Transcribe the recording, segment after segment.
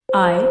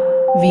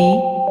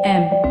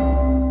IVM.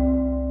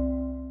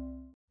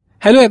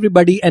 Hello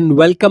everybody and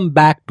welcome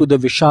back to the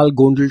Vishal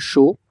Gondal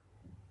Show.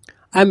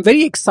 I'm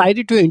very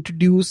excited to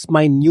introduce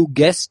my new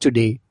guest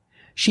today.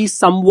 She's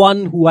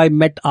someone who I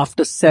met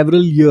after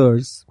several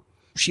years.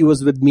 She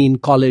was with me in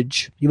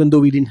college, even though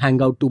we didn't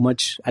hang out too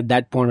much at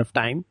that point of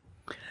time.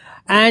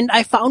 And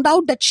I found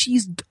out that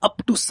she's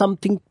up to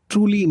something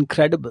truly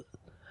incredible.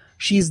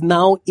 She's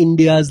now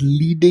India's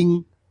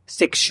leading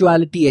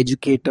sexuality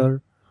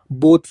educator,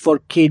 both for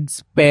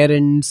kids,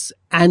 parents,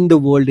 and the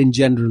world in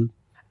general.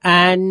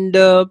 And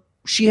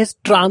she has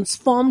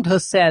transformed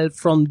herself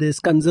from this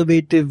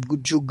conservative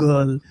Gujju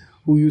girl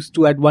who used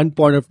to at one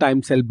point of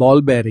time sell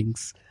ball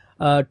bearings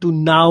to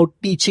now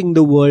teaching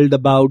the world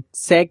about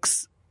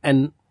sex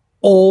and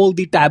all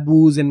the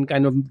taboos and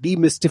kind of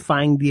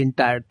demystifying the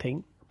entire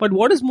thing. But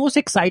what is most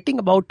exciting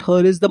about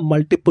her is the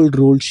multiple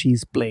roles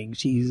she's playing.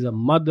 She's a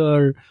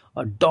mother,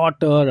 a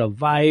daughter, a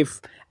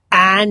wife,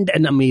 and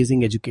an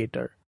amazing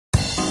educator.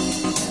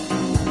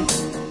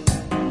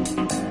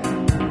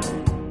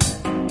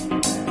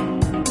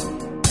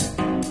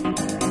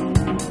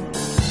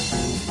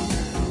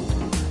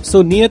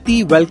 So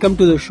Niyatii, welcome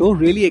to the show.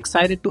 Really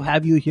excited to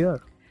have you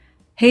here.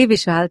 Hey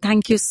Vishal,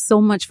 thank you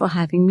so much for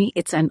having me.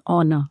 It's an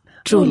honor.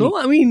 Truly. No,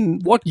 I mean,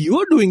 what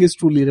you're doing is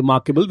truly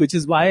remarkable, which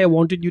is why I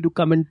wanted you to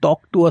come and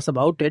talk to us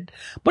about it.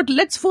 But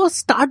let's first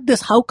start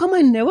this. How come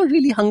I never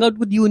really hung out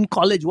with you in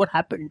college? What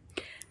happened?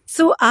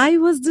 So I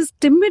was this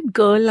timid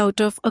girl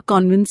out of a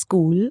convent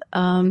school,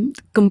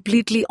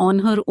 completely on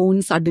her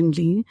own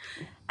suddenly.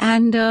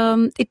 And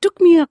it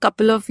took me a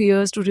couple of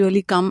years to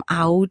really come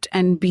out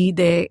and be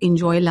there,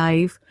 enjoy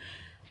life.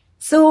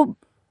 So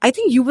I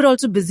think you were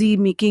also busy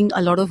making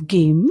a lot of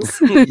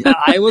games. Yeah,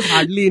 I was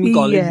hardly in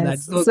college.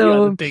 Yes. That was the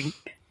other thing.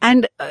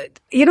 And,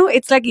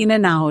 it's like in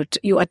and out.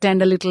 You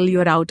attend a little,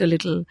 you're out a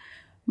little.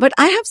 But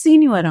I have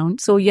seen you around.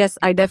 So yes,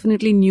 I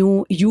definitely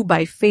knew you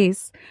by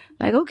face.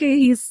 Like, okay,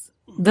 he's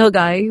the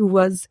guy who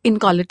was in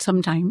college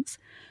sometimes.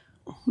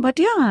 But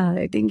yeah,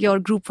 I think your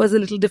group was a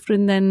little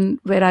different than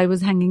where I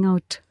was hanging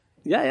out.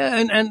 Yeah.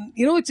 And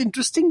it's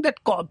interesting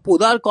that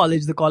Podar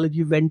College, the college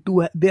you went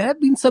to, there have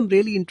been some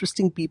really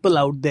interesting people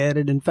out there.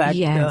 And in fact,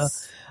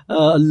 Yes.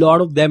 A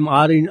lot of them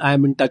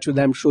I'm in touch with,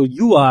 I'm sure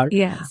you are.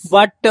 Yes.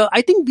 But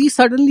I think we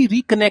suddenly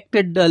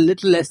reconnected a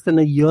little less than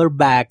a year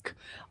back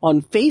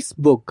on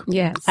Facebook.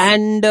 Yes.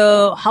 And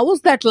how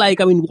was that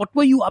like? I mean, what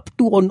were you up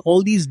to on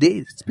all these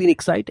days? It's been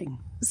exciting.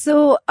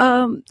 So,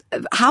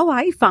 how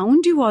I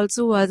found you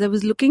also was I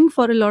was looking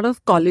for a lot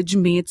of college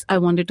mates I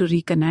wanted to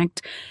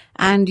reconnect,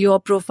 and your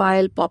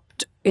profile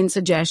popped in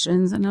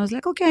suggestions, and I was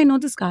like, okay, I know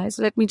this guy,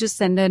 so let me just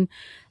send an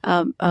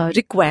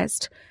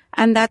request.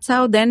 And that's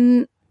how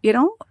then,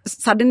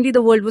 suddenly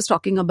the world was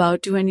talking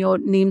about you and your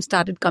name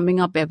started coming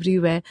up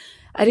everywhere.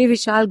 Are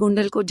Vishal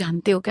Gondal ko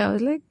jante ho kya? I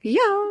was like,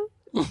 yeah.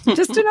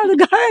 Just another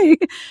guy.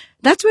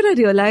 That's when I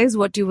realized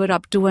what you were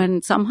up to,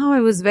 and somehow I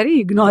was very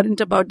ignorant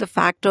about the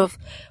fact of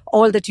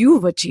all that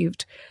you've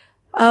achieved.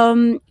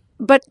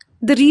 But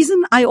the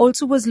reason I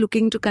also was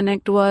looking to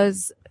connect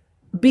was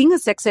being a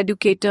sex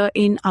educator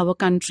in our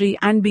country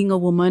and being a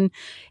woman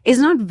is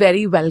not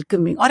very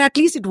welcoming, or at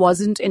least it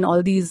wasn't in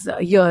all these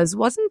years,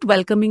 wasn't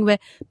welcoming where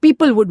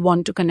people would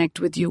want to connect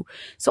with you.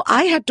 So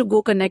I had to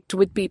go connect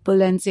with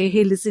people and say,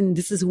 hey, listen,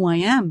 this is who I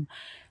am.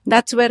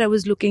 That's where I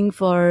was looking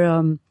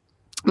for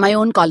my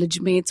own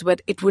college mates, where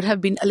it would have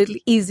been a little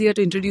easier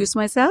to introduce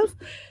myself.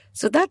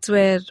 So that's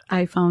where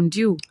I found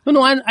you.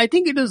 No, and I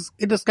think it is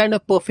kind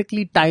of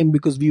perfectly timed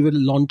because we were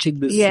launching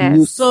this Yes.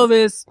 new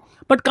service.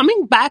 But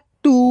coming back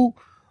to,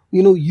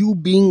 you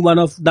being one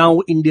of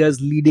now India's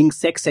leading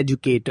sex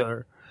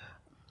educator,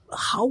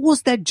 how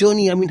was that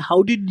journey? I mean,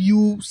 how did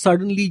you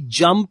suddenly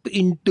jump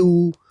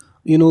into,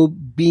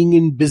 being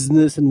in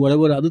business and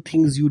whatever other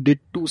things you did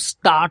to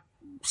start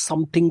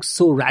something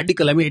so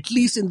radical? I mean, at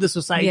least in the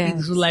society,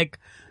 Yes.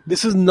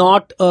 this is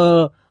not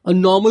a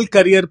normal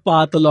career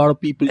path a lot of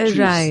people choose.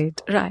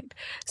 Right.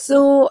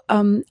 So,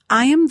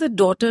 I am the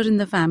daughter in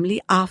the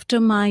family after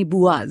my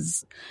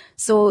buas.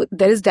 So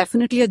there is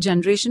definitely a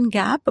generation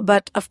gap,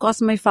 but of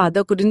course my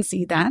father couldn't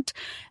see that.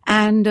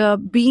 And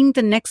being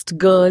the next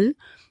girl,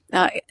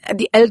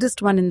 the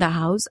eldest one in the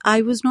house,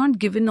 I was not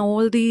given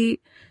all the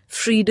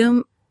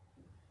freedom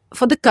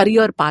for the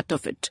career part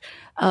of it.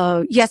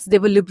 Yes, they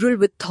were liberal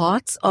with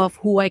thoughts of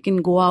who I can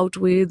go out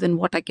with and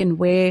what I can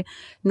wear,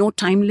 no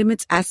time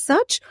limits as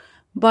such.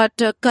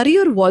 But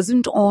career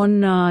wasn't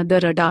on the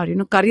radar,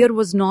 career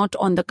was not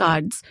on the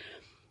cards.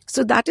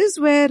 So that is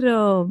where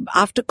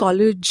after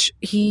college,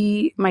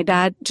 my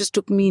dad just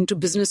took me into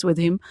business with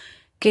him.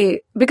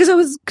 Okay, because I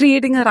was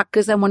creating a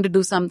ruckus, I wanted to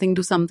do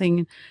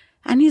something.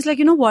 And he's like,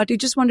 you know what, you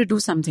just want to do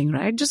something,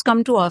 right? Just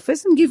come to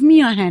office and give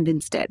me a hand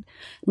instead.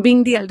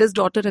 Being the eldest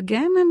daughter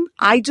again, and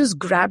I just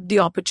grabbed the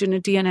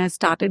opportunity and I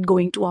started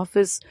going to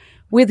office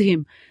with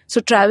him.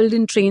 So traveled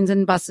in trains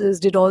and buses,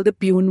 did all the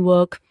peon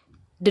work.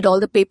 did all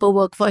the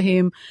paperwork for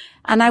him.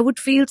 And I would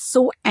feel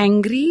so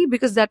angry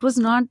because that was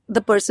not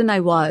the person I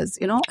was,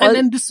 you know.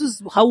 And this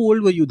is, how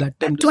old were you that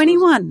time?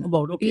 21.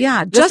 About, okay.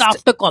 Yeah. Just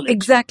after college.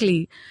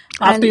 Exactly.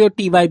 After your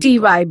TY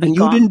BCom. And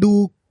you didn't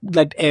do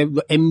that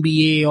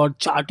MBA or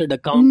chartered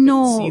accountancy.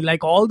 No.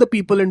 Like all the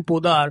people in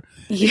Podar,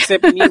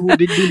 except me who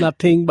did do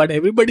nothing. But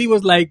everybody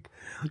was like,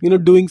 you know,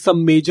 doing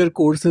some major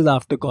courses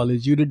after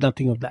college. You did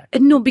nothing of that.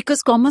 No,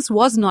 because commerce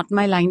was not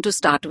my line to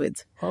start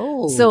with.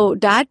 Oh. So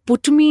dad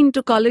put me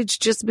into college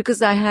just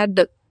because I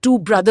had two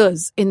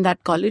brothers in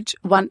that college,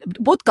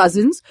 both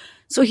cousins.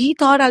 So he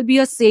thought I'll be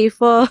a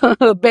safer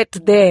bet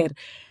there.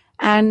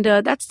 And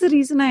that's the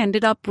reason I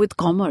ended up with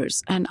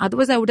commerce. And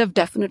otherwise, I would have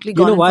definitely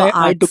gone for arts. You know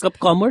why I took up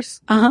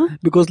commerce?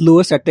 Because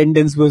lowest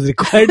attendance was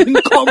required in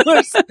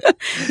commerce.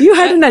 You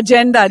had an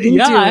agenda, didn't you?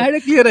 Yeah, I had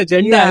a clear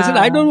agenda. Yeah. I said,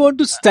 I don't want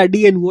to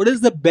study and what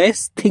is the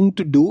best thing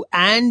to do?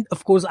 And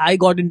of course, I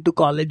got into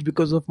college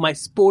because of my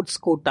sports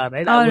quota,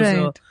 right? I was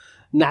a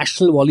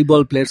national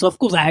volleyball player. So of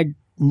course, I had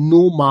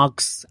no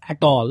marks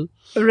at all.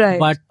 Right.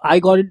 But I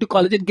got into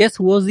college, and guess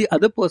who was the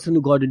other person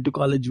who got into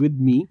college with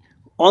me?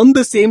 On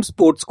the same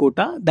sports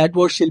quota, that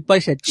was Shilpa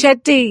Shetty.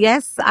 Shetty,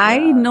 yes. Yeah. I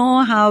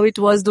know how it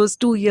was those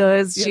 2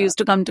 years she used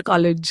to come to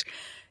college.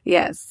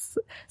 Yes.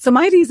 So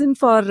my reason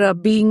for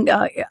being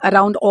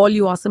around all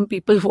you awesome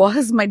people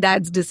was my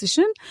dad's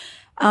decision.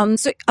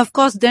 So of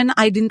course, then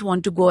I didn't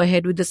want to go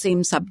ahead with the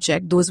same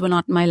subject. Those were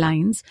not my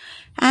lines.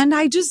 And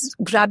I just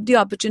grabbed the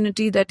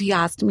opportunity that he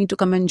asked me to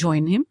come and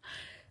join him.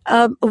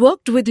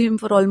 Worked with him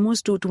for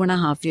almost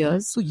 2.5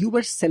 years. So you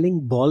were selling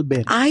ball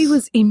bearings? I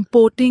was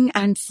importing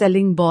and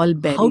selling ball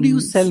bearings. How do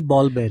you sell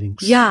ball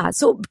bearings? Yeah.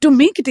 So to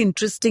make it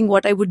interesting,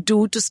 what I would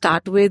do to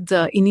start with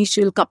the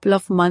initial couple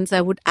of months,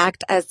 I would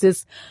act as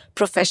this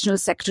professional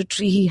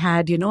secretary he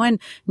had, you know,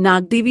 and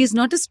Nagdevi is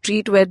not a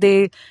street where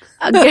they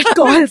get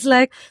calls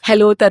like,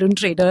 hello, Tarun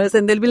Traders.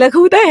 And they'll be like,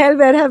 who the hell,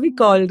 where have we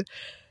called?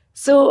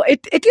 So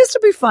it used to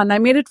be fun. I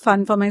made it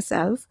fun for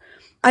myself.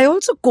 I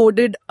also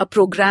coded a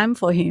program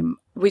for him,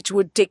 which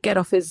would take care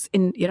of his,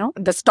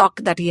 the stock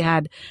that he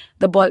had,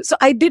 the ball. So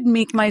I did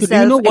make myself So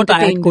do you know what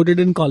I had coded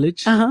in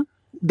college? The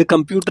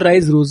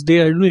computerized rose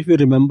day. I don't know if you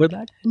remember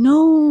that.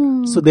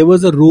 No. So there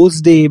was a rose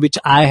day which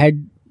I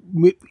had,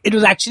 it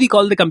was actually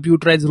called the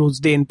computerized rose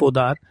day in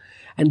Podar.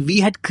 And we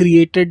had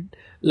created,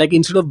 like,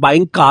 instead of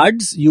buying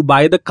cards, you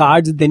buy the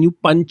cards, then you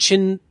punch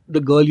in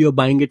the girl you're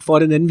buying it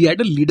for, and then we had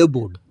a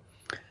leaderboard.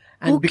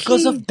 And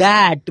because of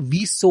that,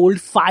 we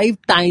sold 5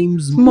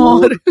 times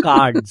more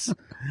cards.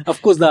 Of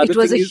course, the other it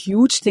was thing a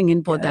huge thing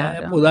in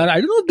Podar. Podar.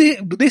 I don't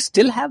know, do they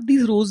still have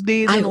these rose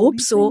days? I hope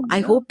so. I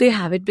hope they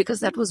have it,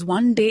 because that was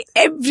one day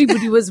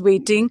everybody was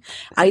waiting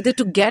either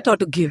to get or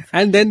to give.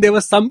 And then there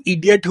was some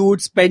idiot who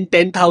would spend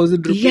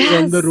 10,000 rupees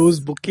on the rose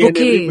bouquet, and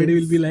everybody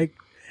will be like,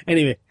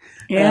 anyway.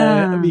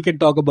 We can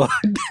talk about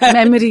that.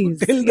 Memories.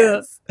 Till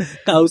the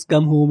cows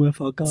come home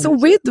for cows. So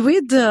with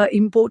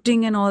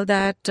importing and all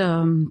that,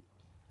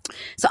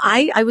 so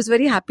I was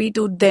very happy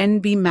to then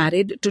be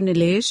married to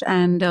Nilesh,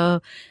 and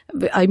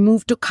I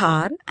moved to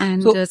Khar,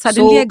 and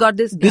suddenly I got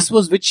this. This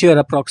was which year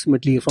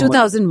approximately?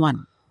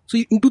 2001. So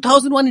in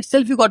 2001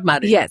 itself you got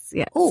married? Yes.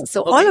 Oh,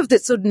 so all of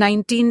this. So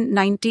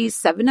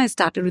 1997 I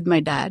started with my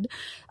dad.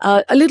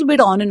 A little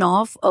bit on and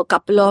off. A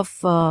couple of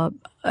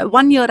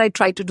 1 year I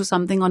tried to do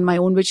something on my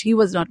own, which he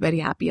was not very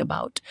happy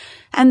about,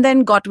 and then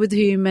got with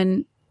him,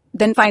 and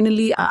then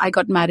finally I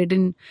got married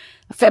in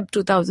Feb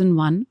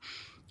 2001.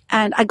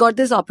 And I got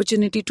this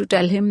opportunity to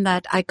tell him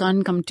that I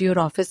can't come to your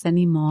office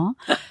anymore.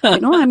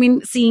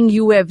 Seeing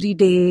you every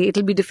day,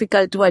 it'll be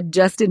difficult to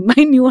adjust in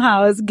my new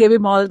house. Gave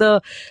him all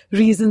the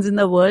reasons in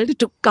the world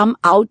to come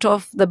out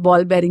of the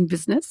ball bearing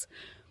business.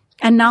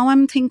 And now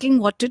I'm thinking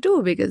what to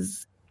do,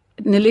 because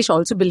Nilesh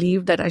also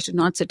believed that I should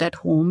not sit at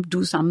home,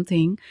 do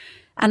something.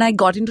 And I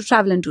got into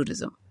travel and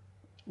tourism.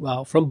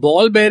 Wow, from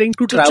ball bearing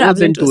to travels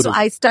and tourism. So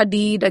I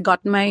studied, I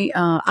got my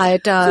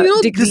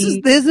IATA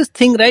degree. There's this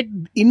thing, right?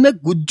 In a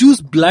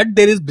Gujju's blood,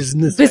 there is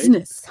business.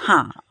 Business,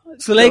 right?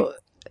 So like,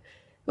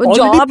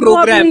 job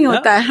nahi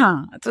hota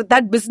hai, so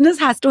that business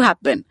has to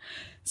happen.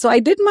 So I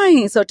did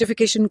my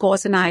certification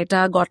course in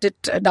IATA, got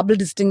it double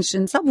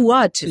distinction. Sab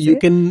hua achhe se. You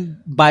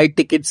can buy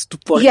tickets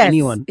for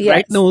anyone,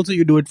 right? No, also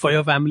you do it for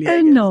your family.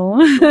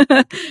 No,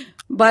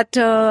 but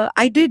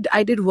I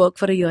did work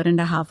for 1.5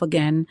 years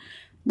again.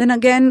 Then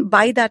again,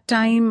 by that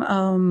time,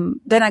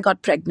 then I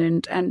got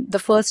pregnant, and the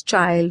first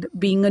child,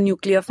 being a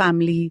nuclear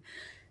family.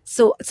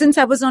 So since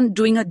I was on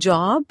doing a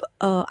job,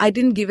 I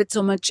didn't give it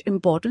so much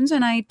importance,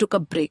 and I took a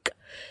break.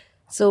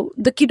 So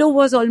the kiddo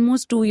was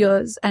almost 2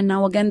 years, and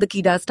now again the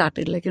kidda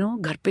started, like,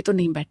 ghar pe to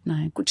nahi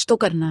baithna hai, kuch to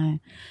karna hai.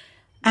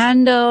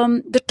 And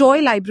the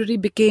toy library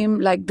became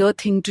like the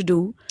thing to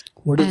do.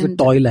 What is a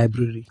toy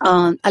library?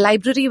 A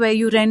library where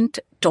you rent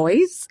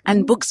toys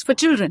and books for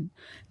children.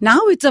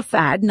 Now it's a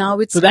fad. Now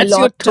it's so that's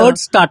your third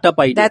startup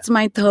idea. That's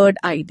my third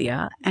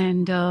idea.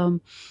 And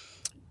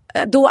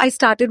though I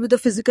started with a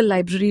physical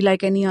library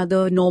like any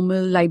other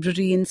normal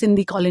library in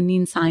Sindhi colony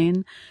in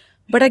Sion,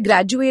 but I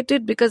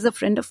graduated because a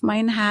friend of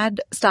mine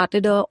had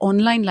started an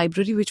online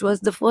library, which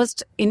was the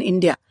first in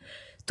India.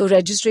 तो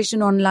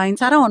registration online,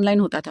 सारा online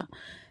होता था.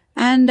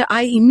 And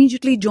I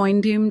immediately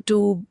joined him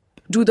to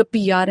do the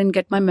PR and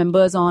get my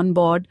members on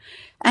board.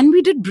 And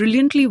we did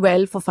brilliantly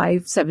well for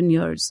 5-7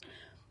 years.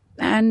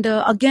 And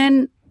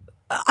again,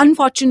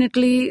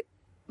 unfortunately,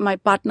 my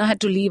partner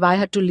had to leave, I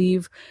had to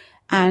leave,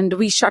 and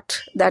we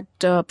shut that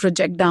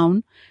project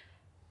down.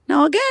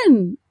 Now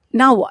again,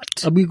 now what?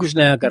 Abhi kuch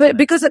naya karna hai.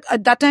 Because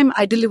at that time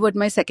I delivered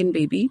my second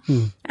baby,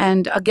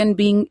 and again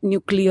being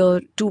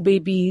nuclear, 2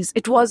 babies,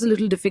 it was a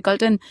little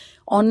difficult. And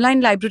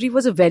online library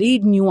was a very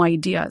new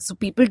idea, so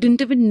people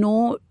didn't even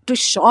know to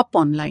shop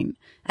online,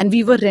 and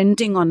we were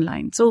renting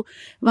online. So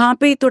वहाँ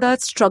पे थोड़ा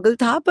struggle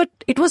था, but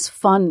it was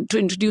fun to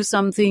introduce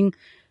something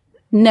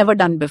never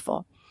done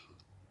before.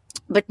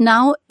 But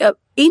now,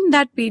 in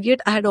that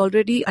period, I had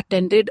already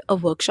attended a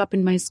workshop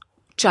in my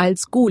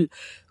child's school,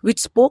 which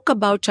spoke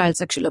about child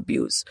sexual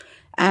abuse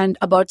and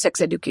about sex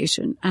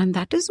education. And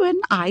that is when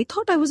I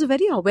thought I was a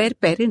very aware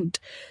parent.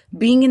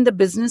 Being in the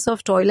business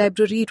of toy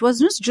library, it was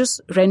not just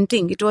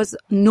renting. It was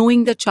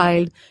knowing the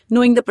child,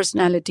 knowing the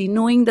personality,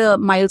 knowing the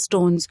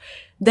milestones,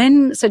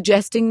 then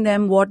suggesting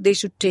them what they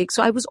should take.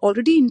 So I was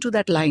already into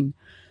that line.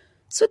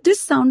 So this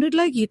sounded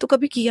like, ये तो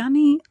कभी किया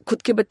नहीं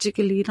खुद के बच्चे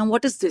के लिए. Now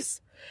what is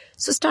this?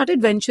 So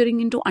started venturing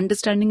into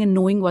understanding and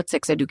knowing what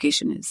sex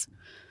education is.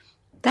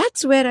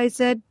 That's where I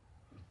said,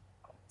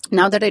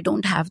 now that I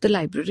don't have the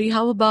library,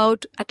 how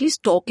about at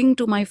least talking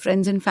to my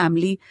friends and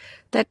family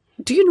that,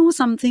 do you know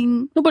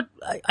something? No, but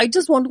I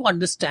just want to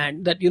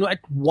understand that, at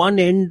one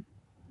end,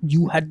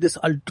 you had this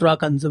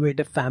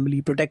ultra-conservative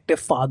family, protective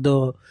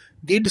father.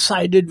 They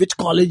decided which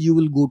college you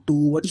will go to,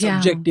 what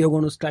subject you're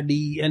going to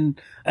study, and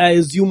I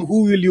assume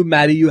who will you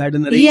marry. You had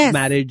an arranged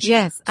marriage.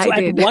 Yes, so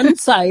I did. At one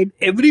side,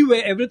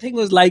 everywhere, everything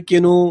was like,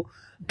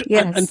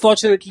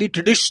 unfortunately,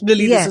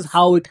 traditionally, this is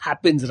how it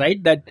happens,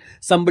 right? That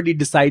somebody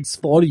decides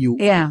for you.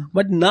 Yeah.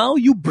 But now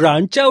you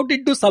branch out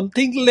into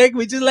something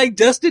which is like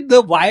just in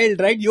the wild,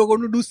 right? You're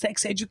going to do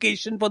sex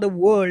education for the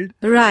world.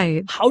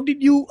 Right. How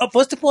did you,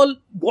 first of all,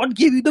 what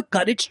gave you the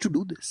courage to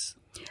do this?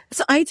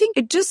 So I think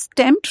it just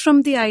stemmed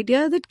from the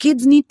idea that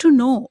kids need to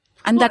know.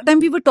 And that time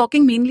we were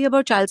talking mainly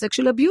about child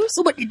sexual abuse.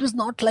 No, but it was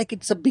not like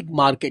it's a big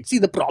market. See,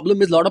 the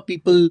problem is a lot of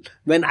people,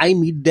 when I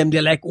meet them,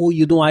 they're like,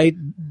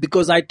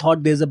 because I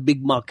thought there's a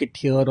big market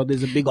here or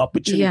there's a big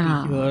opportunity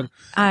here.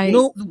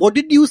 What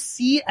did you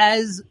see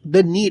as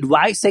the need?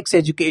 Why sex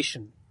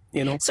education?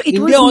 So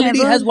India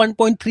already has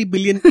 1.3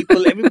 billion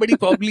people. Everybody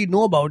probably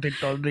know about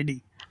it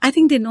already. I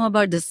think they know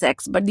about the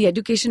sex, but the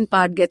education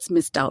part gets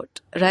missed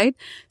out, right?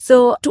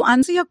 So to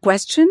answer your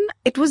question,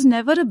 it was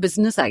never a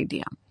business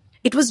idea.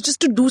 It was just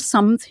to do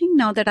something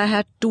now that I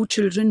had 2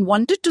 children,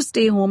 wanted to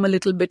stay home a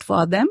little bit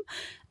for them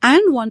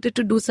and wanted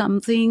to do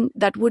something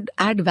that would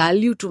add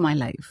value to my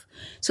life.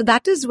 So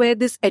that is where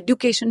this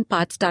education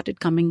part started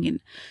coming in.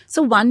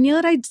 So 1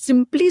 year I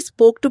simply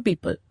spoke to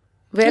people.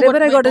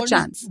 Wherever I got a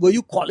chance. Were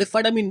you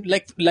qualified? I mean,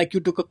 like you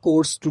took a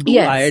course to do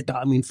IIT.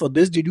 I mean, for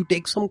this, did you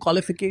take some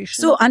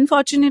qualification? So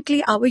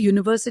unfortunately, our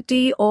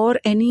university or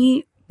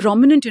any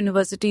prominent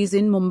universities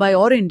in Mumbai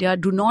or India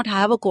do not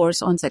have a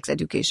course on sex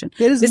education.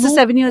 This is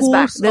 7 years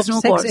back. There's no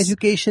sex course.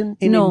 Education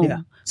in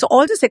India. So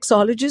all the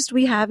sexologists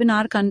we have in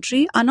our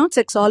country are not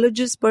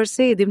sexologists per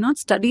se. They've not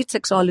studied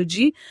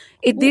sexology.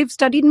 They've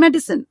studied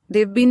medicine.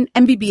 They've been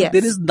MBBS. So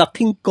there is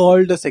nothing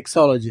called a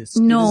sexologist.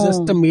 No. It is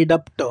just a made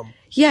up term.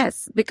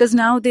 Yes, because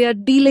now they are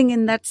dealing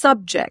in that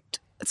subject.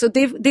 So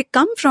they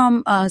come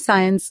from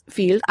science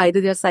field.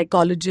 Either they're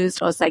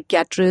psychologists or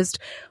psychiatrists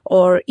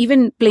or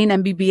even plain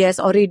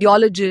MBBS or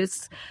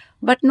radiologists.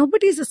 But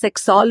nobody is a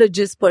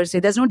sexologist per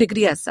se. There's no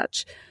degree as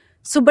such.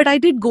 So, but I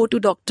did go to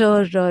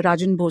Dr.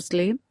 Rajan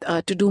Bhosle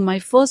to do my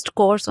first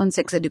course on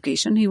sex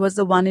education. He was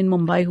the one in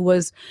Mumbai who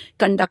was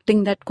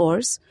conducting that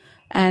course.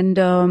 And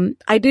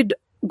I did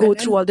go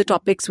through all the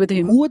topics with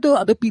him. Who were the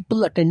other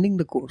people attending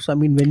the course? I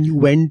mean, when you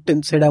went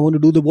and said, I want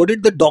to do what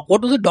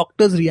was the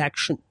doctor's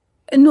reaction?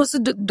 No, so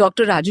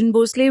Dr. Rajan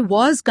Bhosle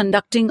was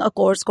conducting a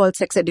course called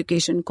Sex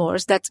Education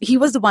course. He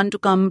was the one to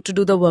come to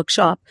do the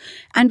workshop.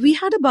 And we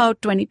had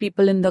about 20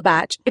 people in the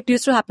batch. It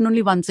used to happen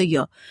only once a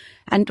year.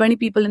 And 20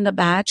 people in the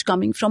batch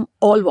coming from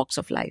all walks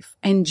of life.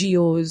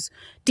 NGOs,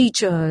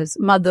 teachers,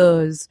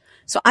 mothers.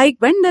 So I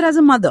went there as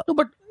a mother. No,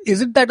 but is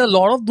it that a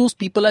lot of those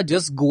people are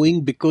just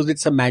going because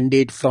it's a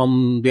mandate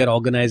from their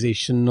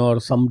organization or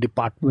some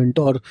department,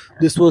 or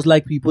this was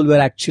like people were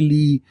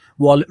actually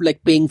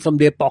paying from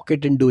their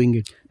pocket and doing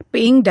it?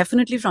 Paying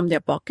definitely from their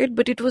pocket,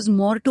 but it was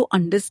more to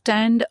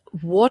understand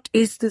what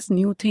is this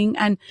new thing.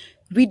 And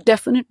we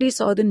definitely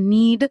saw the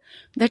need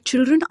that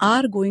children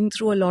are going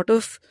through a lot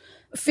of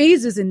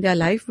phases in their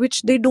life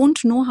which they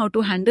don't know how to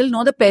handle,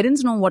 nor the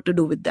parents know what to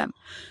do with them.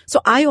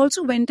 So I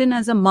also went in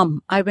as a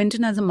mum. I went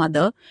in as a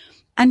mother.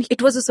 And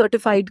it was a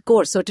certification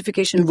course.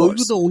 Were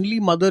you the only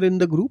mother in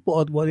the group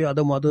or were there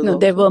other mothers? No, also?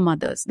 there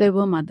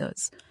were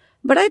mothers.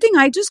 But I think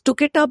I just took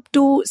it up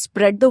to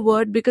spread the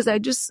word because I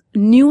just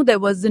knew there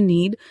was the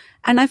need.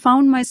 And I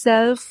found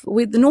myself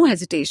with no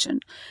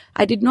hesitation.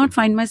 I did not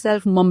find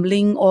myself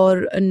mumbling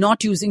or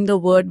not using the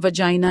word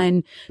vagina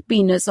and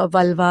penis or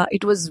vulva.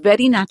 It was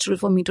very natural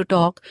for me to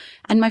talk.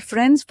 And my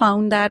friends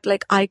found that,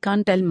 like, I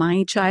can't tell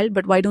my child,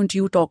 but why don't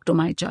you talk to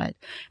my child?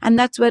 And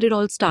that's where it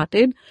all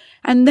started.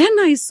 And then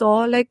I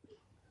saw, like,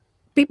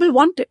 people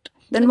want it.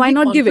 Then why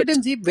not give it?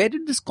 Where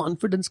did this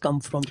confidence come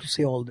from to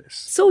say all this?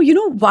 So,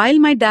 while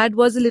my dad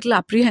was a little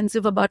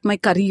apprehensive about my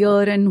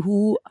career and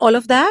all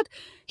of that,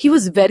 he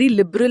was very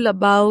liberal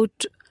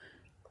about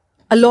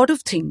a lot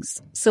of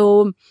things.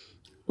 So,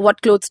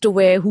 what clothes to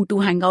wear, who to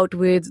hang out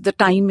with, the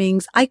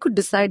timings, I could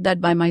decide that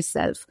by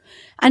myself.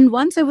 And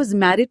once I was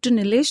married to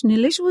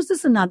Nilesh was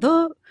just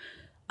another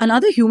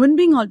human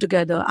being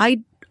altogether.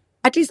 I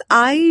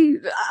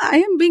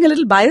am being a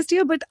little biased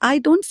here, but I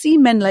don't see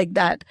men like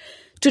that.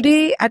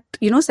 Today, at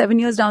 7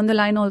 years down the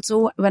line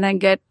also, when I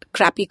get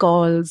crappy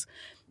calls,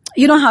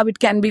 you know how it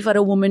can be for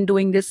a woman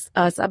doing this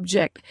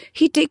subject,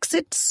 he takes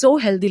it so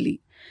healthily.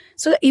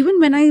 So even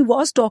when I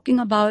was talking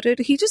about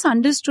it, he just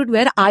understood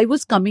where I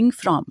was coming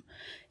from.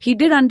 He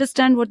did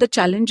understand what the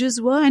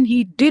challenges were, and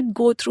he did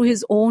go through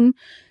his own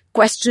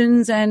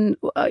questions and,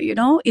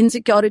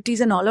 insecurities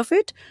and all of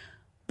it.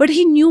 But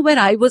he knew where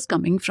I was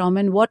coming from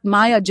and what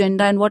my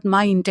agenda and what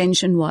my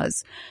intention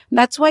was.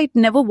 That's why it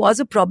never was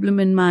a problem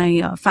in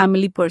my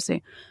family per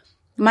se.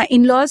 My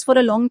in-laws, for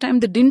a long time,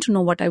 they didn't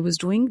know what I was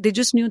doing. They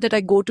just knew that I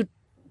go to,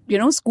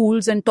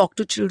 schools and talk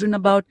to children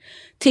about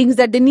things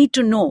that they need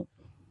to know.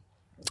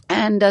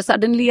 And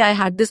suddenly I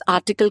had this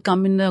article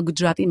come in a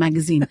Gujarati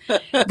magazine.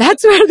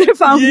 That's where they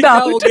found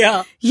out.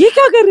 Ye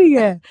kya kar rahi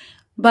hai?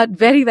 But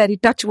very, very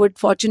touch wood,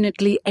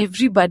 fortunately,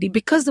 everybody,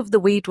 because of the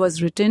way it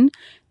was written,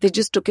 they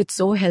just took it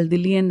so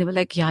healthily and they were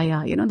like,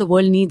 yeah, the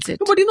world needs it.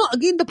 But,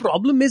 again, the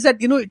problem is that,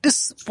 it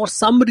is for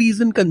some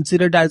reason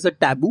considered as a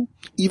taboo,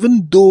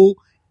 even though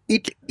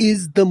it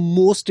is the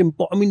most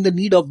important, the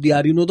need of the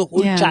hour, the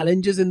whole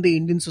challenges in the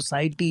Indian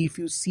society. If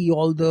you see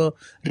all the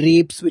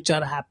rapes which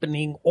are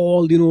happening,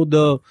 all,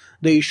 the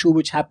issue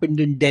which happened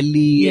in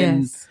Delhi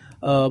and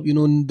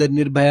the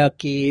Nirbhaya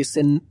case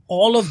and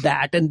all of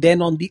that. And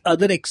then on the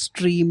other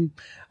extreme,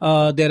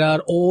 there are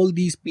all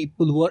these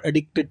people who are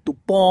addicted to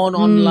porn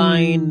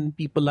online.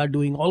 People are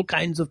doing all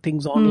kinds of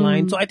things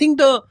online. So I think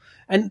the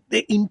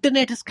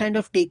internet has kind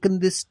of taken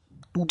this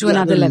to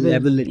another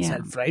level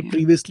itself, right? Yeah.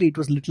 Previously, it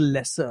was little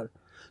lesser.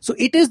 So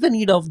it is the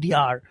need of the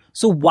hour.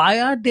 So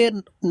why are there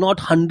not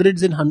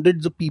hundreds and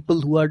hundreds of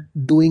people who are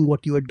doing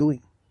what you are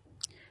doing?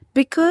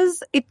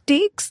 Because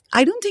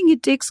I don't think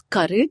it takes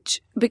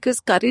courage, because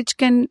courage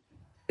can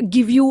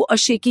give you a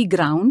shaky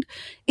ground.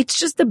 It's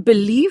just the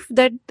belief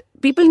that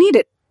people need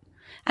it.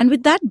 And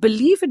with that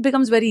belief, it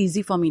becomes very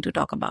easy for me to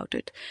talk about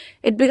it.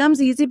 It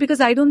becomes easy because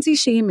I don't see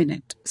shame in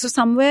it. So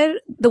somewhere,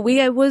 the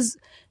way I was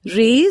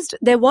raised,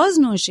 there was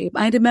no shame.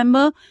 I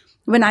remember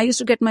when I used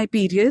to get my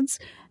periods,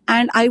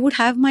 and I would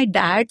have my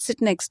dad sit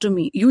next to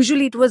me.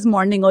 Usually it was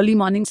early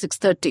morning,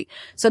 6:30.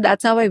 So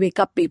that's how I wake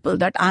up people,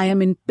 that I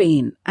am in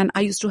pain. And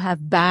I used to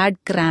have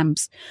bad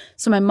cramps.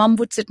 So my mom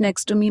would sit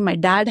next to me. My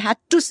dad had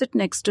to sit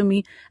next to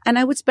me. And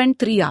I would spend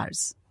 3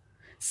 hours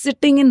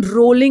sitting and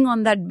rolling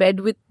on that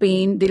bed with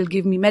pain. They'll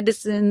give me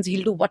medicines.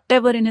 He'll do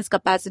whatever in his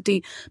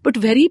capacity, but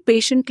very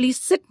patiently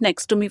sit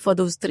next to me for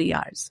those 3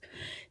 hours.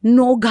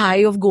 No guy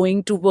of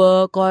going to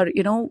work or,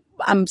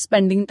 I'm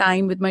spending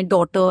time with my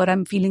daughter.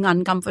 I'm feeling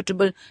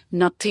uncomfortable.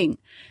 Nothing.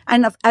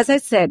 And as I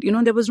said,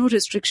 there was no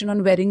restriction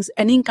on wearing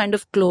any kind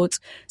of clothes.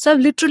 So I've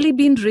literally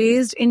been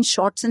raised in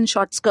shorts and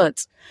short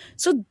skirts.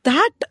 So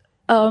that,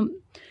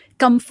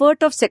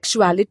 comfort of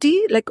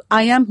sexuality, like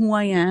I am who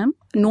I am,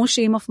 no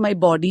shame of my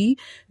body,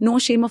 no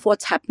shame of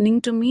what's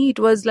happening to me. It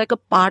was like a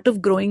part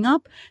of growing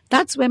up.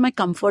 That's where my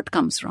comfort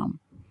comes from.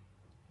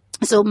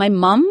 So my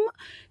mom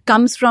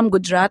comes from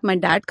Gujarat. My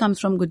dad comes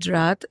from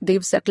Gujarat.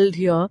 They've settled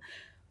here.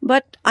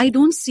 But I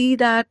don't see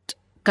that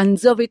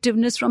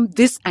conservativeness from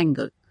this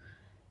angle.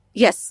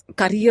 Yes,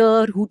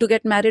 career, who to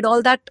get married,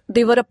 all that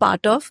they were a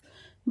part of,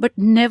 but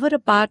never a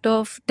part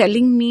of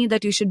telling me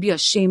that you should be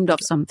ashamed of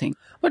something.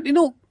 But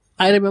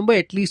I remember,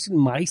 at least in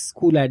my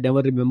school, I never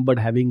remembered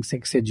having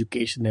sex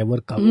education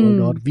ever covered,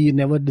 or we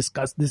never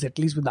discussed this, at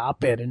least with our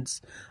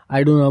parents.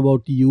 I don't know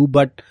about you,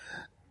 but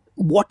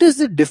what is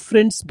the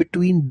difference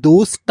between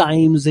those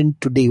times and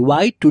today?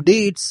 Why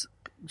today it's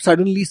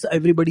suddenly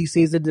everybody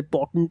says it's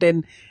important,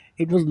 and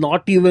it was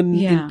not even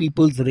in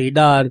people's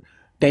radar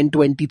 10,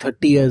 20,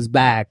 30 years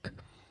back.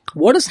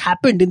 What has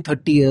happened in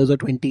 30 years or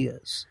 20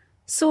 years?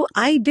 So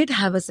I did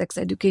have a sex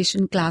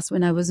education class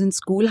when I was in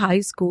school,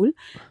 high school,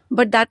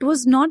 but that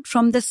was not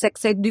from the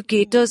sex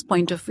educator's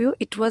point of view.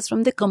 It was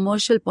from the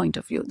commercial point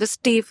of view. The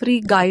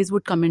stay-free guys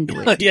would come and do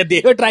it. Yeah,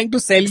 they were trying to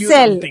sell you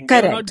something.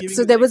 Correct.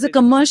 So there was a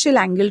commercial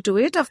angle to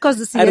it. Of course,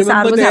 the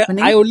CSR was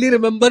happening. I only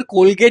remember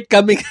Colgate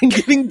coming and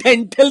giving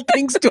dental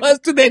things to us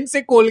to then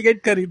say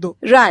Colgate Kharido.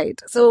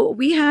 Right. So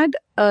we had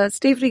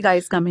stay-free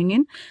guys coming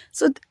in.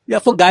 So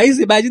for guys,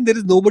 imagine there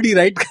is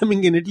nobody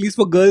coming in. At least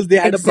for girls, they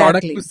had a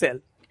product to sell.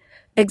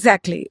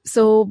 Exactly.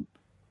 So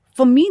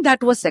for me,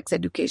 that was sex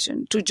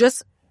education. To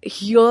just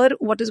hear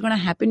what is going to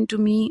happen to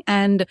me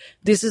and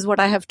this is what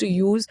I have to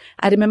use.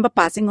 I remember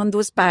passing on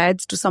those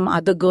pads to some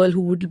other girl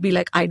who would be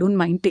like, I don't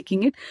mind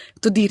taking it.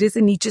 तो धीरे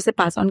से नीचे से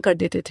pass on कर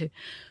देते थे.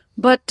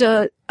 But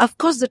of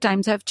course, the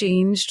times have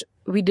changed.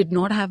 We did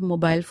not have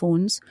mobile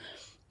phones.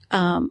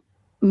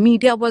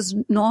 Media was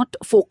not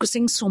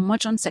focusing so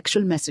much on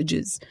sexual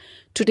messages.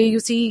 Today, you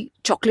see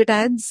chocolate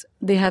ads,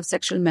 they have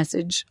sexual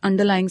message,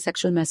 underlying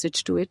sexual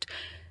message to it.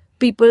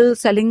 People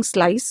selling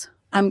slice.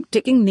 I'm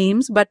taking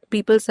names, but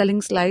people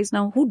selling slice.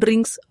 Now, who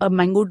drinks a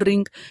mango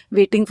drink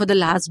waiting for the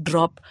last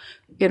drop,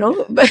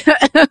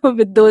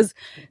 with those,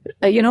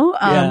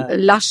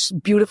 lush,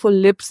 beautiful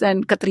lips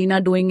and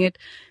Katrina doing it.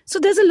 So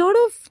there's a lot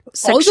of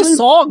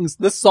sexual... All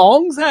the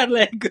songs are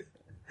like...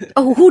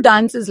 Oh, who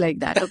dances like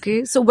that?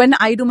 Okay. So when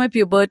I do my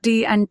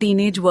puberty and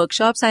teenage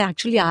workshops, I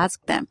actually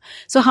ask them,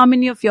 so how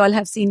many of y'all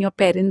have seen your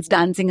parents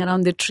dancing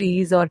around the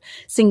trees or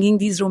singing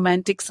these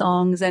romantic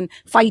songs and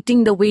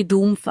fighting the way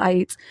Doom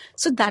fights?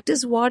 So that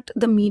is what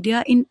the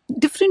media in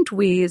different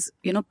ways,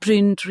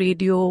 print,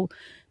 radio,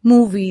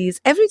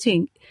 movies,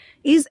 everything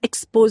is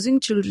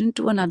exposing children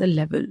to another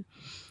level.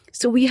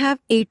 So we have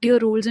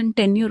 8-year-olds and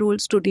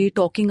 10-year-olds today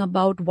talking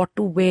about what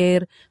to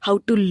wear, how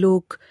to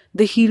look,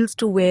 the heels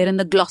to wear and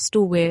the gloss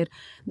to wear.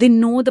 They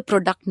know the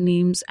product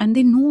names and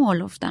they know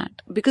all of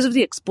that because of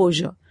the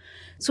exposure.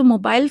 So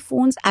mobile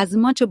phones, as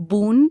much a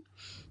boon,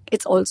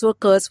 it's also a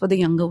curse for the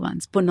younger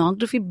ones.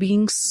 Pornography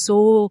being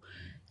so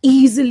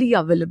easily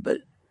available.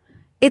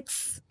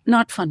 It's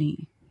not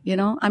funny,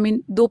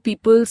 though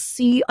people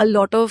see a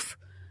lot of,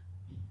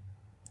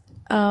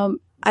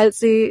 I'll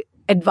say,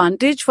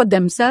 advantage for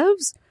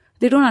themselves,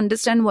 they don't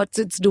understand what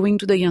it's doing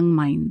to the young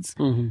minds.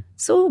 Mm-hmm.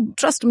 So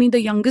trust me,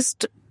 the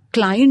youngest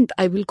client,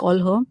 I will call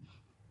her,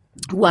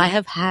 who I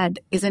have had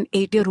is an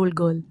 8-year-old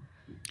girl.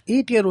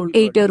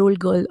 8-year-old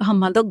girl. Her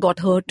mother got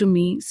her to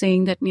me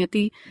saying that,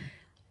 Niyatii,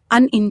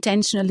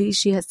 unintentionally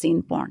she has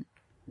seen porn.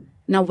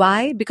 Now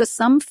why? Because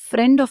some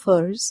friend of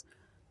hers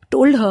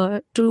told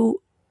her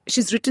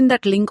she's written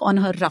that link on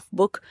her rough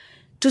book,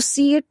 to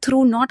see it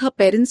through not her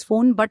parents'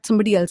 phone, but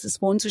somebody else's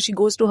phone. So she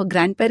goes to her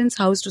grandparents'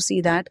 house to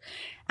see that,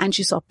 and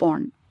she saw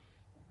porn.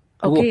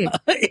 Okay.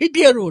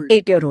 8-year-old.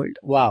 8-year-old.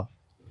 Wow.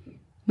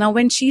 Now,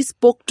 when she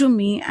spoke to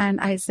me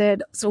and I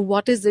said, so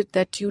what is it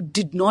that you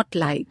did not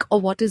like, or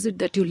what is it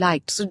that you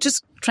liked? So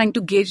just trying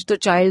to gauge the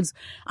child's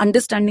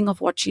understanding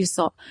of what she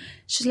saw.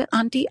 She's like,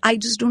 Auntie, I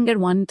just don't get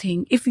one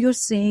thing. If you're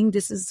saying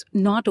this is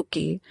not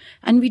okay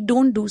and we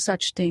don't do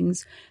such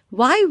things,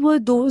 why were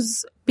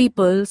those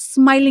people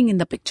smiling in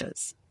the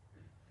pictures?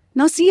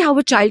 Now see how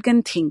a child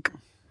can think.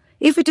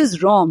 If it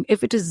is wrong,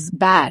 if it is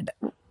bad,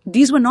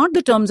 these were not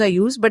the terms I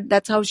used, but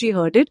that's how she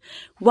heard it.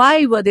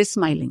 Why were they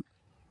smiling?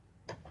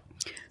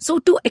 So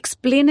to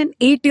explain an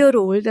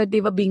 8-year-old that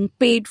they were being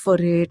paid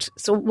for it.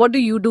 So what do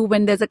you do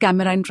when there's a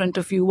camera in front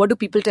of you? What do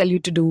people tell you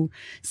to do?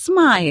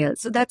 Smile.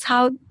 So that's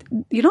how,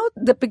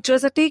 the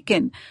pictures are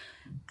taken.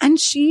 And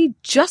she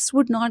just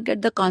would not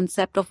get the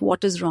concept of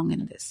what is wrong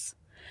in this.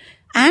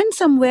 And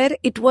somewhere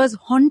it was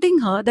haunting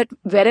her that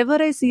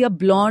wherever I see a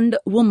blonde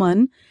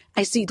woman,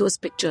 I see those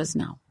pictures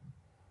now.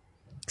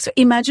 So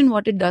imagine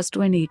what it does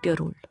to an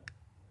 8-year-old.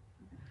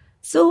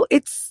 So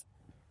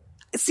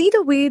see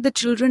the way the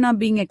children are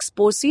being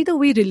exposed, see the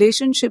way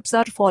relationships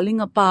are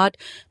falling apart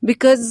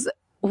because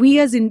we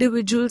as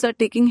individuals are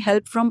taking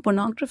help from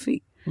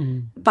pornography.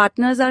 Mm-hmm.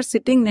 Partners are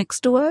sitting next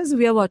to us,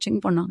 we are watching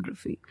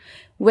pornography.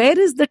 Where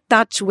is the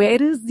touch?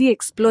 Where is the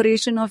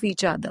exploration of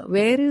each other?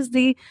 Where is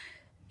the,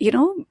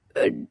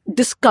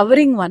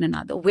 discovering one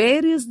another?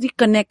 Where is the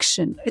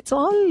connection? It's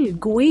all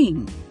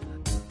going.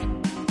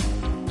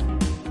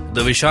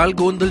 The Vishal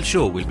Gondal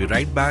Show will be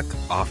right back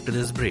after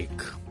this break.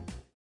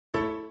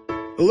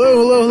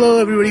 Hello,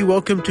 everybody.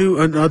 Welcome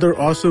to another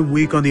awesome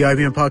week on the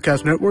IVM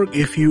Podcast Network.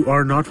 If you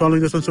are not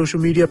following us on social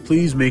media,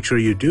 please make sure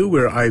you do.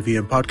 We're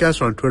IVM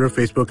Podcast on Twitter,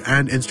 Facebook,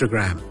 and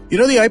Instagram. The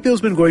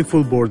IPL's been going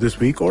full bore this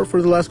week or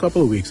for the last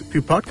couple of weeks. If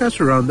you podcast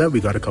around that,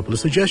 we got a couple of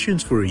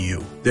suggestions for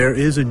you. There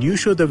is a new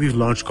show that we've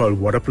launched called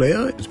What a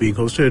Player. It's being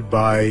hosted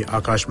by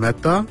Akash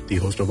Mehta, the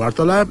host of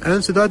Vartalab,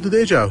 and Siddharth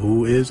Dudeja,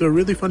 who is a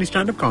really funny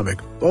stand-up comic.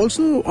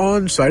 Also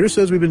on Cyrus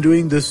Says, we've been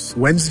doing this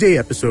Wednesday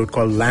episode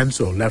called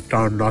Lanso, Left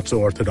Arm Not So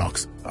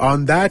Orthodox.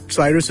 On that,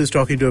 Cyrus is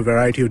talking to a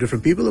variety of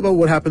different people about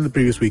what happened the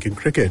previous week in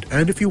cricket.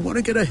 And if you want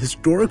to get a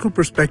historical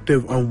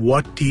perspective on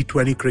what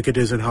T20 cricket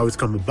is and how it's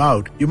come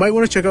about, you might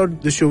want to check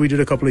out the show we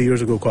did a couple of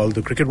years ago called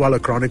The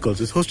Cricketwala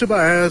Chronicles. It's hosted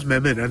by Ayaz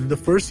Mehmet, and in the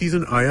first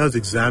season, Ayaz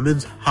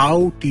examines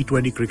how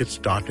T20 cricket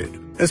started.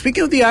 And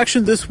speaking of the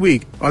action this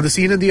week, on The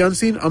Seen and the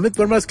Unseen, Amit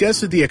Verma's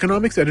guest is the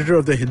economics editor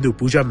of The Hindu,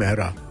 Pooja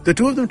Mehra. The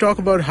two of them talk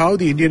about how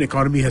the Indian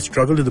economy has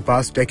struggled in the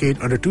past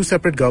decade under two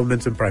separate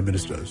governments and prime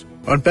ministers.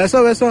 On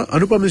Paisa Vaisa,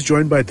 Anupam is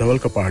joined by Dhaval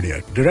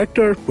Kapadia,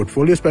 director,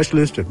 portfolio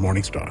specialist at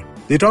Morningstar.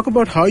 They talk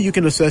about how you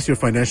can assess your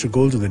financial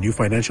goals in the new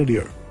financial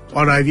year.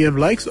 On IVM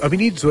Likes,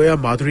 Abhineet, Zoya,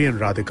 Madhuri and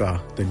Radhika,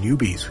 the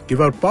newbies,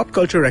 give out pop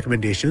culture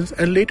recommendations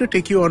and later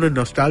take you on a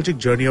nostalgic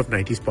journey of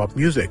 90s pop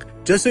music.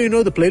 Just so you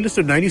know, the playlist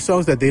of 90s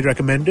songs that they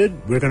recommended,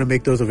 we're going to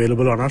make those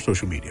available on our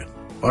social media.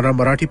 On our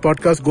Marathi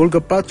podcast,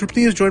 Golgappa,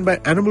 Trupti is joined by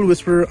animal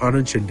whisperer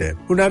Anand Shinde,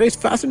 who narrates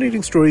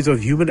fascinating stories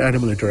of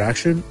human-animal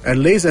interaction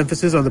and lays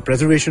emphasis on the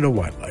preservation of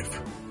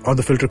wildlife. On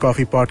the Filter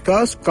Coffee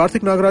podcast,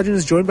 Karthik Nagarajan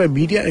is joined by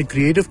media and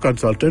creative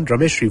consultant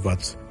Ramesh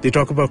Srivats. They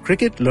talk about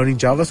cricket, learning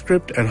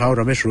JavaScript, and how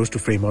Ramesh rose to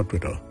fame on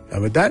Twitter.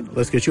 And with that,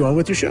 let's get you on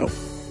with your show.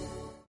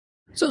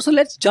 So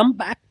let's jump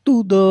back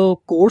to the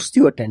course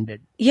you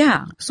attended.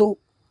 Yeah. So,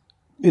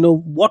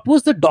 what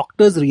was the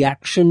doctor's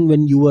reaction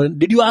when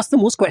did you ask the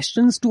most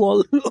questions to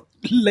all,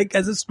 like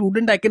as a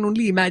student, I can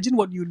only imagine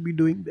what you'd be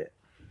doing there.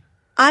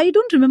 I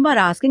don't remember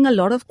asking a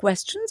lot of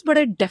questions, but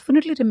I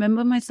definitely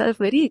remember myself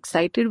very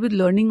excited with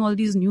learning all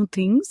these new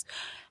things.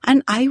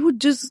 And I would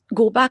just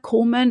go back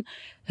home and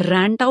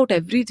rant out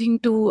everything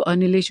to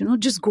Nilesh,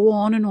 just go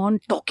on and on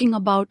talking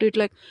about it.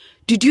 Like,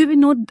 did you even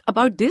know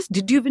about this?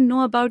 Did you even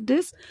know about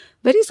this?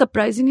 Very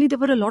surprisingly, there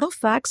were a lot of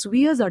facts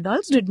we as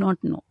adults did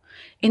not know.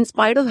 In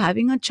spite of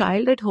having a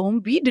child at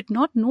home, we did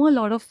not know a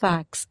lot of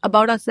facts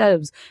about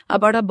ourselves,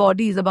 about our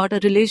bodies, about our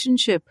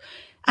relationship.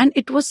 And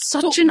it was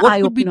such an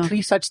eye-opener. What would be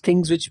 3 such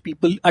things which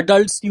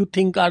adults you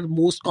think are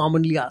most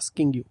commonly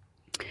asking you?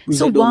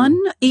 So one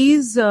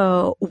is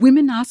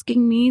women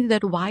asking me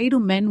that why do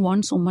men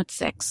want so much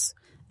sex?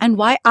 And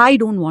why I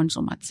don't want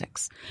so much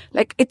sex.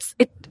 Like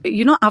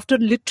after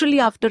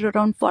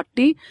around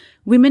 40,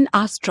 women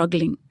are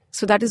struggling.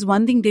 So that is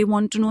one thing they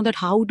want to know, that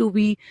how do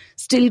we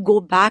still go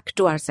back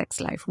to our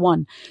sex life?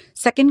 One.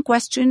 Second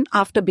question,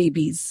 after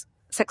babies,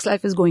 sex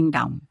life is going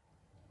down.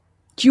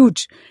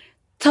 Huge.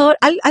 Third,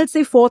 I'll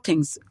say 4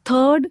 things.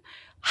 Third,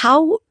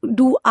 how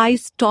do I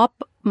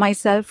stop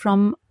myself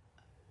from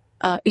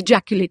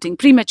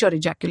premature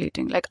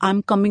ejaculating? Like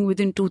I'm coming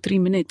within 2-3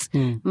 minutes.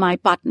 My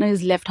partner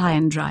is left high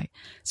and dry.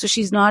 So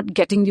she's not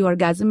getting the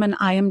orgasm and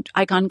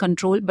I can't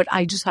control, but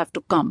I just have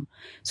to come.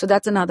 So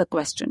that's another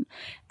question.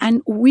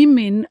 And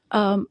women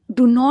do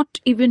not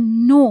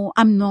even know,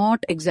 I'm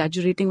not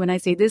exaggerating when I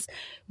say this,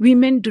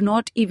 women do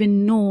not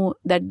even know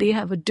that they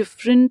have a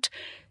different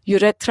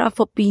urethra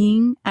for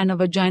peeing and a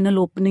vaginal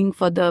opening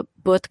for the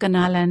birth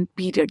canal and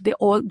period.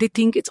 They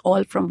think it's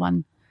all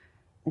from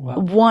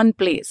one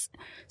place.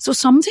 So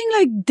something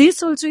like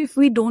this also, if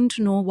we don't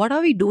know, what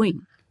are we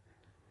doing?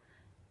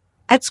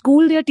 At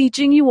school, they are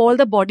teaching you all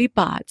the body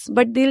parts,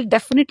 but they'll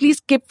definitely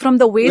skip from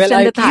the waist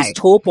and the thigh. I at least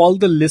hope all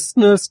the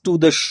listeners to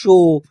the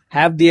show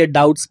have their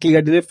doubts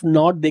cleared. If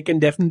not, they can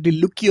definitely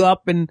look you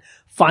up and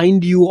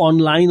find you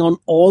online on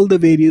all the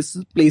various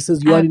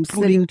places you are,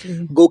 including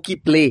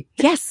Goki Play.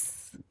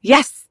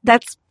 Yes,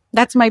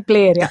 that's my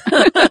play area.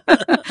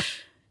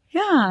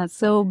 Yeah,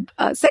 so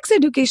sex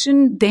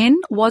education then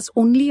was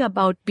only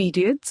about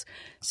periods.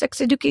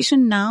 Sex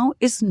education now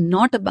is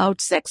not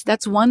about sex.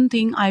 That's one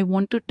thing I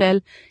want to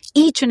tell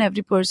each and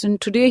every person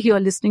today here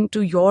listening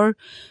to your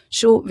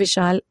show,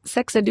 Vishal.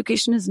 Sex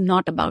education is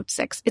not about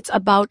sex. It's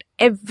about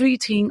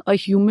everything a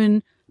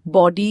human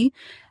body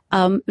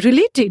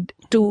related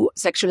to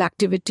sexual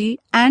activity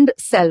and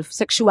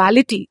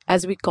sexuality,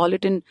 as we call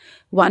it in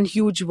one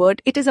huge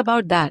word. It is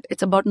about that.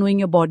 It's about knowing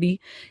your body.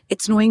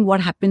 It's knowing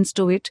what happens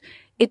to it.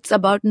 It's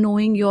about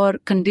knowing your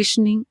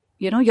conditioning,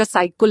 your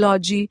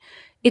psychology.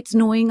 It's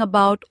knowing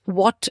about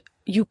what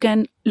you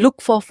can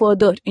look for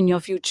further in your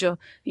future.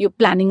 You're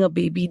planning a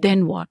baby,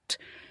 then what?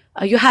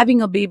 You're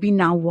having a baby,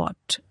 now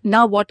what?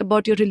 Now what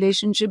about your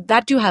relationship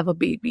that you have a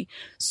baby?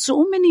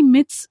 So many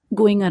myths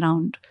going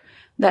around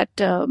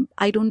that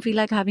I don't feel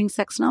like having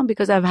sex now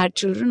because I've had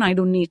children, I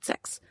don't need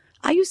sex.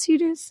 Are you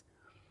serious?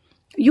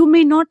 You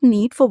may not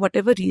need for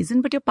whatever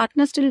reason, but your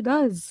partner still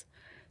does.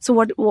 So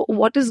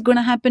what is going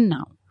to happen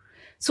now?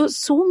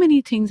 So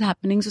many things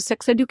happening. So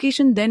sex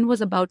education then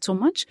was about so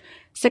much.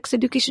 Sex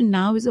education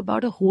now is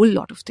about a whole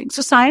lot of things.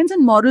 So science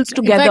and morals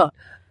together.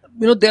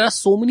 In fact, there are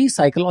so many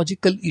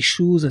psychological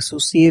issues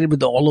associated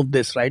with all of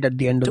this, right? At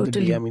the end of the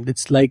day, I mean,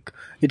 it's like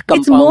it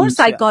compounds. It's more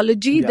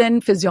psychology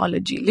than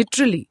physiology,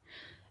 literally.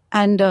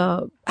 And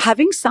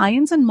having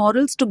science and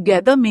morals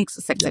together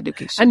makes sex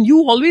education. And you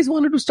always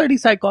wanted to study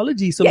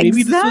psychology. So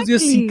maybe this was your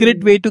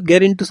secret way to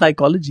get into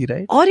psychology,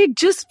 right? Or it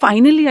just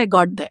finally I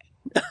got there.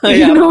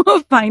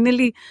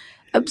 Finally.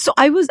 So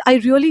I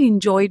really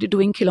enjoyed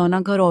doing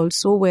Khilona Ghar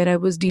also, where I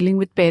was dealing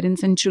with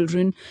parents and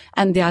children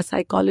and their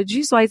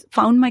psychology. So I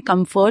found my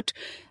comfort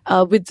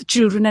with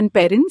children and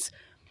parents.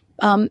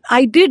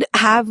 I did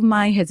have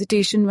my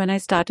hesitation when I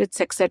started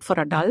sex ed for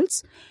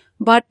adults,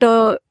 but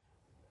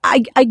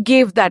I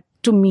gave that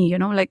to me,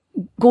 like,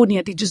 go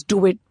Niyatii, just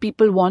do it.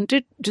 People want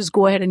it, just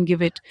go ahead and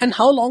give it. And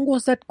how long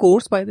was that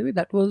course, by the way?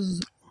 That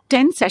was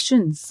 10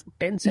 sessions.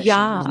 10 sessions?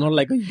 Yeah. It was not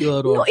like a year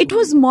or No, it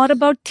was more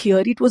about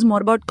theory. It was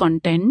more about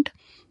content.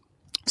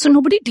 So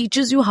nobody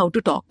teaches you how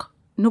to talk.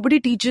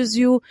 Nobody teaches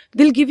you.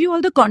 They'll give you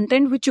all the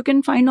content which you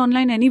can find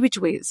online any which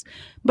ways.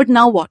 But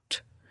now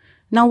what?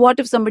 Now, what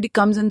if somebody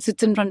comes and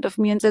sits in front of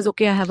me and says,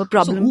 okay, I have a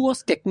problem? So who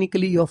was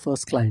technically your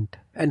first client?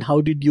 And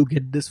how did you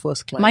get this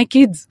first client? My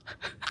kids.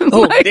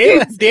 Oh, My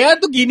kids. they are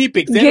the guinea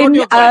pigs. They're not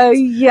your clients.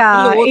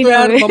 Yeah. वो in तो a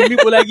यार way. Mummy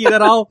बुलाएगी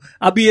इधर आओ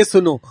अभी ये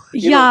सुनो.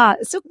 Yeah.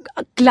 So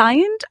a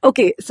client,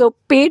 okay. So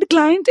paid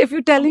client, if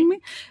you're telling me,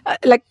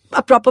 like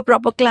a proper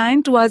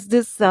client was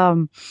this,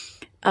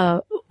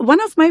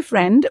 one of my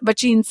friend, but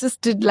she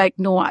insisted like,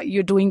 no,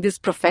 you're doing this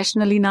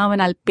professionally now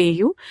and I'll pay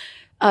you.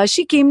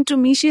 She came to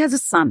me. She has a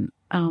son.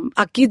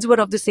 Our kids were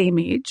of the same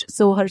age.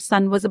 So her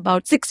son was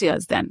about 6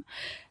 years then.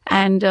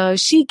 And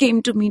she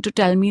came to me to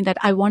tell me that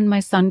I want my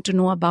son to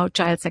know about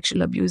child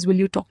sexual abuse. Will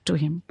you talk to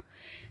him?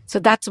 So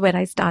that's where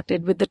I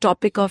started with the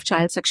topic of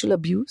child sexual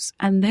abuse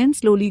and then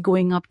slowly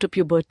going up to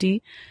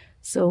puberty.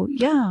 So,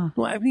 yeah.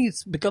 No, I mean,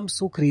 it's become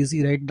so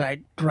crazy, right?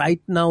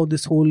 Right now,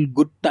 this whole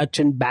good touch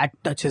and bad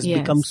touch has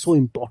become so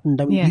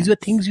important. I mean, these were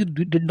things you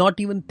did not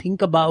even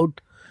think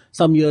about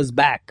some years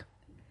back.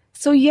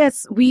 So,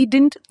 yes, we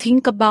didn't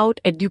think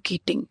about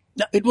educating.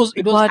 It was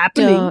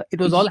happening. It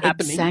was all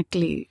happening.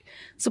 Exactly.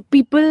 So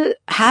people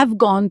have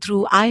gone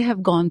through, I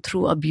have gone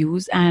through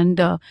abuse, and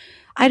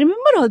I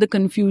remember all the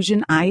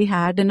confusion I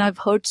had, and I've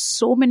heard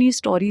so many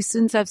stories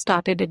since I've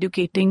started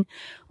educating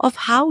of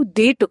how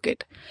they took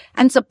it.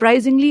 And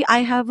surprisingly, I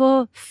have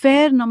a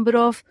fair number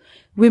of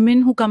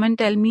women who come and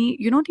tell me,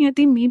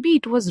 Niyatii, maybe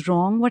it was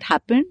wrong what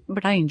happened,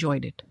 but I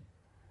enjoyed it.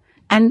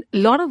 And a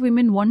lot of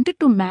women wanted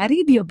to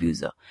marry the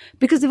abuser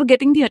because they were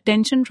getting the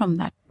attention from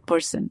that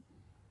person,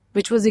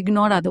 which was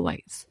ignored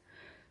otherwise.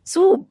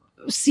 So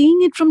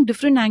seeing it from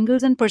different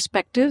angles and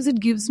perspectives, it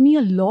gives me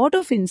a lot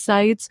of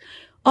insights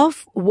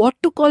of what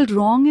to call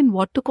wrong and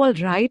what to call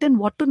right and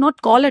what to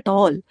not call at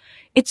all.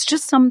 It's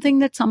just something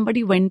that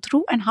somebody went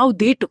through and how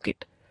they took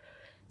it.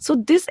 So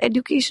this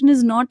education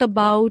is not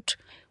about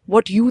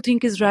what you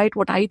think is right,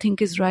 what I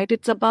think is right.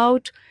 It's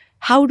about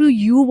how do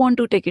you want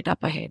to take it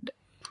up ahead.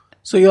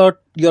 So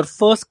your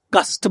first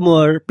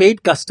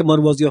paid customer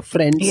was your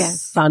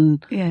friend's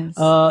son. Yes.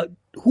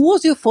 Who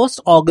was your first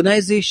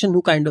organization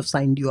who kind of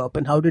signed you up,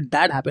 and how did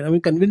that happen? I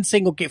mean,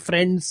 convincing, okay,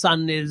 friend's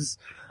son is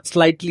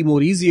slightly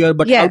more easier,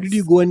 but how did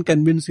you go and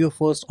convince your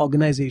first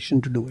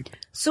organization to do it?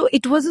 So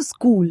it was a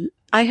school.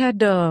 I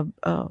had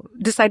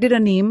decided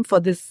a name for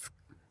this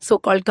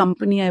so-called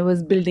company I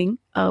was building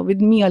with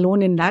me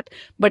alone in that,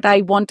 but I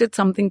wanted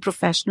something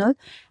professional,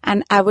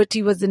 and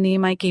Averty was the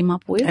name I came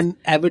up with.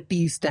 And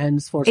Averty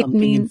stands for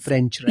something in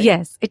French, right?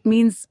 Yes, it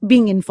means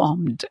being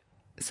informed.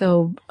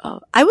 So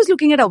I was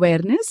looking at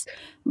awareness,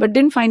 but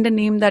didn't find a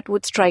name that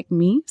would strike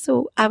me.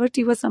 So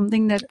Averty was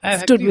something that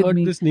stood with me. I've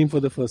heard this name for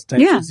the first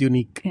time. It's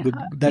unique. Yeah.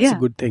 That's a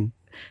good thing.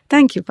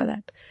 Thank you for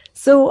that.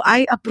 So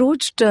I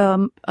approached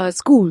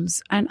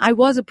schools, and I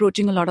was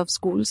approaching a lot of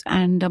schools,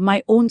 and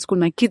my own school,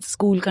 my kids'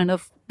 school kind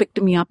of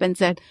picked me up and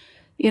said,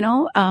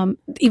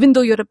 even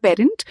though you're a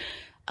parent,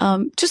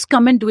 just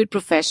come and do it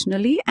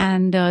professionally.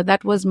 And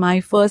that was my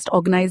first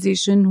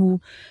organization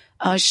who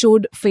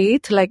showed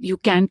faith, like you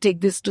can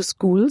take this to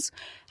schools.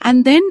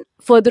 And then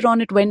further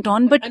on, it went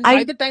on. But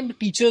by the time the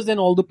teachers and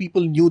all the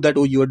people knew that,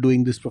 oh, you are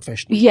doing this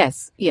professionally.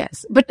 Yes.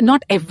 But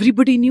not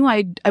everybody knew.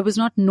 I was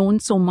not known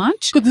so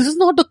much. Because this is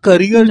not a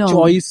career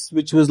choice,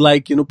 which was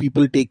like,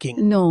 people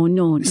taking. No.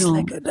 It's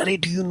like,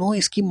 do you know,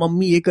 iski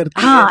mummy ye karti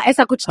hai?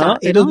 Aisa kuch tha.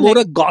 It was more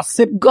a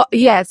gossip.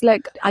 Yes,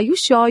 like, are you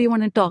sure you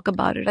want to talk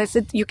about it? I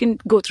said, you can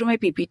go through my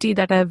PPT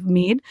that I've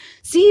made,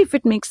 see if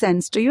it makes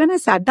sense to you. And I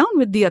sat down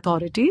with the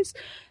authorities,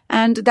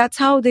 and that's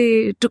how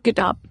they took it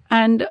up.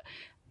 And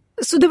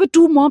so there were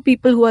two more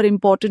people who are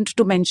important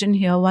to mention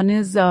here. One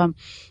is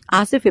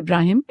Asif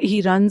Ibrahim.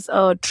 He runs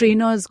a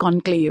trainers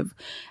conclave,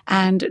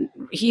 and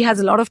he has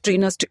a lot of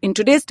trainers in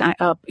today's time,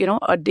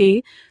 a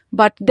day.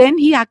 But then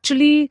he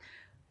actually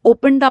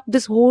opened up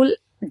this whole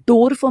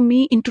door for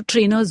me into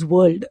trainers'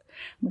 world.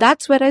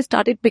 That's where I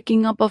started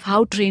picking up of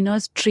how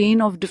trainers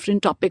train of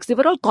different topics. They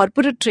were all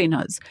corporate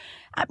trainers.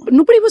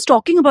 Nobody was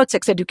talking about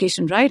sex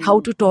education, right? How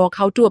to talk,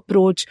 how to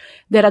approach.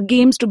 There are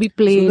games to be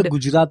played. So the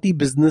Gujarati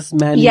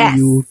businessman in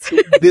you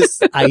took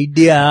this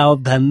idea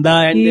of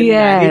dhanda and then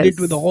married it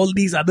with all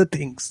these other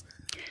things.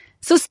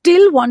 So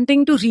still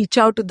wanting to reach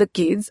out to the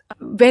kids.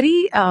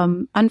 Very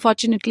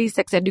unfortunately,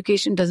 sex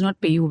education does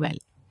not pay you well.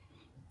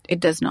 It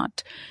does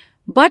not.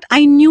 But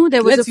I knew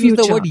there was a future. Let's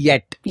use the word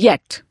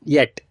yet.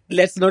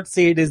 Let's not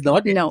say it is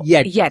not. No,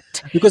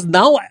 yet. Because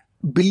now,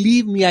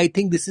 believe me, I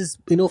think this is,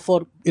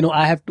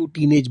 I have 2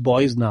 teenage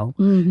boys now.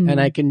 Mm-hmm. And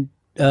I can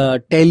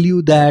tell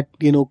you that,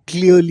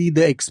 clearly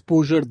the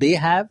exposure they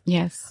have.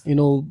 Yes.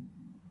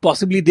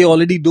 Possibly they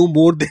already know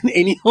more than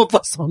any of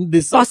us on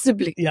this.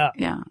 Possibly.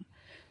 Yeah.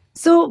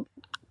 So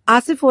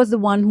Asif was the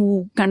one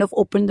who kind of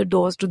opened the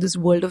doors to this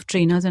world of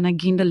trainers, and I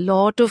gained a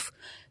lot of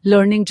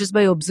learning just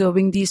by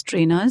observing these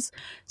trainers.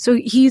 So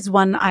he's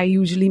one I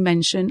usually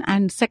mention.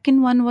 And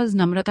second one was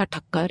Namrata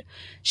Thakkar.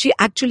 She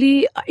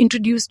actually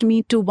introduced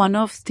me to one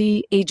of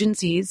the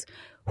agencies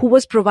who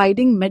was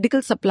providing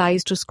medical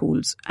supplies to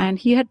schools, and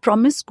he had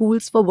promised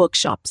schools for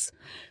workshops.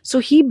 So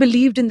he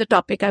believed in the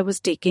topic I was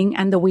taking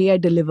and the way I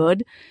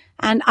delivered,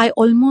 and I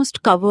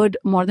almost covered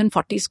more than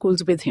 40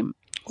 schools with him.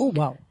 Oh,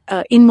 wow.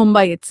 In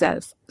Mumbai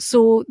itself.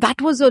 So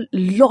that was a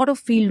lot of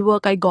field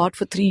work I got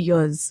for 3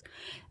 years.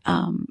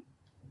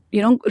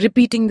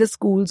 Repeating the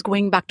schools,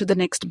 going back to the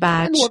next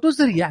batch. And what was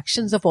the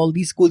reactions of all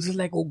these schools? It's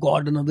like, oh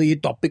God, another ye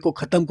topic ko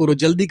khatam karo,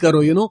 jaldi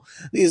karo,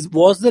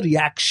 was the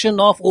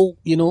reaction of,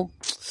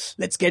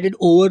 let's get it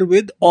over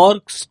with, or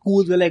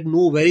schools were like,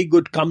 no, very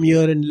good, come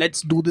here and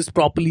let's do this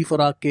properly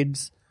for our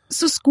kids?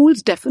 So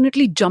schools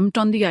definitely jumped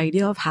on the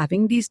idea of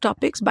having these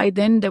topics. By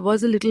then, there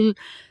was a little,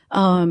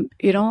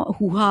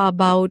 hoo-ha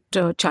about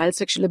child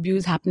sexual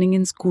abuse happening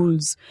in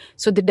schools.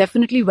 So they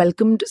definitely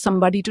welcomed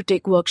somebody to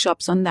take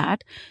workshops on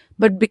that.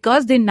 But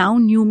because they now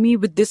knew me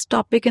with this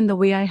topic and the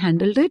way I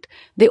handled it,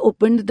 they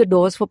opened the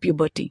doors for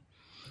puberty.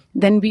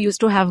 Then we used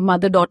to have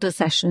mother-daughter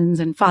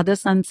sessions and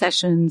father-son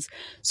sessions.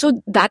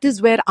 So that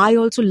is where I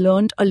also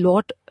learned a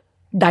lot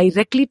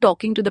directly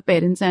talking to the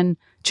parents and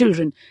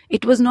children.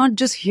 It was not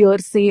just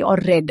hearsay or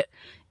read.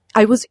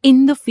 I was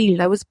in the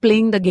field. I was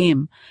playing the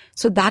game.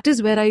 So that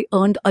is where I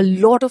earned a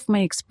lot of my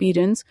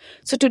experience.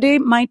 So today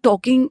my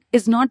talking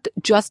is not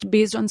just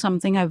based on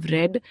something I've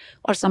read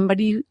or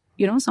somebody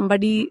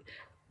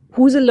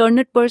who's a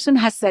learned person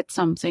has said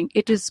something.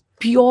 It is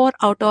pure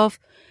out of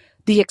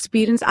the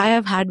experience I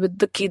have had with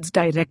the kids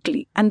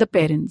directly and the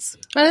parents.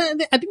 I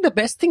think the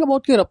best thing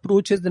about your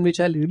approach is, and which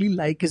I really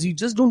like, is you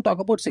just don't talk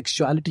about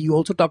sexuality. You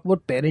also talk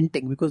about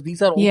parenting, because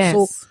these are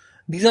also,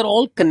 these are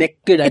all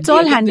connected. It's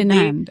all hand in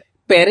hand.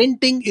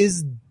 Parenting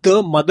is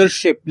the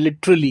mothership,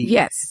 literally.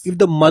 Yes. If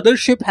the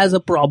mothership has a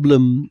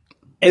problem,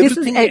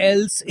 everything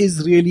else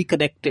is really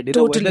connected.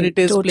 Whether it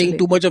is playing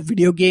too much of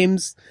video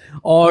games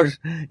or,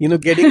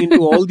 getting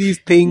into all these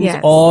things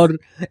or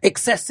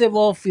excessive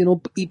of,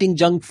 eating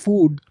junk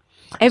food.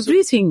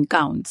 Everything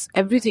counts.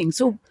 Everything.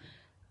 So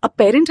a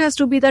parent has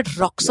to be that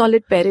rock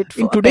solid parent.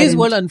 In today's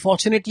world,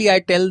 unfortunately, I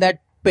tell that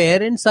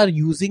parents are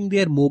using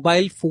their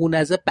mobile phone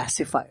as a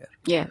pacifier.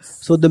 Yes.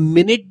 So the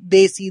minute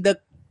they see the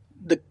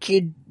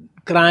kid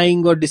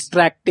crying or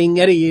distracting,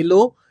 ye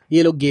lo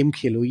game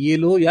khelo, ye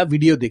lo ya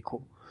video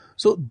dekho.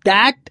 So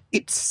that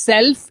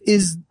itself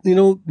is,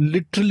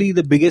 literally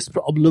the biggest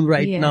problem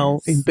right now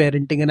in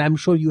parenting. And I'm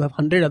sure you have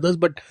 100 others,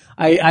 but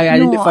I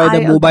identify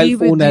the mobile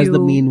phone as the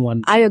main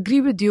one. I agree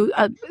with you.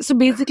 So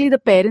basically the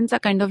parents are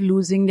kind of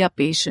losing their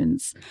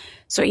patience.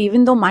 So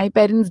even though my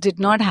parents did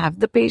not have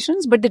the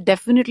patience, but they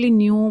definitely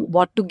knew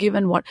what to give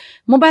and what.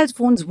 Mobile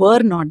phones were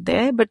not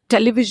there, but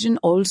television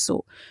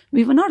also.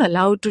 We were not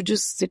allowed to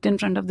just sit in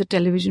front of the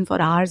television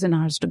for hours and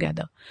hours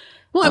together.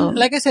 No,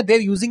 like I said, they're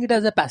using it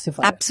as a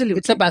pacifier. Absolutely.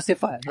 It's a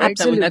pacifier, right?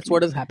 Absolutely. I mean, that's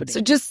what is happening.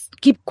 So just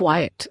keep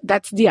quiet.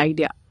 That's the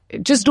idea.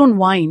 Just don't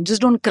whine.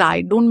 Just don't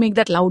cry. Don't make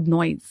that loud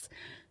noise.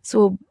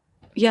 So,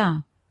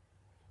 yeah,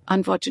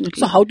 unfortunately.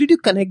 So how did you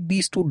connect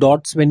these two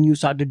dots when you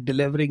started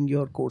delivering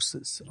your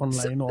courses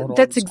online or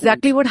That's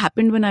exactly what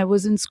happened when I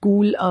was in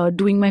school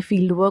doing my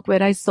field work,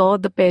 where I saw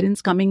the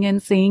parents coming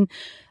and saying,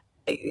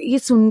 ये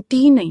सुनती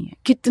ही नहीं है,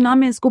 कितना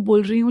मैं इसको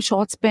बोल रही हूँ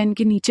शॉर्ट्स पहन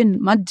के नीचे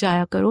मत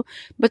जाया करो,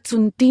 बट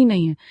सुनती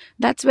नहीं है.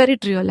 That's where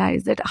it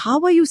realized that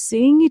how are you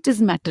saying it is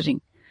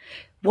mattering?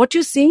 What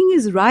you're saying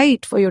is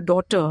right for your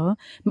daughter,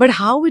 but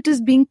how it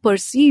is being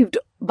perceived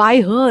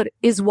by her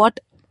is what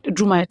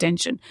drew my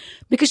attention,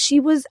 because she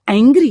was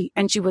angry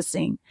and she was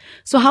saying.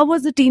 So how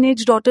was the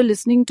teenage daughter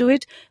listening to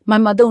it? My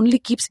mother only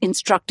keeps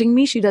instructing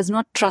me. She does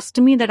not trust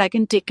me that I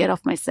can take care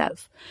of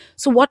myself.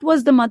 So what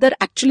was the mother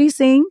actually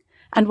saying?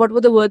 And what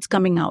were the words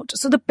coming out?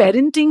 So the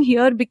parenting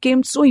here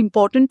became so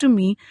important to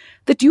me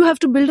that you have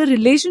to build a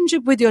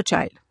relationship with your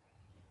child.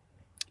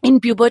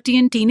 In puberty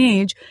and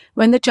teenage,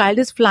 when the child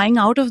is flying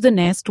out of the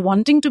nest,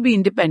 wanting to be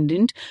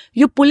independent,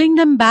 you're pulling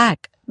them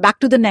back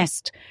to the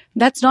nest.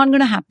 That's not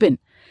going to happen.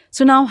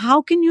 So now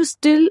how can you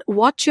still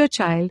watch your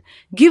child,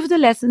 give the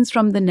lessons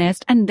from the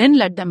nest, and then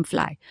let them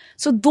fly?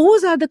 So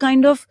those are the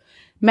kind of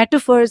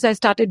metaphors I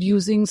started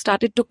using,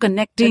 started to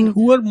connecting. And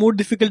who are more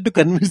difficult to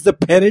convince, the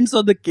parents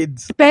or the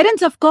kids?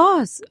 Parents, of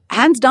course.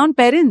 Hands down,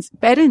 parents.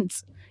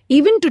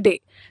 Even today,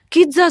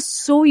 kids are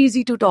so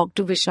easy to talk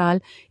to,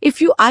 Vishal.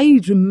 I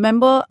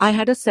remember I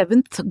had a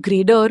 7th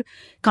grader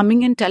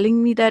coming and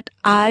telling me that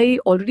I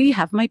already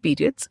have my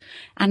periods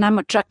and I'm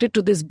attracted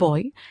to this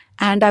boy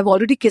and I've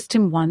already kissed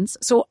him once.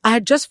 So I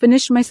had just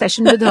finished my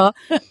session with her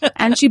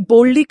and she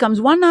boldly comes,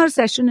 1 hour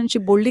session, and she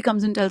boldly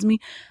comes and tells me,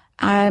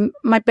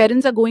 my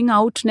parents are going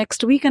out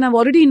next week and I've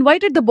already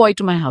invited the boy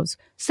to my house.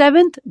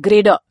 7th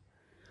grader.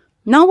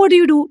 Now what do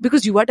you do?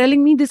 Because you are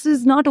telling me this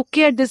is not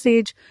okay at this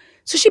age.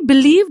 So she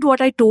believed what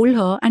I told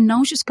her and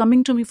now she's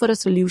coming to me for a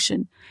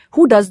solution.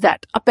 Who does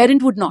that? A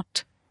parent would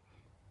not.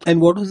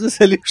 And what was the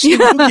solution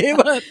you gave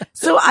her?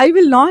 So I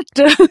will not.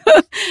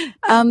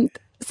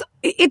 So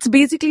it's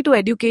basically to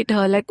educate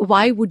her, like,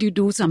 why would you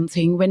do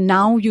something when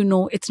now you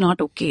know it's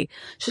not okay?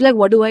 She's like,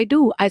 what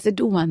do? I said,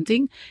 do one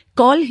thing.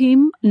 Call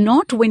him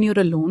not when you're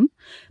alone,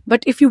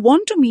 but if you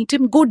want to meet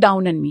him, go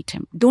down and meet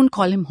him. Don't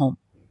call him home.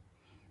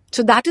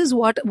 So that is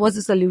what was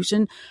the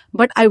solution.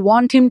 But I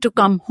want him to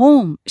come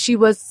home. She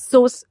was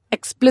so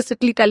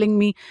explicitly telling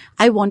me,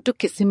 I want to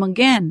kiss him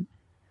again.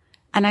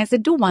 And I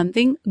said, do one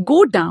thing,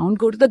 go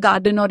to the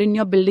garden or in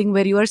your building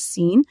where you are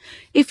seen.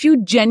 If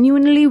you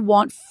genuinely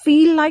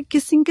feel like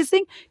kissing,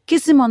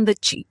 kiss him on the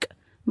cheek.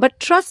 But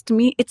trust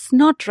me, it's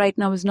not right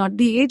now, is not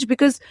the age,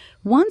 because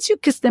once you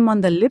kiss them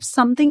on the lips,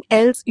 something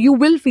else, you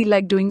will feel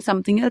like doing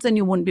something else and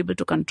you won't be able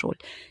to control.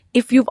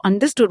 If you've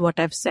understood what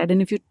I've said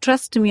and if you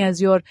trust me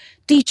as your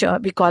teacher,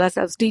 we call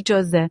ourselves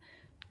teachers there,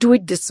 do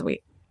it this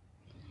way.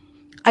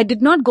 I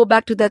did not go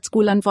back to that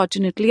school,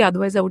 unfortunately.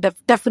 Otherwise, I would have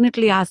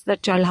definitely asked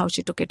that child how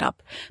she took it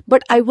up.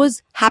 But I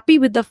was happy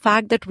with the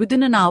fact that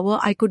within an hour,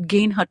 I could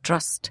gain her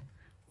trust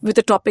with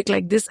a topic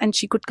like this and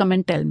she could come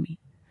and tell me.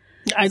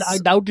 I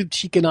doubt if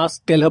she can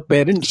tell her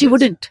parents. She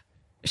wouldn't.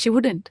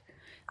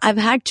 I've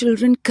had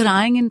children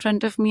crying in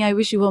front of me. I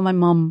wish you were my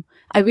mom.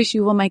 I wish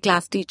you were my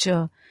class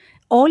teacher.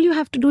 All you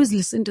have to do is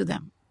listen to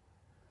them.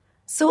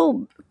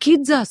 So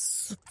kids are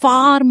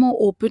far more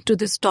open to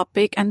this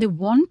topic and they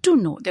want to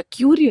know. They're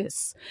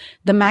curious.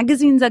 The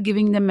magazines are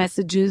giving them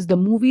messages. The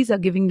movies are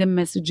giving them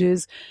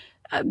messages.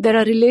 There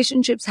are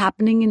relationships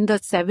happening in the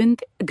 7th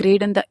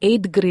grade and the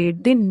 8th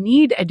grade. They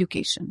need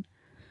education.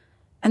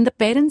 And the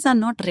parents are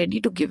not ready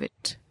to give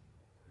it.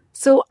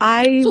 So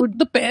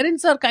the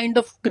parents are kind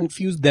of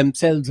confused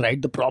themselves,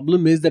 right? The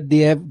problem is that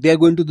they are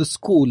going to the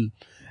school.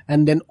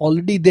 And then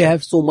already they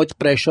have so much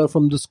pressure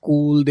from the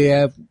school. They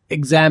have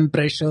exam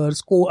pressure.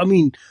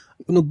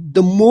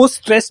 The most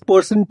stressed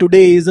person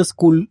today is a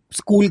school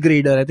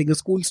grader. I think a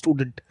school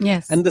student.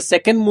 Yes. And the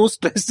second most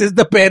stressed is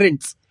the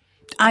parents.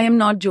 I am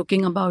not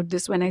joking about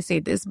this when I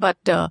say this, but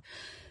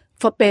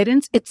for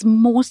parents, it's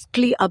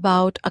mostly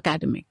about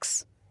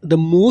academics. The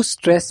most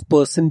stressed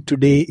person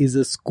today is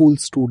a school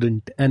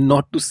student, and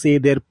not to say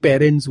their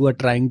parents who are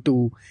trying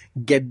to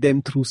get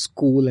them through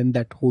school and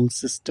that whole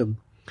system.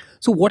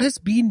 So what has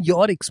been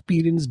your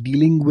experience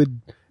dealing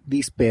with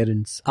these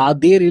parents? Are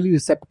they really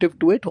receptive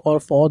to it,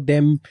 or for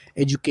them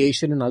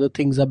education and other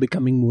things are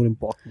becoming more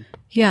important?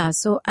 Yeah,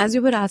 so as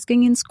you were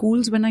asking, in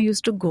schools when I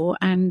used to go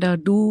and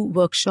do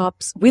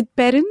workshops with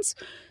parents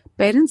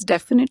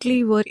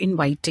definitely were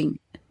inviting.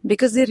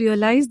 Because they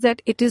realized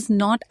that it is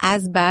not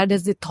as bad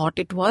as they thought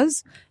it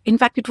was. In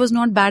fact, it was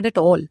not bad at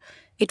all.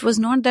 It was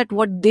not that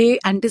what they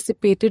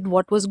anticipated,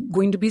 what was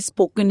going to be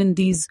spoken in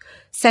these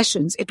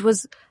sessions. It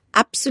was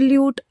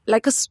absolute,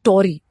 like a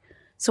story.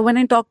 So when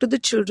I talk to the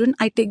children,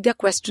 I take their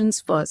questions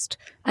first.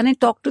 And I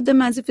talk to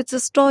them as if it's a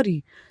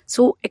story.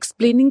 So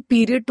explaining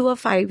period to a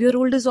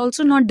 5-year-old is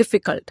also not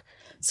difficult.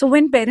 So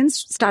when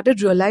parents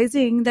started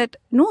realizing that,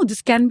 no,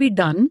 this can be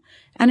done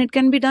and it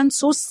can be done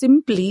so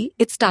simply,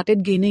 it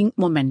started gaining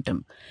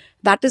momentum.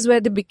 That is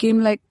where they became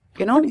like,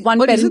 one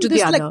parent to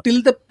the other. Like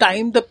till the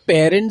time the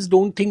parents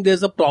don't think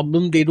there's a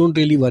problem, they don't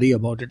really worry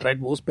about it, right?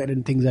 Most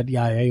parents think that,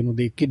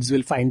 the kids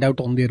will find out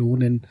on their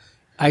own and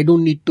I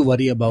don't need to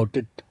worry about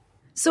it.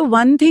 So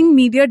one thing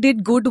media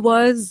did good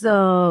was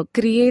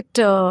create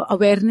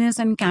awareness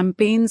and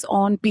campaigns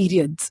on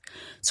periods.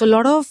 So a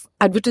lot of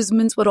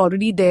advertisements were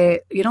already there,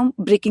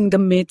 breaking the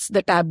myths,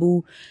 the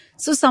taboo.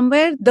 So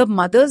somewhere the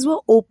mothers were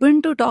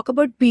open to talk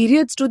about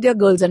periods to their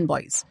girls and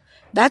boys.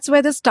 That's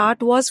where the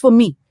start was for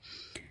me.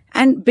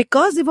 And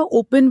because they were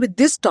open with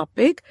this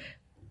topic,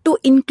 to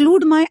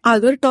include my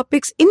other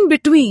topics in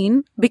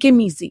between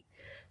became easy.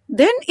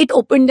 Then it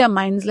opened their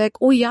minds like,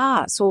 oh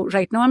yeah, so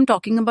right now I'm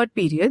talking about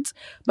periods,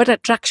 but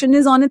attraction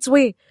is on its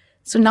way.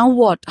 So now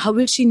what? How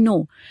will she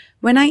know?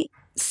 When I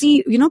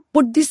see,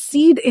 put this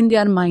seed in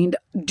their mind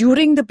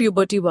during the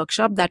puberty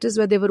workshop, that is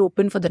where they were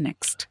open for the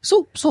next.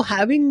 So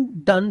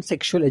having done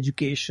sexual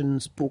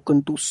education,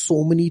 spoken to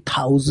so many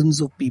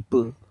thousands of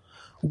people,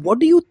 what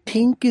do you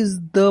think is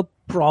the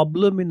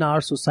problem in our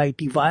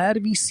society? Why are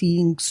we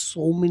seeing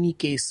so many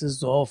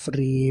cases of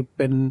rape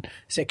and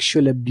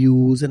sexual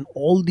abuse and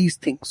all these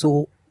things?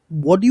 So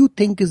what do you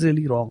think is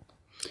really wrong?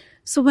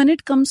 So when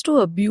it comes to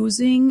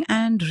abusing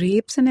and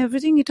rapes and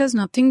everything, it has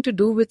nothing to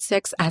do with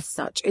sex as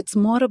such. It's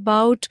more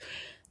about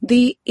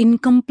the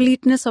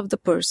incompleteness of the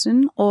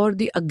person or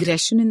the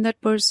aggression in that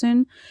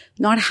person,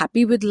 not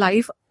happy with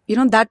life.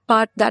 That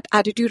part, that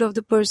attitude of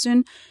the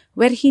person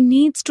where he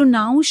needs to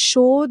now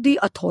show the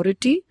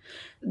authority,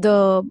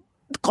 the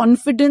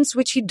confidence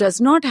which he does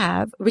not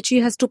have, which he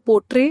has to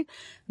portray,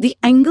 the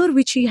anger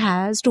which he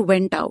has to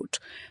vent out.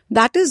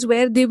 That is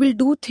where they will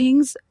do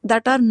things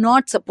that are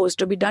not supposed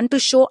to be done to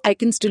show I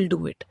can still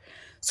do it.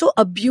 So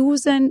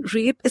abuse and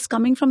rape is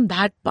coming from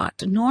that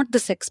part, not the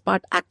sex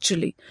part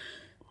actually.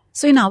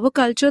 So in our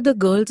culture, the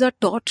girls are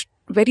taught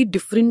very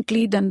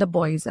differently than the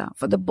boys are.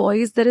 For the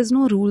boys, there is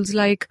no rules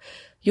like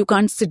you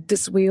can't sit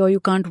this way or you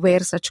can't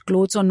wear such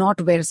clothes or not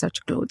wear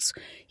such clothes.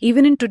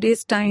 Even in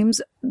today's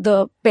times,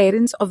 the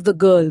parents of the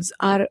girls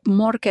are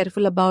more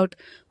careful about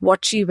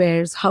what she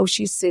wears, how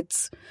she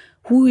sits,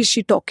 who is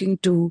she talking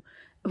to.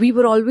 We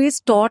were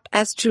always taught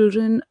as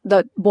children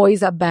that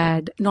boys are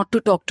bad, not to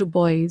talk to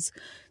boys.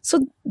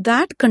 So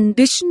that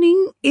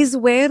conditioning is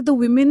where the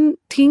women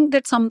think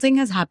that something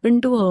has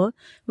happened to her,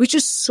 which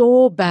is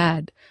so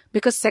bad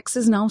because sex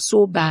is now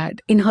so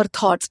bad in her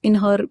thoughts, in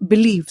her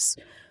beliefs.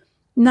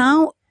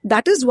 Now,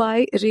 that is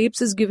why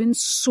rapes is given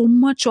so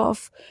much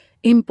of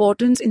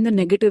importance in the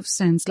negative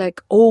sense,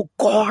 like, oh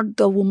God,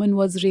 the woman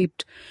was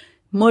raped.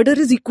 Murder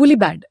is equally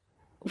bad.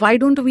 Why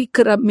don't we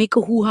make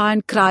a hoo-ha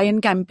and cry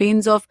and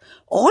campaigns of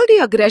all the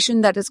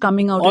aggression that is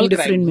coming out All in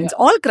different crimes, means,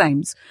 yeah. all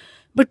crimes.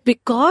 But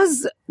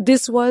because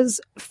this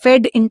was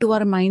fed into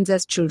our minds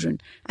as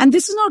children, and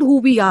this is not who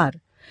we are.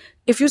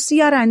 If you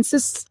see our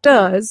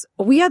ancestors,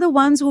 we are the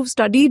ones who've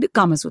studied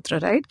Kama Sutra,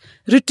 right?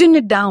 Written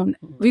it down.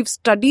 We've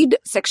studied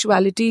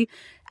sexuality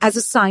as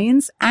a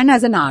science and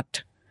as an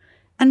art.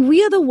 And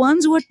we are the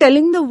ones who are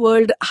telling the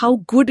world how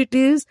good it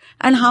is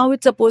and how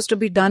it's supposed to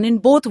be done in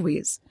both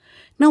ways.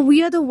 Now,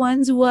 we are the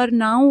ones who are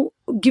now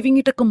giving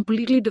it a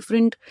completely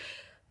different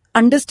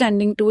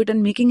understanding to it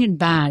and making it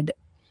bad.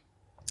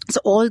 So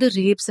all the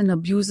rapes and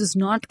abuse is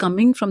not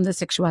coming from the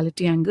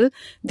sexuality angle.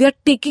 They are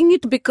taking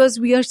it because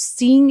we are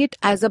seeing it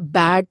as a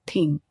bad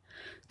thing.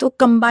 So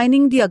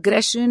combining the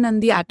aggression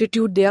and the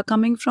attitude they are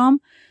coming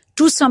from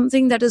to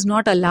something that is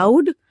not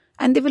allowed,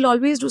 and they will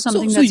always do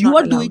something So that's you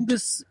not are allowed. doing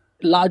this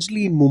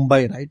largely in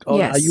Mumbai, right? Or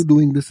Yes. are you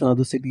doing this in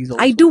other cities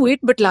also? I do it,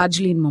 but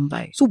largely in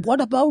Mumbai. So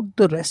what about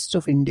the rest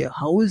of India?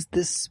 How is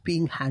this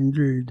being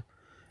handled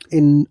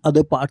in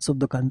other parts of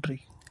the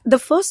country? The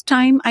first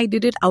time I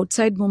did it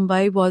outside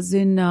Mumbai was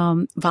in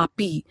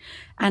Vapi,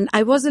 and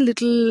I was a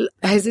little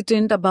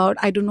hesitant about,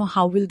 I don't know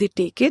how will they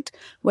take it,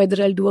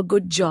 whether I'll do a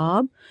good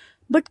job.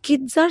 But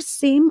kids are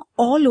same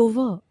all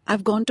over.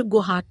 I've gone to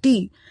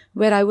Guwahati,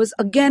 where I was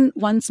again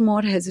once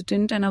more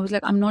hesitant, and I was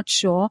like, I'm not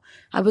sure.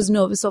 I was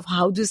nervous of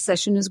how this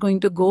session is going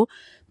to go,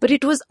 but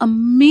it was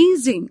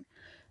amazing.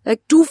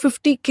 Like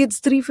 250 kids,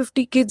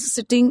 350 kids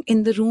sitting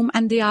in the room,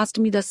 and they asked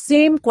me the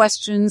same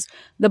questions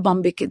the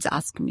Bombay kids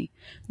asked me.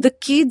 The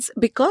kids,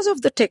 because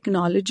of the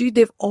technology,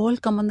 they've all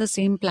come on the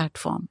same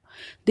platform.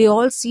 They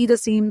all see the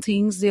same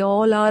things. They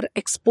all are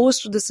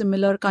exposed to the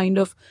similar kind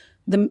of,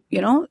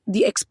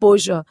 the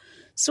exposure.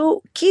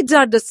 So kids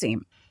are the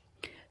same.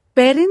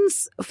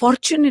 Parents,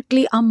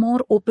 fortunately, are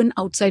more open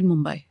outside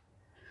Mumbai.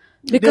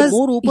 They're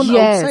more open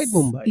outside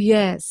Mumbai.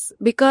 Yes,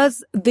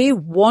 because they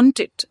want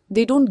it.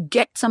 They don't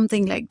get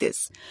something like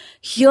this.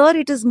 Here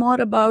it is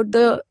more about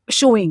the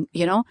showing,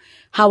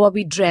 how are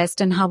we dressed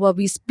and how are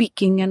we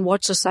speaking and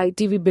what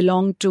society we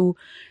belong to.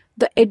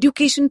 The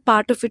education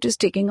part of it is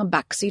taking a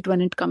backseat when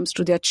it comes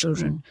to their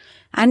children.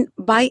 And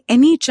by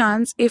any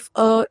chance, if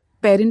a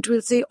parent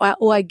will say,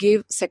 oh, I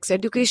gave sex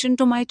education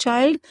to my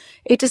child,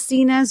 it is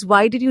seen as,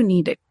 why did you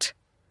need it?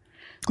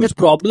 कुछ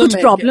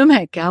problem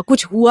है क्या,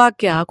 कुछ हुआ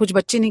क्या, कुछ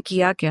बच्चे ने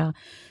किया क्या?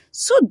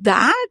 So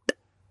that,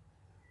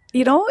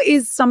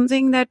 is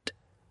something that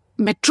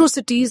metro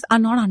cities are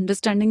not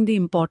understanding the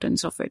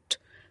importance of it.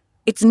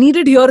 It's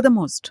needed here the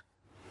most.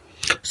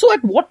 So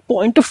at what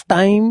point of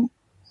time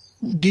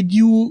did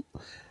you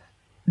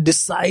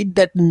decide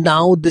that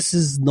now this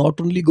is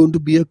not only going to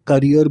be a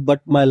career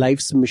but my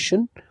life's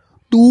mission?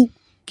 To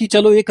कि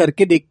चलो ये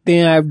करके देखते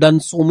हैं. I've done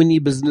so many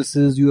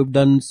businesses. You have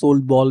done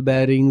sold ball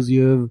bearings.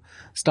 You have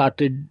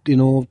started,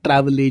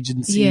 travel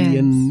agency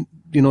and,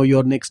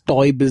 your next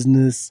toy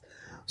business.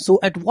 So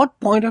at what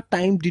point of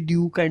time did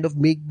you kind of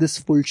make this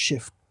full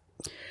shift?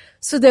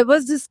 So there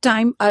was this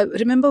time, I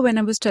remember when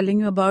I was telling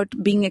you about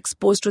being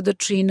exposed to the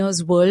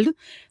trainer's world,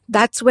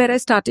 that's where I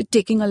started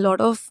taking a lot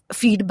of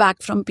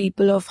feedback from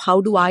people of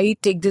how do I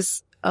take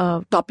this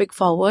topic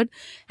forward.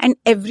 And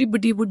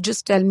everybody would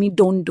just tell me,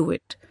 don't do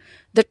it.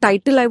 The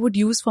title I would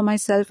use for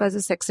myself as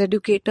a sex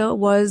educator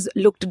was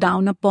looked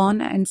down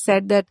upon and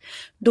said that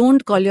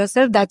don't call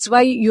yourself, that's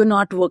why you're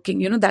not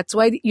working, that's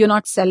why you're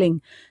not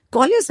selling.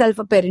 Call yourself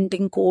a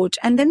parenting coach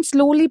and then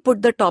slowly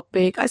put the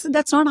topic. I said,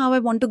 that's not how I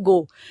want to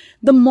go.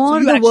 The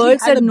more so the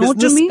world said no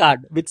to me. You had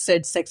a business card which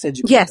said sex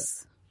educator.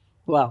 Yes.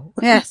 Wow.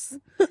 Yes.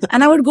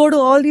 And I would go to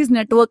all these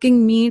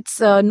networking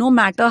meets, no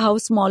matter how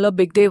small or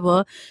big they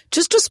were,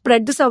 just to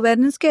spread this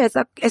awareness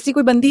that aisi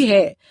koi bandi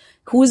hai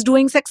who is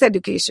doing sex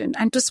education,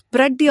 and to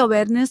spread the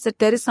awareness that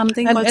there is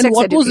something called sex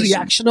education. And what was the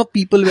reaction of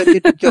people when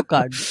they took your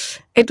card?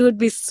 It would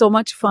be so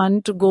much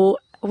fun to go.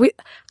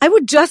 I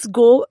would just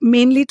go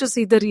mainly to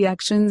see the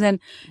reactions, and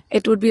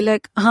it would be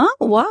like,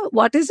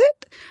 what is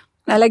it?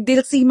 Like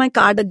they'll see my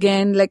card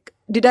again, like,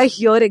 did I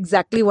hear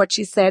exactly what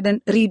she said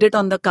and read it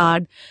on the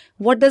card?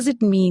 What does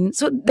it mean?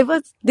 So there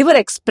were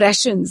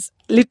expressions,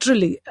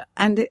 literally.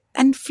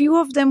 And few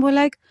of them were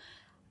like,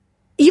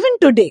 even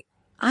today,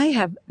 I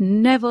have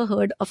never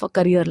heard of a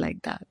career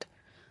like that.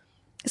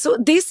 So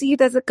they see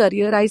it as a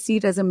career. I see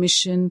it as a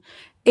mission.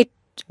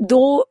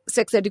 Though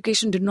sex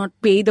education did not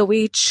pay the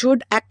way it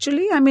should,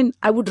 actually,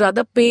 I would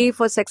rather pay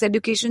for sex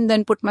education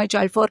than put my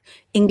child for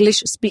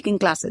English speaking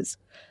classes.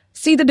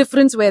 See the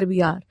difference where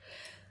we are.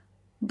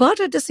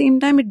 But at the same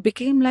time, it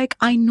became like,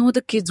 I know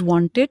the kids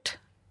want it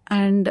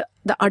and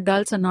the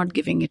adults are not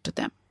giving it to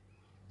them.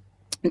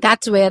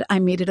 That's where I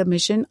made it a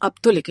mission.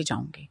 Ab to leke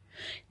jaungi.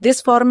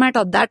 This format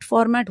or that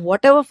format,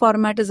 whatever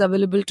format is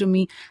available to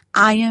me,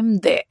 I am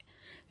there.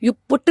 You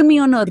put me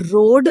on a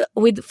road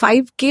with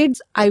 5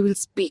 kids, I will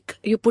speak.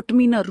 You put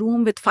me in a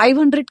room with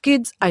 500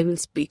 kids, I will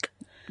speak.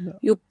 Yeah.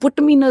 You put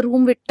me in a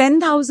room with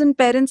 10,000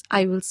 parents,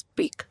 I will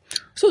speak.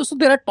 So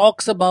there are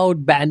talks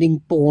about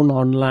banning porn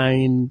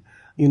online,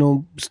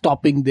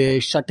 stopping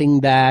this,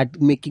 shutting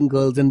that, making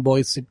girls and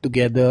boys sit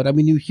together. I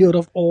mean, you hear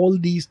of all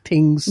these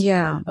things, which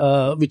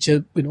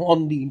are,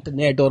 on the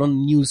internet or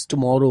on news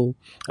tomorrow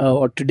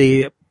or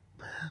today.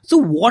 So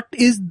what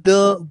is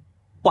the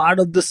part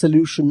of the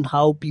solution,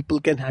 how people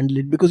can handle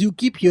it? Because you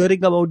keep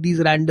hearing about these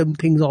random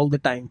things all the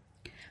time.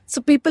 So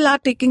people are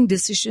taking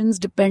decisions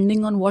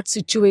depending on what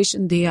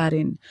situation they are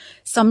in.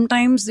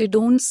 Sometimes they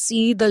don't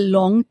see the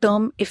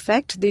long-term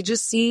effect. They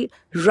just see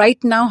right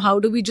now, how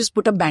do we just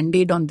put a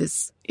band-aid on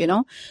this,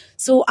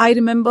 So I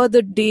remember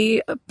the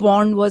day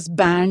porn was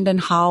banned and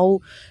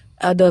how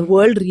the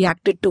world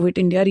reacted to it,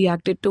 India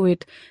reacted to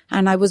it.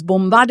 And I was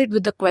bombarded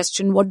with the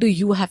question, what do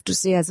you have to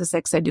say as a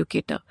sex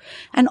educator?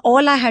 And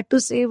all I had to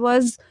say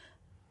was,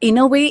 in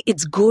a way,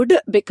 it's good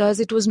because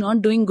it was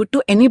not doing good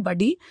to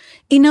anybody.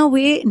 In a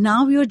way,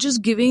 now you're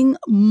just giving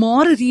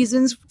more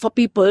reasons for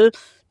people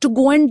to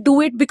go and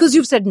do it because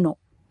you've said no.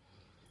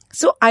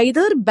 So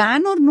either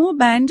ban or no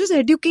ban, just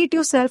educate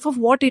yourself of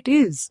what it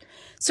is.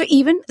 So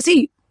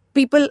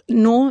people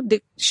know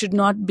they should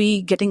not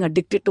be getting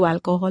addicted to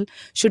alcohol,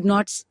 should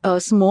not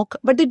smoke,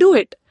 but they do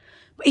it.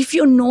 If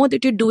you know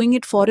that you're doing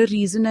it for a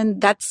reason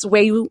and that's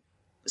where you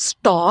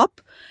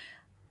stop,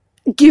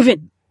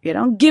 given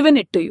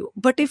it to you.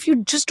 But if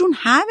you just don't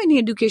have any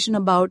education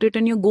about it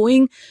and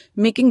you're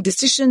making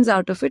decisions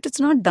out of it, it's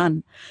not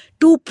done.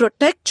 To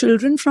protect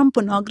children from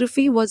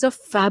pornography was a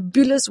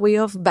fabulous way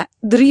of the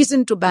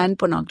reason to ban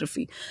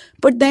pornography.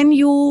 But then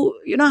you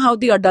know how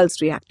the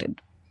adults reacted.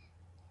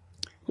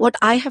 What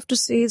I have to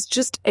say is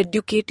just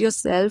educate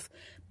yourself.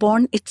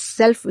 Porn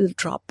itself will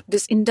drop.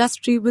 This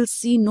industry will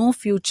see no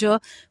future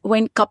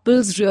when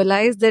couples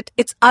realize that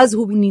it's us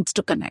who needs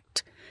to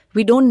connect.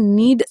 We don't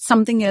need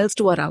something else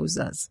to arouse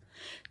us.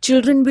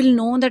 Children will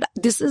know that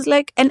this is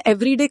like an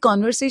everyday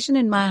conversation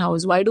in my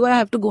house. Why do I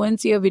have to go and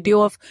see a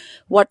video of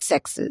what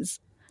sex is?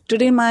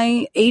 Today,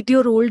 my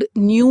 8-year-old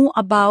knew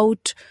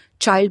about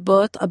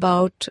childbirth,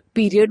 about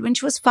period when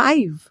she was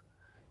 5.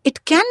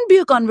 It can be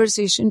a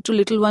conversation to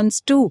little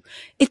ones too.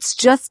 It's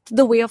just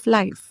the way of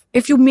life.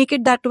 If you make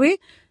it that way,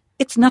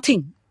 it's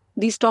nothing.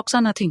 These talks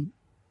are nothing.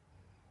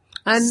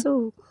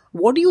 And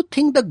what do you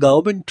think the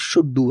government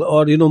should do?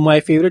 Or,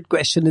 my favorite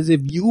question is,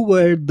 if you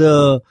were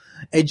the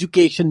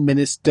education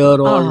minister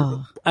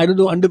or I don't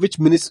know under which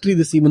ministry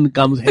this even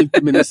comes,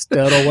 health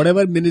minister or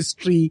whatever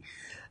ministry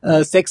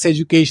sex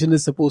education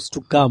is supposed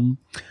to come,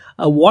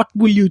 what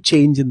will you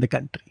change in the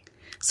country?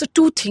 So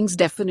 2 things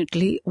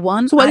definitely.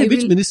 One,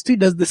 which ministry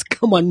does this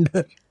come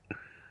under?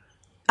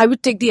 I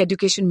would take the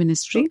education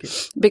ministry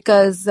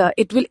because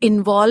it will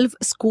involve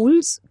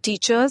schools,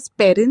 teachers,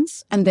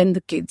 parents, and then the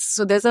kids.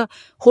 So there's a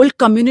whole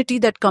community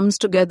that comes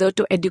together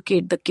to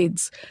educate the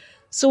kids.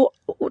 So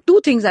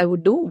 2 things I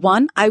would do.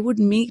 One, I would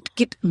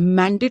make it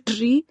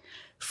mandatory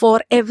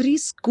for every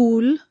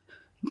school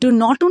to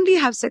not only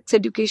have sex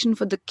education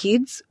for the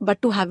kids,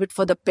 but to have it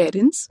for the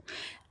parents.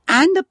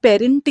 And a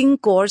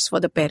parenting course for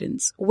the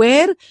parents,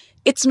 where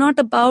it's not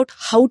about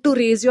how to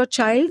raise your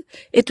child.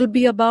 It will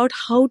be about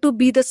how to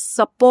be the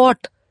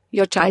support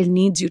your child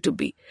needs you to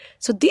be.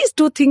 So these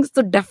 2 things,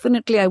 so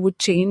definitely I would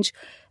change.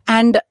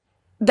 And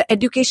the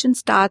education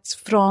starts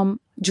from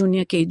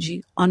junior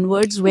KG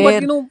onwards.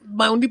 But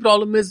my only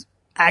problem is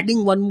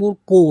adding one more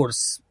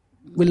course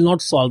will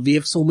not solve. We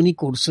have so many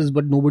courses,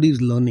 but nobody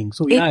is learning.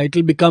 So it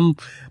will become,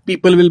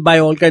 people will buy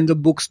all kinds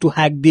of books to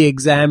hack the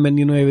exam and,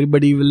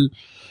 everybody will...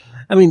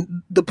 I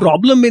mean, the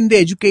problem in the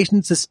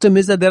education system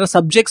is that there are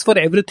subjects for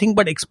everything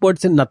but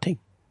experts in nothing.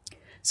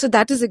 So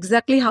that is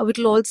exactly how it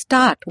will all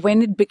start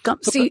when it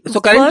becomes. So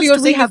currently you're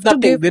saying have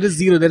nothing. There is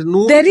zero. There is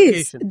no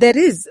education.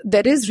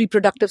 There is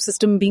reproductive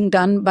system being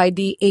done by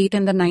the 8th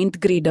and the 9th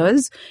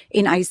graders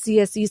in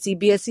ICSE,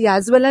 CBSE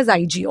as well as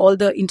IG, all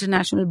the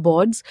international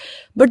boards.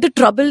 But the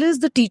trouble is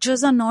the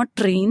teachers are not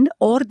trained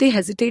or they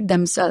hesitate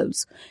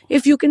themselves.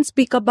 If you can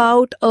speak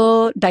about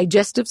a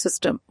digestive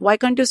system, why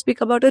can't you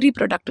speak about a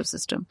reproductive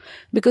system?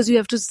 Because you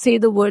have to say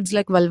the words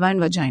like vulva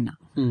and vagina.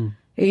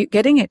 Are you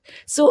getting it?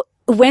 So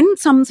when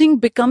something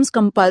becomes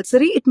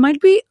compulsory, it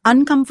might be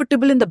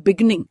uncomfortable in the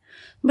beginning,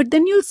 but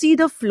then you'll see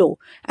the flow.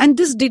 And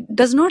this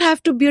does not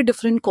have to be a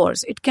different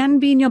course. It can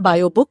be in your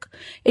bio book.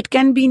 It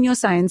can be in your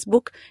science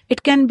book.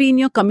 It can be in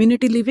your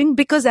community living.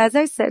 Because as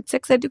I said,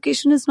 sex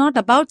education is not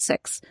about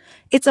sex.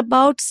 It's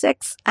about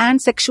sex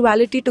and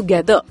sexuality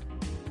together.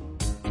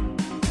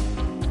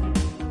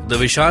 The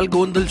Vishal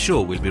Gondal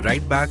Show will be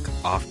right back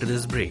after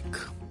this break.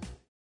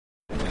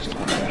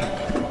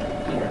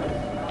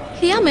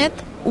 Hey Amit,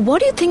 what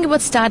do you think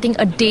about starting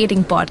a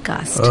dating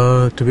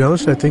podcast? To be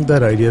honest, I think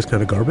that idea is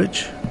kind of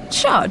garbage.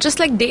 Sure, just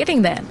like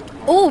dating then.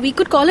 Oh, we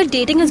could call it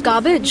dating is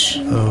garbage.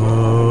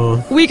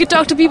 We could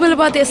talk to people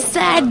about their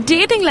sad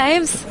dating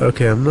lives.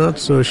 Okay, I'm not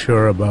so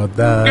sure about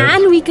that.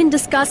 And we can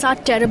discuss our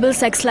terrible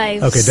sex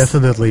lives. Okay,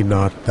 definitely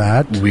not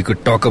that. We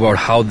could talk about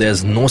how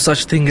there's no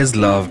such thing as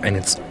love and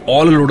it's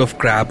all a load of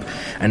crap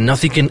and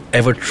nothing can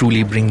ever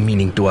truly bring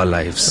meaning to our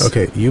lives.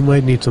 Okay, you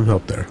might need some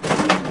help there.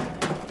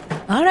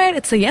 Alright,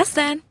 it's a yes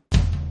then.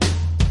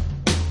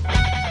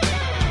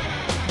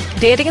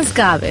 Dating is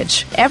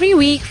Garbage. Every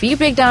week, we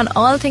break down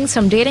all things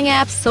from dating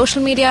apps,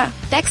 social media,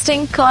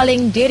 texting,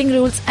 calling, dating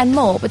rules, and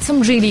more with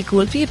some really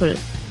cool people.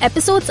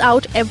 Episodes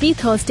out every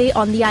Thursday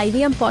on the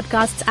IVM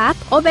Podcasts app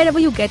or wherever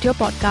you get your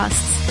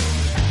podcasts.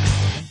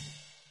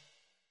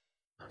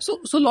 So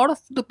a lot of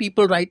the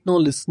people right now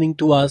listening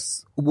to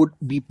us would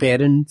be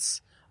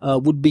parents,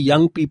 would be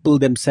young people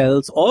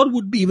themselves, or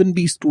would even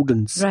be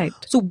students. Right.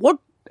 So what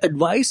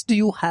advice do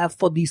you have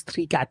for these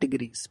three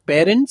categories?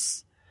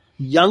 Parents,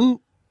 young,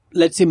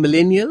 let's say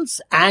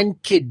millennials,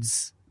 and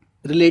kids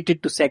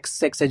related to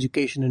sex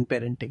education and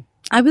parenting.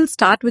 I will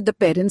start with the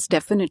parents,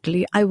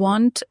 definitely. I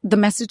want the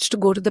message to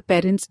go to the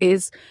parents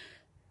is,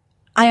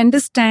 I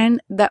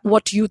understand that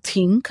what you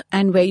think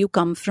and where you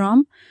come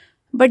from,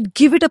 but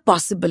give it a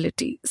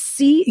possibility.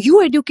 See,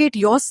 you educate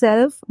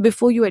yourself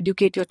before you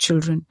educate your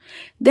children.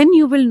 Then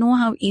you will know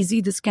how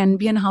easy this can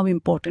be and how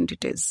important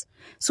it is.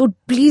 So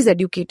please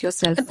educate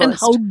yourself first. And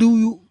how do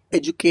you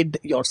educate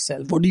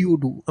yourself? What do you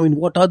do? I mean,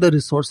 what are the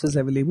resources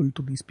available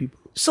to these people?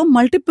 So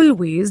multiple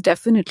ways,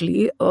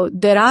 definitely.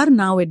 There are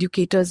now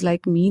educators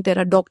like me. There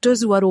are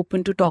doctors who are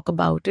open to talk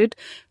about it.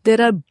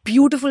 There are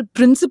beautiful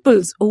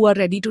principals who are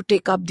ready to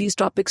take up these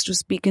topics to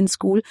speak in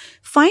school.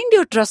 Find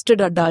your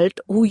trusted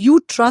adult who you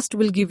trust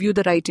will give you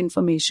the right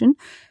information.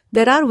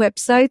 There are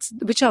websites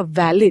which are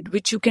valid,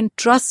 which you can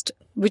trust,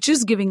 which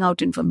is giving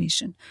out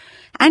information.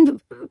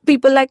 And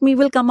people like me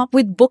will come up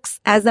with books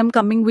as I'm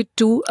coming with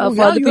two for the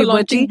you're puberty.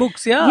 launching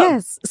books, yeah.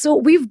 Yes. So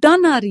we've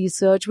done our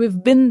research.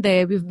 We've been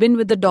there. We've been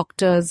with the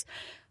doctors.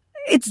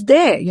 It's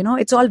there,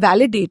 it's all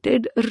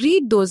validated.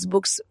 Read those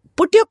books.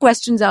 Put your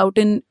questions out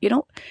in,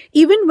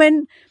 even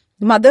when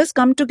mothers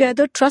come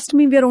together, trust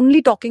me, we're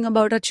only talking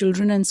about our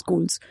children and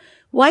schools.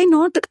 Why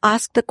not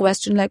ask the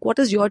question like, what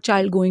is your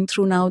child going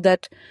through now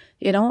that,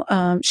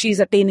 she's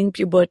attaining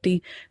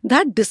puberty?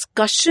 That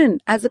discussion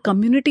as a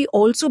community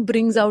also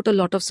brings out a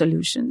lot of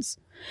solutions.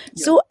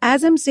 Yeah. So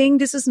as I'm saying,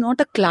 this is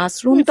not a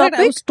classroom in topic.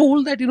 Fact, I was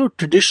told that,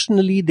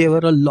 traditionally there were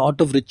a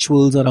lot of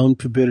rituals around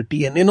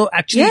puberty and,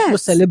 actually Yes. It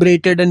was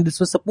celebrated and this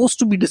was supposed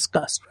to be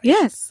discussed. Right?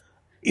 Yes.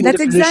 In That's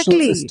the traditional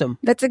exactly. system.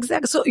 That's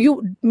exactly. So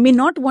you may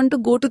not want to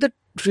go to the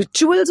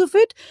rituals of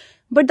it,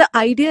 but the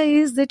idea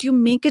is that you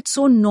make it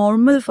so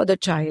normal for the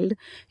child.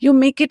 You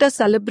make it a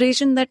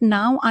celebration that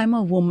now I'm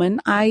a woman.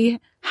 I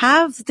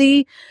have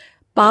the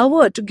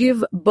power to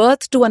give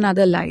birth to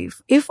another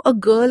life. If a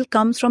girl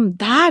comes from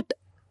that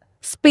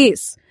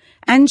space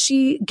and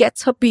she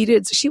gets her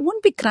periods, she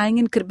won't be crying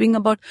and cribbing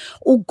about,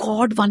 oh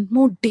God, one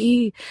more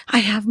day. I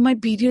have my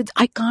periods.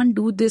 I can't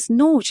do this.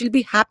 No, she'll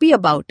be happy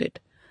about it.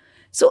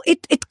 So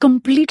it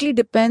completely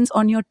depends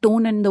on your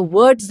tone and the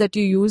words that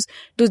you use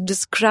to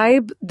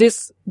describe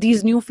these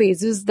new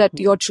phases that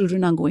your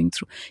children are going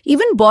through.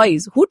 Even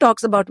boys, who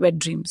talks about wet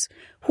dreams?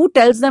 Who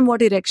tells them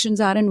what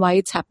erections are and why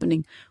it's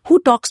happening? Who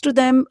talks to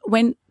them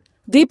when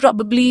they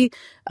probably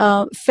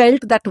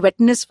felt that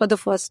wetness for the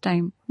first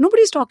time?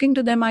 Nobody's talking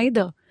to them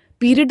either.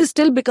 Period is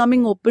still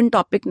becoming open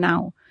topic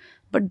now.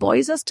 But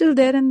boys are still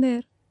there and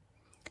there.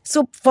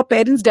 So for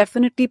parents,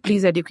 definitely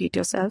please educate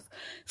yourself.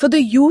 For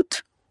the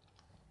youth,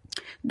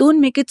 don't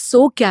make it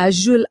so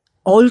casual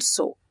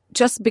also.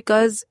 Just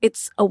because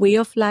it's a way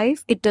of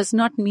life, it does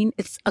not mean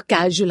it's a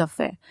casual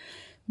affair.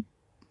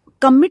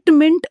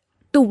 Commitment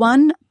to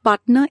one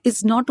partner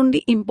is not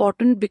only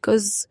important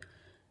because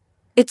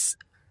it's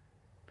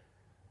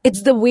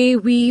the way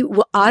we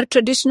are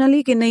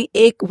traditionally.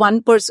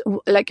 One person,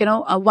 like,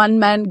 a one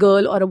man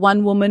girl or a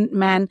one woman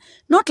man,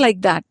 not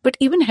like that, but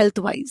even health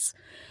wise.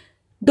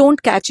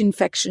 Don't catch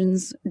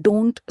infections.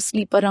 Don't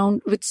sleep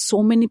around with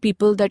so many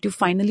people that you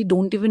finally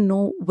don't even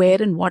know where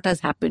and what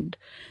has happened.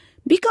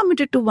 Be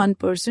committed to one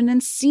person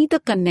and see the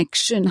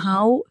connection,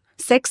 how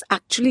sex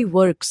actually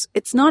works.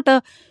 It's not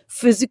a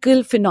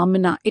physical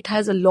phenomena. It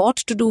has a lot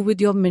to do with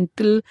your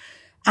mental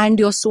and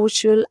your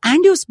social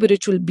and your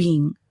spiritual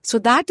being. So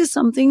that is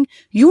something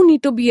you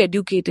need to be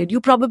educated.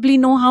 You probably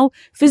know how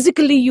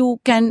physically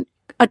you can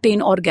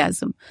attain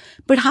orgasm.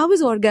 But how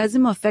is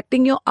orgasm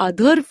affecting your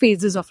other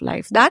phases of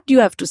life? That you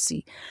have to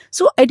see.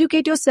 So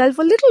educate yourself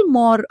a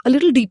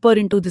little deeper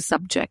into the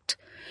subject.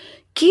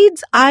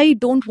 Kids, I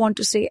don't want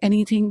to say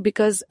anything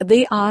because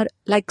they are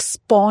like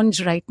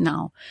sponge right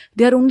now.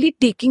 They are only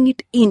taking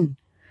it in.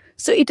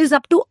 So it is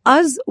up to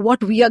us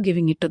what we are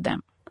giving it to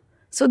them.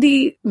 So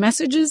the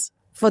message is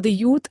for the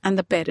youth and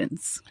the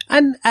parents.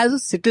 And as a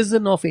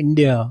citizen of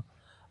India,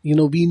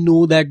 we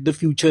know that the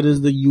future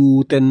is the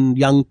youth and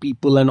young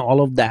people and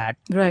all of that.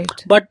 Right.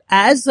 But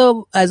as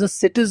a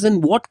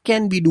citizen, what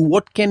can we do?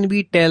 What can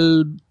we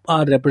tell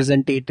our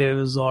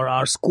representatives or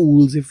our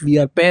schools? If we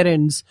are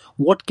parents,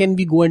 what can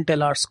we go and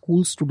tell our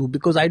schools to do?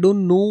 Because I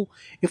don't know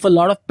if a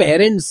lot of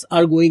parents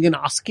are going and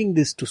asking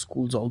this to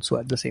schools also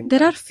at the same time.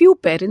 There are few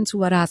parents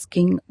who are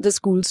asking the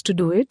schools to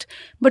do it,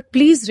 but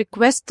please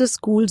request the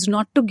schools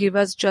not to give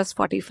us just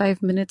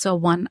 45 minutes or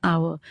 1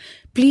 hour.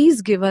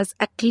 Please give us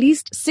at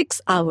least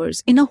 6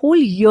 hours in a whole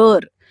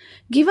year.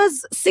 Give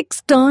us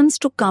 6 turns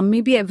to come,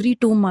 maybe every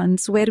 2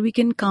 months, where we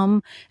can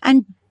come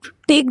and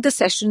take the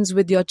sessions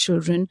with your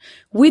children,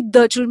 with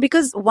the children,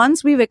 because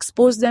once we've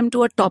exposed them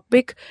to a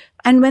topic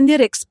and when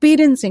they're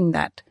experiencing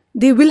that,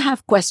 they will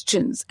have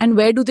questions. And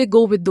where do they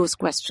go with those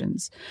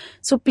questions?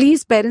 So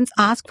please, parents,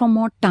 ask for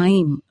more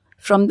time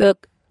from the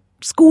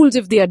schools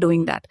if they are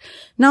doing that.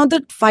 Now,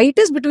 the fight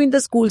is between the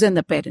schools and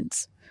the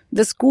parents.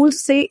 The schools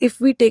say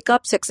if we take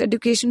up sex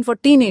education for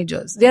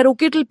teenagers, they are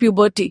okay till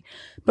puberty.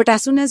 But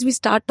as soon as we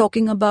start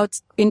talking about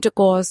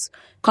intercourse,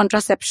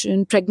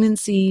 contraception,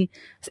 pregnancy,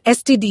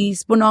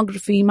 STDs,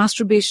 pornography,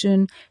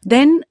 masturbation,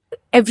 then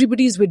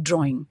everybody is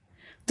withdrawing.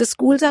 The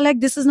schools are like,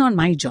 this is not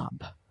my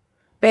job.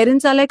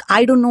 Parents are like,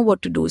 I don't know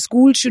what to do.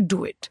 School should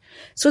do it.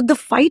 So the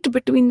fight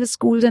between the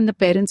schools and the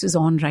parents is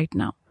on right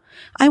now.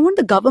 I want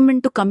the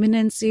government to come in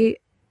and say,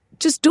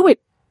 just do it.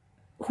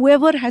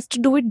 Whoever has to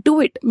do it, do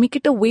it. Make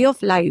it a way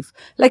of life.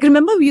 Like,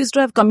 remember, we used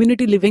to have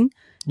community living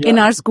in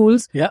our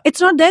schools. Yeah.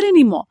 It's not there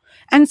anymore.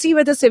 And see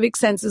where the civic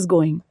sense is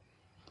going.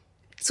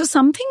 So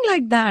something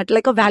like that,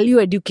 like a value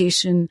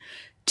education.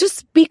 Just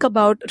speak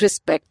about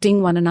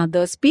respecting one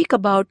another. Speak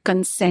about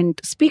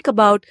consent. Speak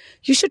about,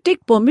 you should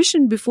take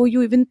permission before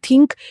you even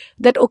think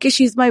that, okay,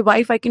 she's my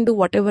wife, I can do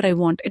whatever I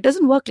want. It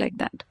doesn't work like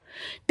that.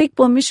 Take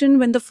permission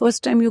when the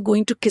first time you're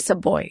going to kiss a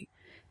boy.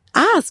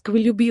 Ask,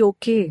 will you be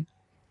okay?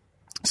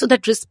 So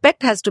that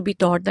respect has to be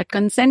taught, that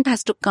consent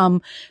has to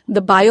come,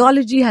 the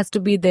biology has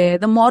to be there,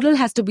 the moral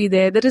has to be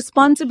there, the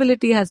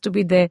responsibility has to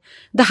be there,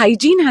 the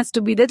hygiene has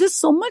to be there. There's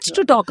so much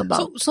to talk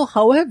about. So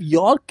how have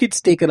your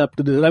kids taken up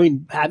to this? I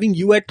mean, having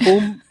you at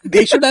home,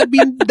 they should have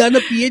done a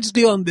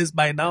PhD on this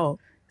by now.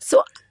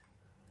 So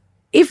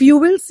if you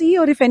will see,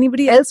 or if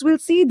anybody else will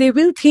see, they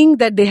will think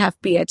that they have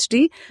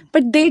PhD,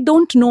 but they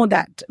don't know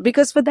that,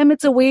 because for them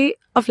it's a way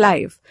of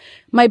life.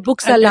 My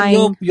books are lying.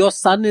 And your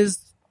son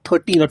is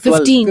 13 or 12?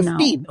 15 now.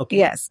 Okay.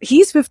 Yes.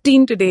 He's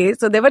 15 today.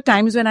 So there were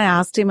times when I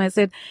asked him, I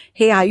said,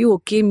 hey, are you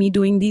okay me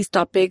doing these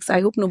topics?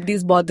 I hope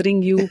nobody's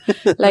bothering you.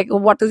 Like,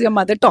 what is your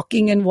mother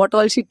talking and what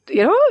all she,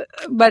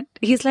 but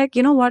he's like,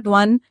 you know what?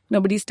 One,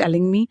 nobody's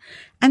telling me.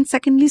 And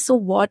secondly, so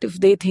what if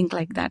they think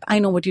like that? I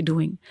know what you're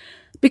doing.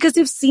 Because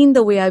they've seen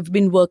the way I've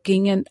been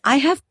working and I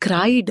have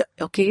cried.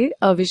 Okay,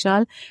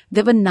 Vishal,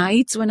 there were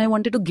nights when I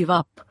wanted to give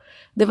up.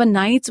 There were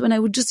nights when I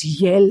would just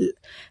yell.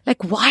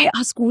 Like, why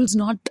are schools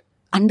not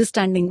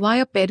understanding? Why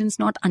are parents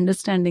not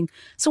understanding?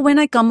 So when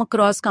I come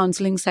across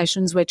counseling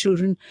sessions where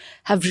children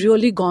have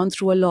really gone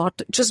through a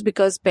lot just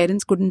because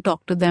parents couldn't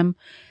talk to them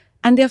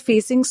and they're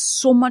facing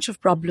so much of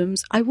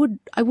problems, I would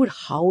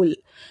howl.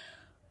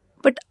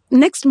 But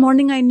next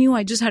morning I knew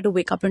I just had to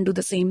wake up and do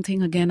the same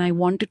thing again. I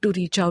wanted to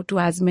reach out to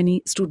as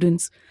many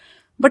students.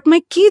 But my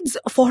kids,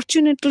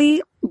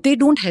 fortunately, they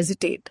don't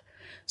hesitate.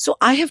 So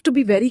I have to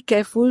be very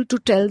careful to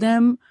tell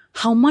them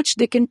how much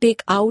they can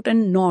take out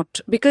and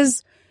not.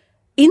 Because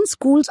in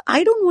schools,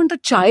 I don't want a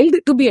child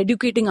to be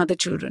educating other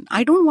children.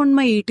 I don't want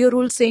my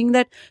 8-year-old saying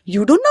that,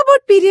 you don't know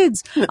about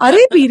periods.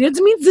 Arey, periods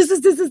means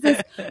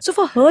this. So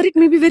for her, it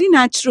may be very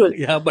natural.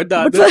 Yeah, but the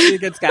other thing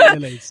gets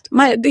scandalized.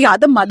 The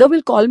other mother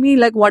will call me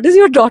like, what is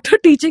your daughter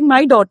teaching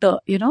my daughter?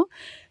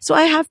 So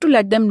I have to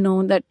let them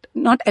know that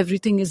not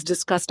everything is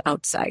discussed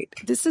outside.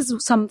 This is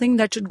something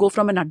that should go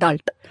from an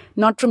adult,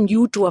 not from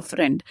you to a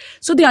friend.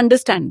 So they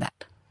understand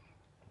that.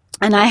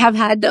 And I have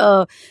had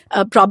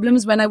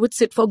problems when I would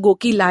sit for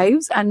Goki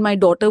lives and my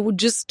daughter would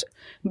just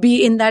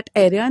be in that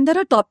area and there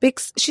are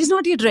topics she's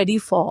not yet ready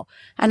for.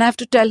 And I have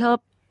to tell her,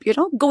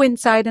 go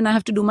inside and I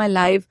have to do my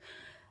live.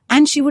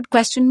 And she would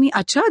question me,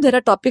 Acha, there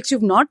are topics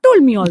you've not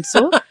told me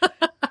also.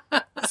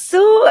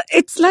 So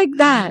it's like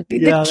that.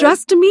 Yeah, they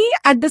trust me.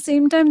 At the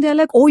same time, they're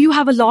like, oh, you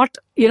have a lot,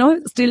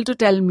 still to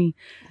tell me.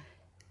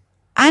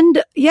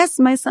 And yes,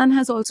 my son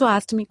has also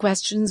asked me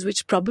questions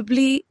which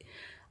probably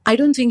I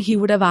don't think he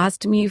would have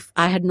asked me if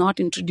I had not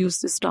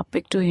introduced this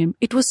topic to him.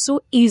 It was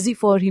so easy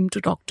for him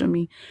to talk to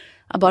me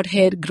about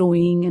hair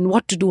growing and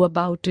what to do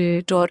about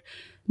it, or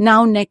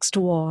now next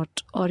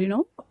what, or,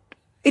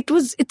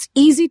 it's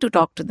easy to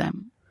talk to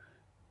them.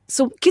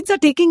 So kids are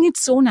taking it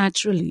so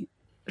naturally,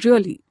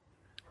 really.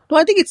 No,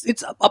 I think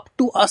it's up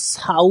to us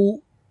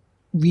how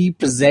we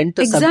present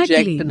a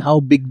subject and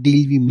how big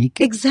deal we make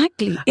it.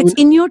 Exactly. It's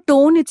in your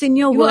tone, it's in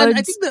your words.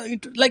 I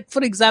think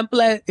for example,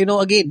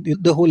 again,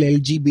 the whole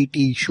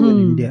LGBT issue in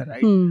India,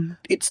 right?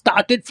 It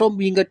started from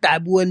being a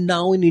taboo and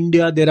now in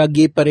India there are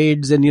gay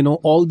parades and,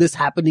 all this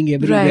happening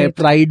everywhere. Right.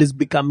 Pride is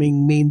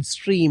becoming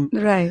mainstream.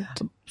 Right.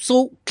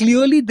 So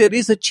clearly there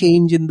is a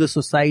change in the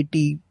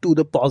society to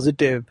the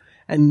positive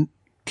and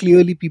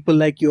clearly people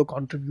like you are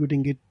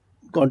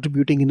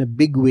contributing in a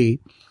big way.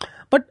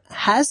 But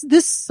has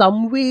this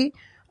some way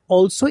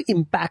also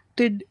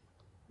impacted,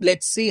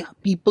 let's say,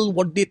 people,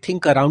 what they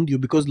think around you?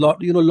 Because a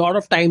lot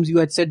of times you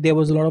had said there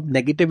was a lot of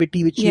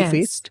negativity which you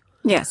faced.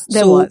 Yes,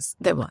 there was.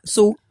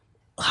 So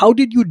how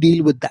did you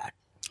deal with that?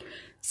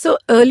 So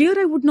earlier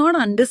I would not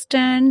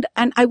understand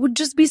and I would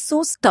just be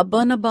so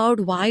stubborn about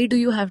why do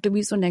you have to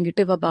be so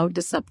negative about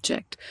the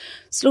subject.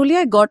 Slowly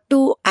I got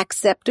to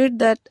accept it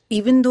that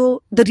even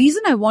though the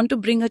reason I want to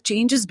bring a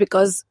change is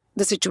because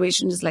the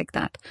situation is like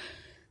that.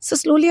 So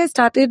slowly I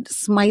started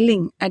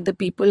smiling at the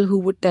people who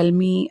would tell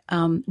me,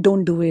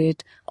 don't do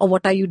it, or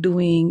what are you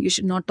doing? You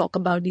should not talk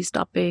about these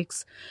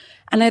topics.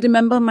 And I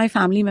remember my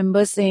family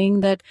members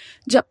saying that,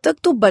 जब तक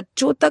तू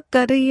बच्चों तक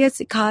कर रही है,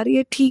 सिखा रही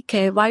है, ठीक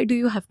है. Why do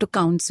you have to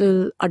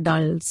counsel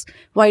adults?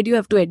 Why do you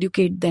have to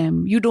educate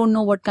them? You don't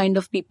know what kind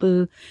of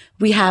people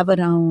we have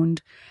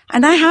around.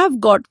 And I have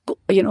got,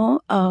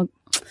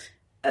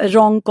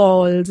 wrong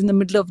calls in the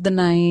middle of the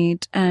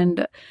night.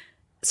 And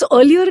so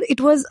earlier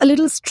it was a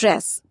little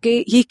stress.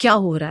 Okay, ye kya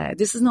ho raha hai?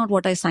 This is not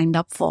what I signed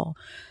up for.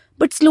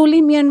 But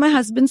slowly me and my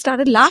husband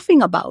started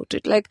laughing about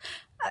it. Like,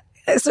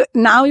 so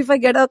now if I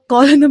get a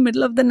call in the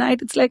middle of the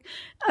night, it's like,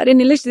 Are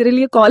Nilesh, tere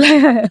liye call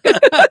hai.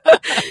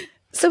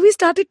 So we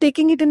started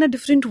taking it in a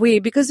different way,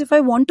 because if I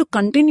want to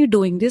continue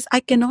doing this,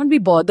 I cannot be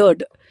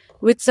bothered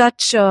with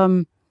such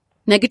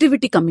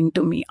negativity coming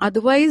to me.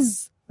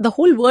 Otherwise, the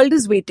whole world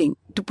is waiting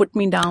to put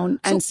me down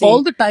and say.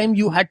 All the time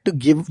you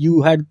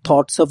had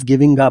thoughts of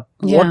giving up.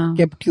 Yeah. What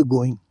kept you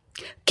going?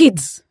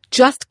 Kids,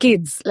 just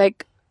kids.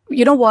 Like,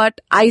 you know what?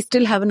 I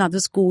still have another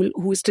school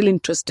who is still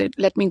interested.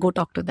 Let me go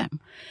talk to them.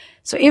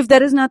 So if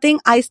there is nothing,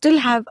 I still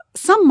have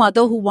some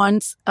mother who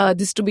wants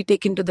this to be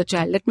taken to the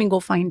child. Let me go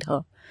find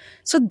her.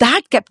 So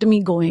that kept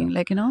me going,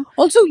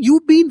 Also,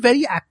 you've been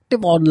very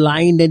active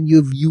online and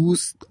you've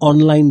used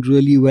online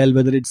really well,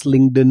 whether it's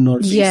LinkedIn or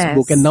Yes.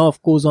 Facebook. And now,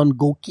 of course, on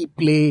Goki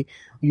Play,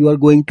 you are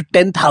going to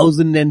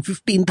 10,000 and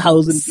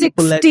 15,000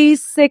 people.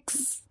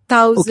 66,000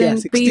 Okay,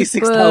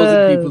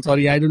 66,000 people.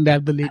 Sorry, I don't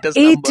have the latest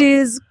number. It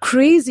is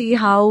crazy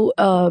how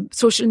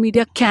social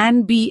media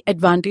can be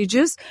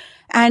advantageous.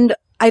 And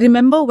I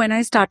remember when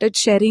I started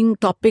sharing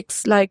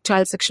topics like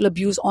child sexual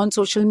abuse on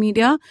social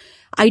media,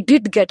 I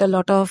did get a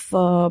lot of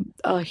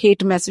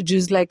hate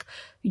messages like,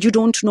 you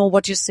don't know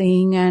what you're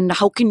saying, and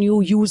how can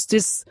you use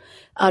this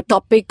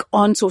topic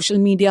on social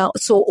media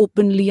so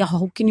openly?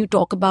 How can you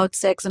talk about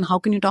sex, and how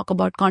can you talk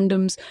about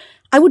condoms?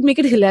 I would make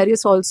it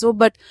hilarious also,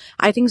 but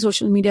I think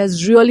social media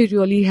has really,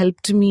 really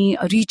helped me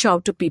reach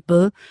out to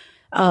people.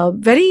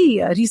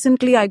 Very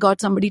recently, I got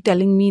somebody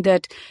telling me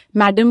that,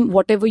 Madam,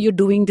 whatever you're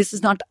doing, this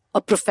is not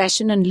a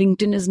profession, and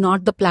LinkedIn is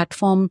not the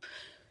platform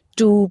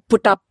to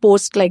put up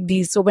posts like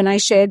these. So when I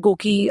share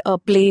Goki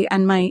Play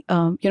and my,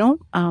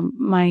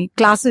 my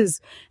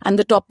classes and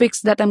the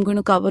topics that I'm going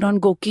to cover on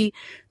Goki,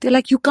 they're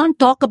like, you can't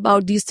talk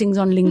about these things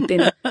on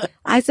LinkedIn.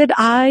 I said,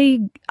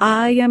 I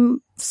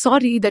am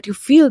sorry that you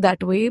feel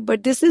that way,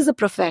 but this is a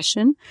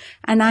profession,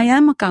 and I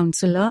am a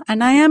counselor,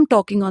 and I am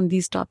talking on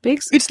these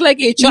topics. It's like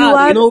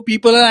HR,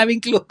 people are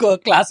having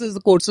classes,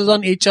 courses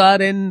on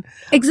HR and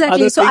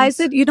exactly. So I things.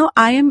 said,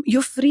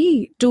 you're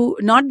free to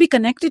not be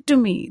connected to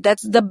me.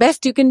 That's the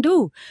best you can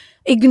do.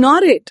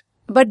 Ignore it.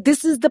 But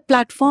this is the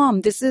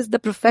platform. This is the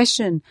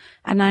profession,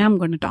 and I am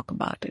going to talk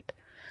about it.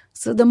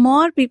 So the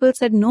more people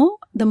said no,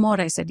 the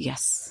more I said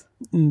yes.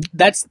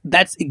 That's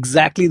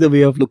exactly the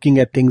way of looking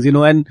at things,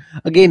 and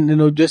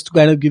again, just to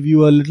kind of give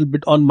you a little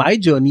bit on my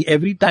journey,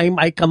 every time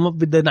I come up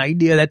with an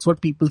idea, that's what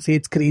people say,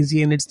 it's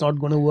crazy and it's not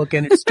going to work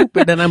and it's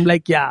stupid. And I'm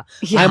like, yeah,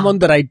 I'm on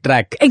the right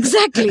track.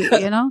 Exactly,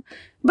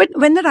 But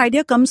when that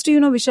idea comes to you,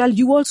 Vishal,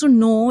 you also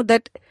know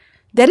that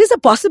there is a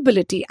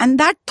possibility,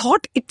 and that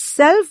thought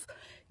itself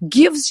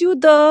gives you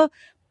the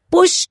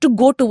push to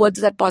go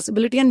towards that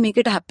possibility and make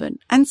it happen.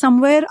 And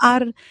somewhere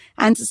our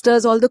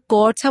ancestors, all the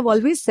courts have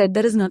always said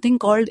there is nothing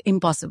called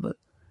impossible.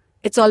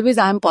 It's always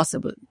I am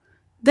possible.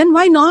 Then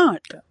why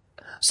not?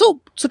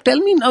 So tell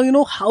me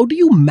now, how do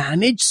you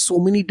manage so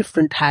many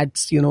different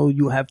hats?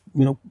 You have,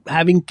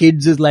 having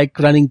kids is like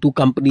running two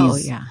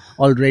companies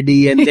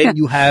already. And then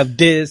you have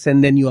this,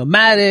 and then you are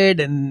married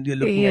and you're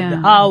looking at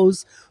the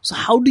house. So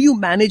how do you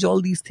manage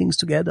all these things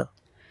together?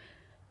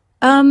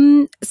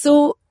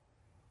 So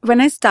when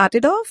I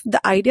started off,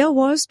 the idea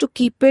was to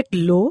keep it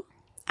low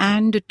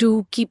and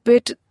to keep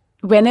it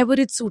whenever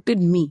it suited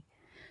me.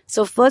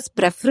 So first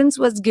preference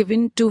was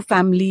given to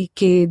family,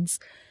 kids.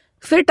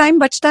 फिर time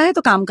बचता है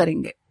तो काम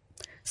करेंगे.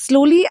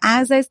 Slowly,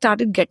 as I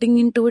started getting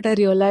into it, I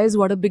realized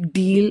what a big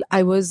deal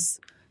I was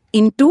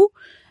into,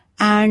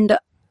 and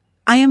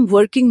I am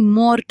working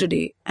more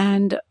today.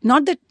 And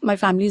not that my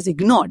family is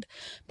ignored,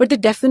 but they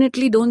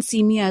definitely don't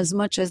see me as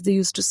much as they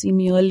used to see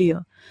me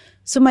earlier.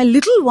 So my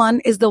little one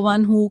is the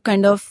one who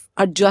kind of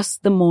adjusts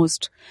the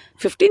most.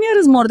 15 years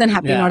is more than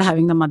happy not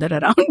having the mother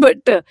around.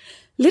 But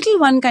little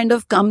one kind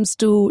of comes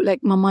to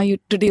like, Mama,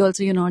 today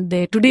also you're not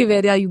there. Today,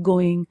 where are you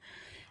going?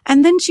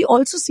 And then she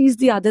also sees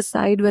the other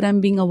side where I'm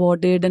being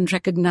awarded and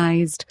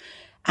recognized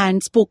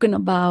and spoken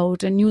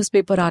about, and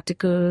newspaper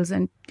articles,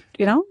 and,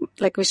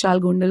 like Vishal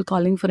Gondal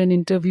calling for an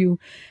interview.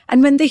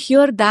 And when they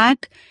hear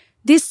that,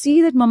 they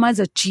see that Mama is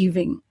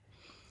achieving.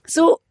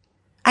 So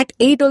at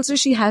 8 also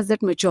she has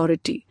that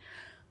maturity.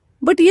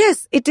 But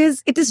yes, it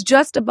is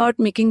just about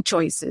making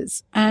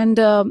choices. And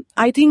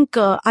I think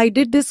I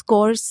did this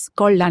course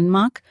called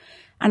Landmark,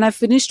 and I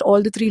finished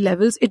all the 3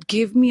 levels. It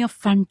gave me a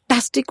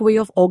fantastic way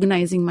of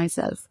organizing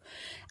myself,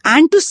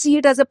 and to see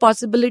it as a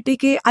possibility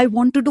that I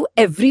want to do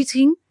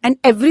everything, and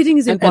everything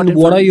is important. And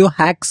what are your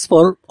hacks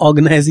for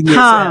organizing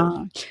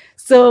yourself?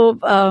 So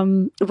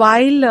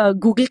while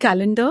Google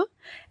Calendar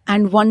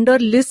and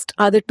Wunderlist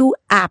are the two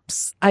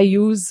apps I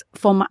use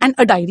for my, and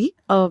a diary,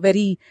 a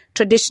very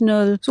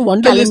traditional So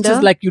Wunderlist calendar.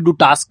 is like you do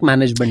task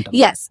management.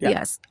 Yes, Yeah.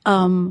 yes.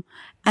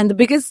 And the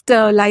biggest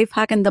life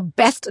hack and the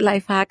best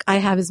life hack I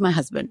have is my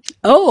husband,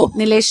 Oh,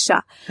 Niyatii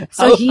Shah.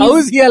 how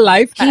is he a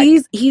life hack?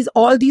 He's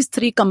all these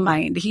three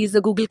combined. He's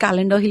a Google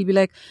Calendar. He'll be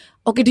like,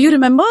 okay, do you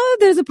remember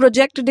there's a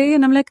project today?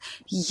 And I'm like,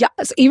 yeah.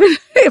 So even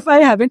if I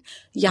haven't,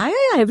 yeah,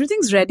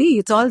 everything's ready.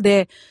 It's all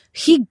there.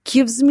 He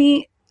gives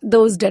me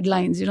those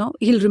deadlines,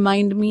 He'll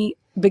remind me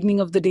beginning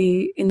of the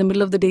day, in the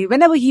middle of the day.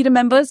 Whenever he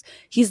remembers,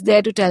 he's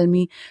there to tell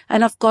me.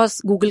 And of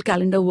course, Google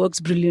Calendar works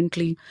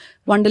brilliantly.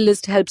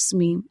 Wunderlist helps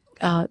me.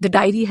 The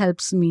diary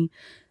helps me.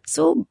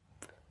 So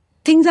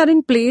things are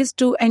in place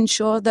to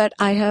ensure that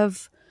I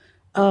have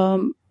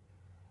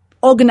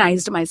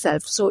organized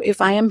myself. So if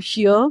I am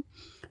here,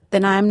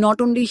 then I am not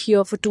only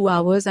here for 2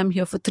 hours, I'm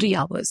here for 3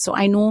 hours. So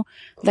I know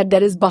that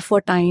there is buffer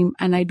time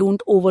and I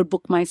don't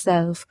overbook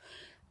myself.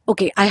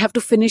 Okay, I have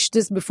to finish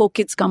this before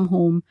kids come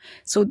home.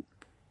 So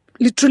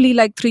literally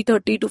like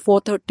 3:30 to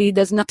 4:30,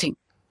 there's nothing.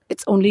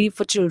 It's only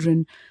for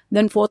children.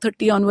 Then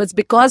 4:30 onwards,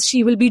 because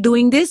she will be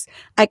doing this,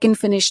 I can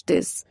finish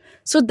this.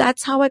 So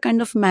that's how I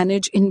kind of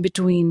manage in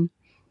between.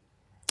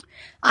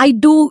 I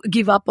do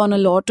give up on a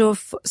lot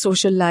of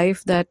social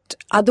life that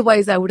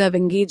otherwise I would have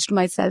engaged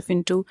myself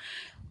into.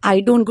 I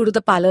don't go to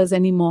the parlors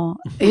anymore.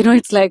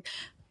 It's like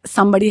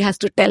somebody has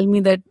to tell me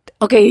that,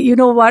 okay, you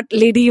know what,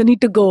 lady, you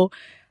need to go.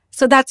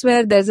 So that's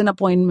where there's an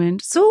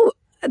appointment. So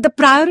the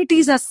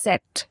priorities are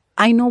set.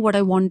 I know what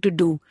I want to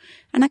do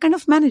and I kind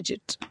of manage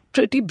it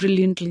pretty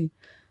brilliantly.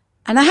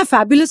 And I have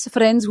fabulous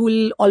friends who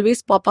will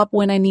always pop up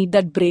when I need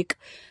that break.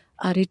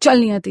 Are chal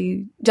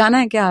Niyatii, jana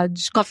hai kya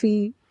aaj?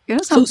 Coffee,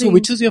 something. So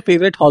which is your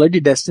favorite holiday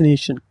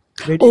destination?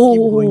 Where do you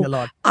keep going a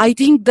lot? I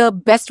think the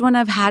best one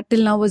I've had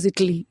till now was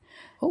Italy.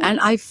 Oh. And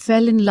I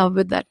fell in love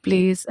with that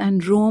place.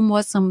 And Rome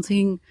was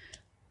something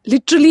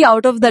literally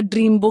out of that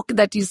dream book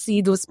that you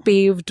see, those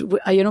paved,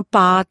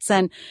 paths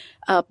and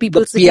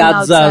people the sitting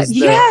outside.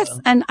 Yes.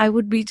 And I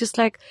would be just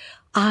like,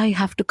 I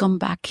have to come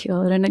back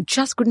here. And I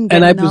just couldn't get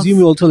enough. enough. And I presume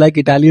you also like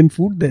Italian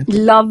food then?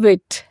 Love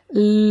it.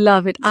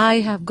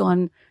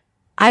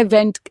 I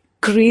went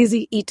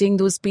crazy eating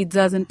those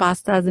pizzas and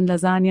pastas and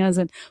lasagnas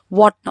and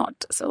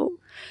whatnot. So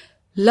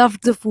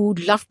loved the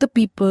food, loved the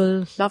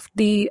people, loved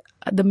the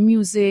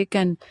music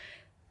and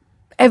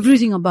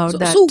everything about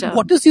that. So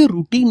what is your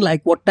routine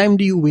like? What time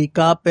do you wake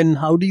up and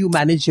how do you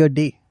manage your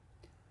day?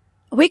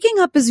 Waking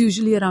up is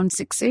usually around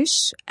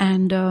 6-ish.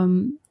 And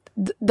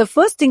the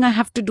first thing I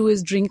have to do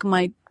is drink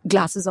my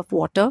glasses of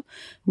water,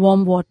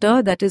 warm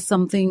water. That is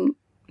something,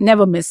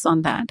 never miss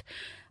on that.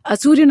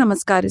 Surya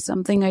Namaskar is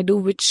something I do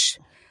which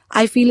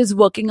I feel is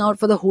working out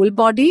for the whole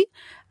body,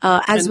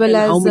 as well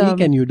as. How many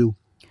can you do?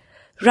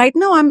 Right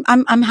now,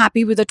 I'm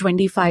happy with a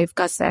 25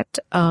 ka set.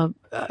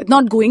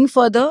 Not going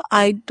further.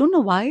 I don't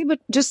know why, but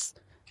just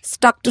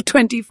stuck to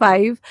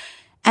 25.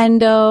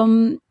 And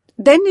then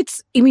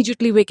it's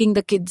immediately waking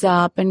the kids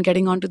up and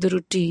getting onto the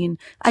routine.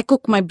 I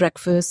cook my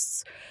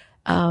breakfasts.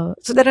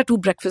 So there are 2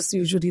 breakfasts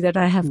usually that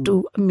I have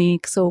to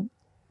make. So.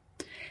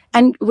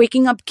 And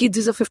waking up kids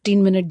is a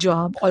 15-minute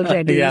job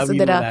already. So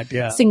there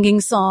are singing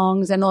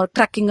songs or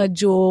cracking a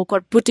joke or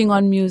putting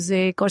on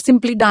music or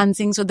simply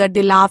dancing so that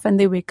they laugh and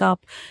they wake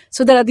up.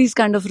 So there are these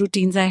kind of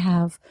routines I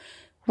have.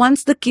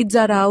 Once the kids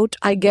are out,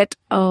 I get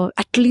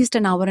at least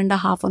an hour and a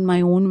half on my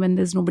own when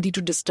there's nobody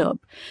to disturb.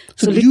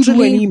 So do you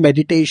do any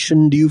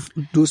meditation? Do you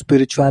do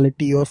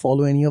spirituality or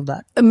follow any of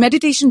that?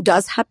 Meditation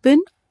does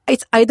happen.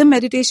 It's either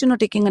meditation or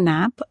taking a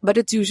nap, but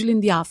it's usually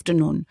in the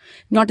afternoon,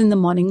 not in the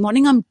morning.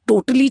 Morning, I'm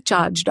totally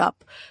charged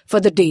up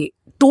for the day,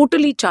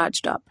 totally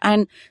charged up.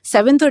 And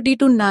 7:30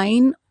 to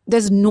 9,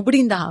 there's nobody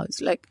in the house.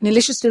 Like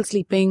Nilesh is still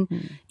sleeping.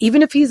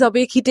 Even if he's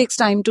awake, he takes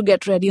time to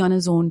get ready on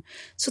his own.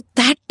 So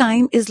that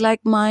time is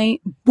like my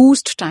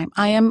boost time.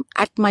 I am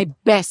at my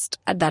best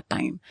at that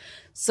time.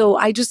 So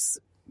I just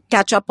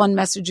catch up on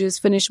messages,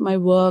 finish my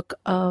work,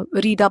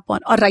 read up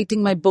on or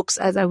writing my books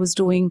as I was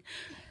doing.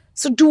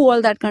 So do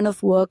all that kind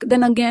of work.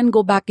 Then again,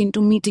 go back into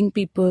meeting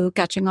people,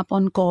 catching up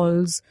on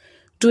calls,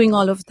 doing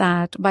all of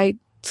that. By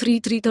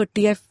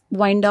 3:30, I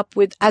wind up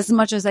with as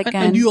much as I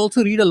can. And you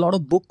also read a lot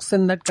of books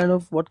and that kind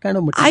of, what kind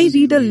of material? I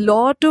read a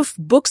lot of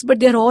books, but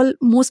they're all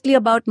mostly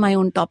about my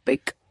own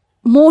topic.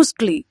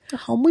 Mostly.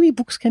 How many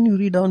books can you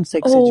read on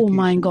sex education? Oh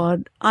my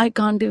God. I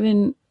can't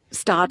even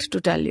start to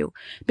tell you.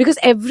 Because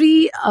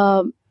every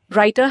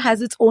writer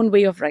has its own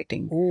way of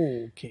writing.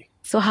 Oh, okay.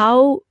 So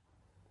how...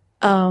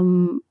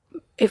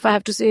 if I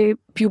have to say,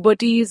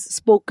 puberty is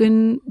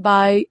spoken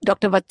by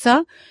Dr. Vatsa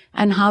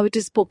and how it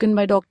is spoken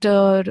by Dr.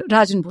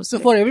 Rajan Bhosle. So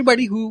for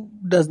everybody who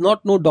does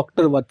not know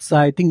Dr. Vatsa,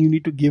 I think you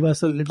need to give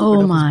us a little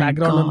bit of his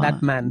background on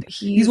that man.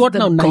 He's what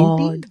now,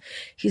 90?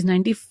 He's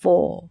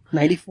 94.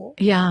 94?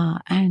 Yeah.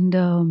 And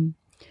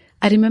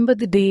I remember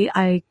the day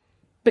I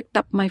picked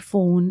up my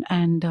phone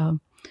and...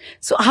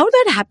 so how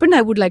that happened,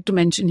 I would like to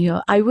mention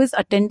here. I was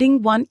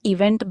attending one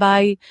event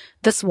by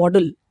the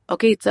Swaddle.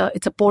 Okay, it's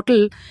a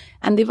portal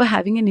and they were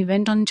having an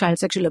event on child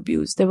sexual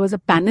abuse. There was a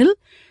panel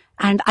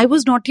And I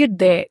was not yet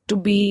there to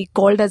be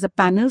called as a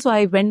panel, so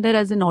I went there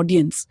as an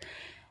audience.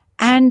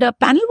 And a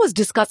panel was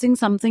discussing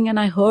something, and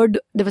I heard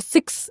there were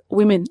 6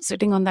 women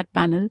sitting on that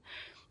panel,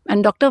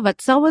 and Dr.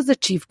 Vatsa was the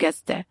chief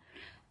guest there.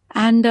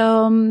 And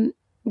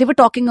they were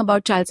talking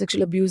about child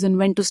sexual abuse and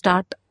when to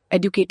start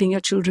educating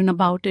your children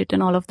about it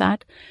and all of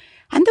that.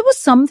 And there was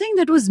something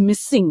that was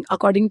missing,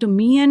 according to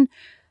me, and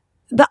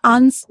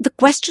the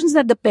questions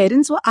that the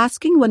parents were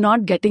asking were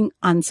not getting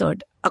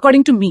answered,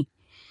 according to me.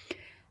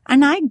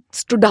 And I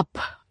stood up,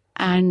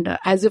 and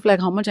as if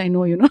like how much I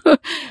know,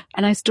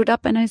 and I stood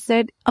up and I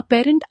said, a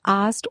parent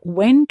asked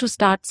when to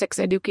start sex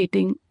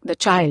educating the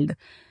child.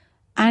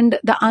 And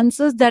the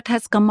answers that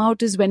has come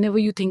out is whenever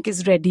you think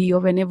is ready or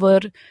whenever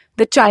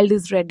the child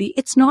is ready.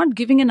 It's not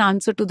giving an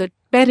answer to the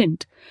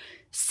parent.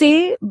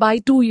 Say by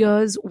 2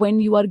 years, when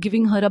you are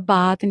giving her a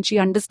bath and she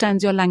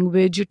understands your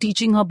language, you're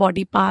teaching her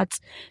body parts,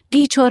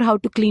 teach her how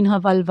to clean her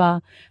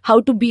vulva,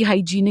 how to be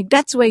hygienic.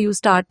 That's where you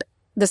start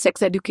the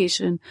sex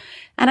education.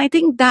 And I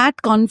think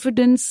that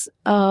confidence,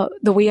 the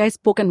way I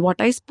spoke and what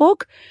I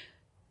spoke,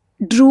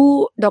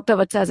 drew Dr.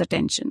 Vatsa's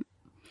attention.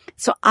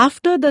 So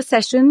after the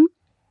session,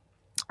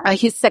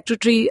 his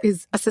secretary,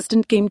 his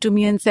assistant came to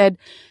me and said,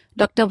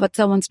 Dr.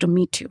 Vatsa wants to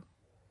meet you.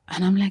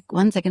 And I'm like,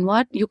 1 second,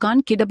 what? You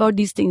can't kid about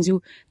these things.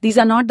 These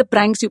are not the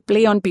pranks you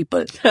play on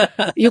people.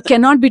 You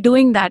cannot be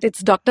doing that.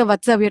 It's Dr.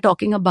 Vatsa we are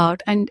talking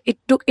about. And it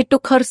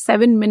took her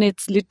 7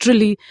 minutes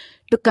literally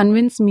to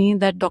convince me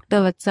that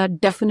Dr.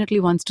 Vatsa definitely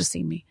wants to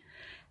see me.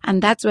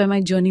 And that's where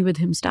my journey with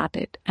him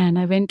started. And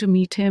I went to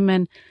meet him,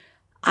 and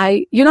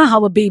you know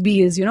how a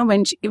baby is,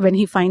 when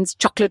he finds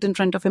chocolate in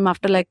front of him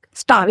after like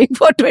starving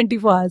for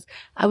 24 hours.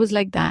 I was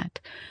like that.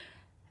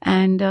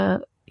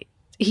 And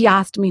he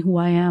asked me who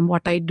I am,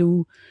 what I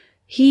do.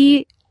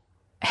 He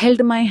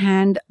held my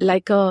hand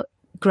like a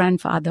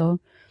grandfather,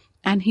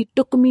 and he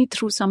took me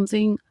through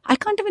something. I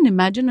can't even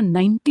imagine a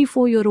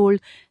 94-year-old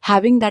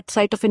having that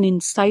sort of an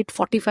insight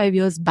 45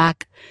 years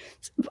back.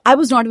 I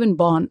was not even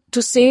born,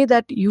 to say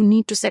that you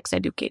need to sex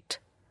educate.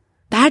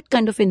 That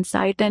kind of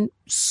insight, and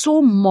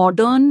so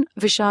modern,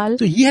 Vishal.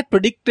 So he had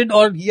predicted,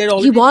 or he had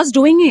already... He was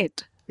doing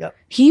it. Yeah.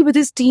 He with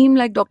his team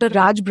like Dr.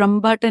 Raj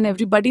Brahmbhatt and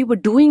everybody were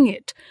doing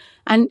it.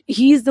 And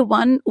he is the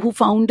one who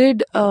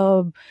founded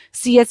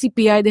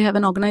CSEPI. They have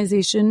an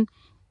organization.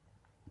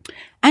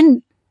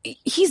 And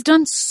he's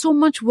done so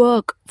much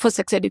work for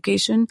sex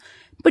education,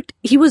 but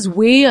he was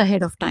way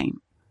ahead of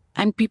time.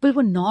 And people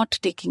were not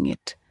taking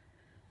it.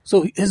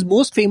 So his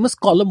most famous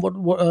column,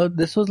 what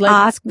this was like?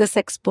 Ask the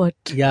Sexpert.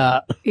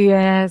 Yeah.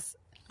 Yes.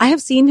 I have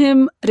seen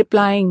him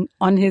replying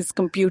on his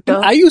computer.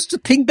 I used to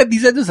think that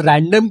these are just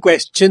random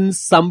questions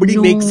somebody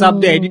makes up,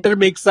 the editor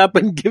makes up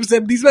and gives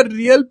them. These were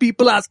real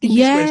people asking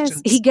these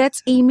questions. Yes, he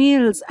gets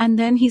emails and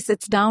then he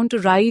sits down to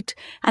write.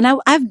 And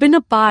I've been a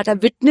part,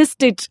 I've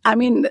witnessed it. I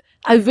mean,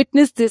 I've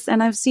witnessed this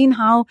and I've seen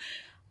how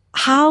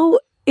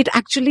he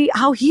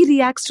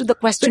reacts to the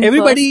question. So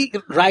everybody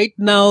right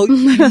now,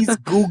 please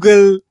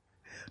Google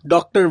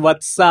Dr.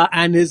 Vatsa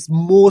and his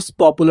most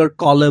popular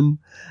column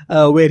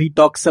where he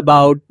talks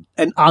about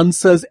and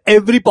answers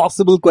every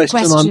possible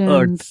question on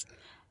earth.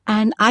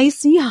 And I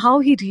see how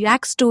he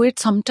reacts to it.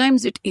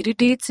 Sometimes it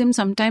irritates him.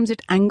 Sometimes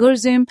it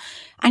angers him.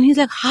 And he's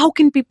like, how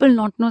can people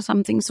not know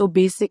something so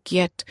basic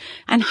yet?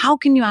 And how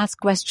can you ask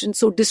questions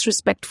so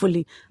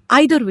disrespectfully?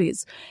 Either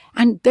ways.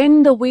 And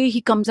then the way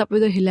he comes up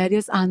with a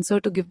hilarious answer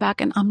to give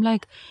back. And I'm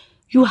like,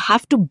 you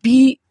have to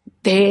be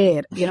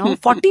there,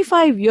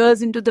 45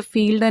 years into the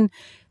field and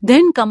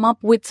then come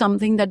up with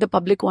something that the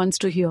public wants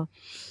to hear.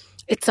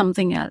 It's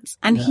something else.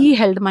 And he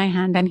held my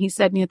hand and he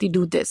said, Niyatii,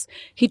 do this.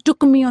 He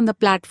took me on the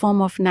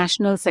platform of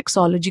national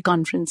sexology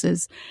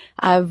conferences.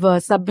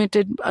 I've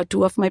submitted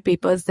 2 of my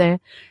papers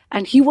there.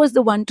 And he was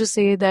the one to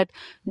say that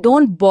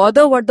don't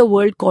bother what the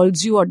world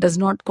calls you or does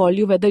not call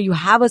you, whether you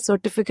have a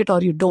certificate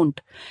or you don't.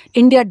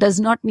 India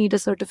does not need a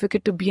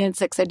certificate to be a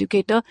sex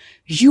educator.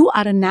 You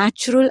are a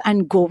natural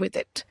and go with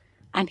it.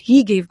 And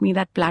he gave me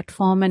that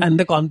platform. And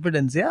the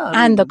confidence, yeah.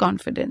 And the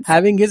confidence.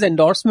 Having his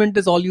endorsement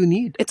is all you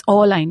need. It's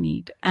all I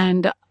need.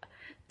 And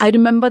I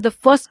remember the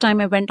first time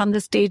I went on the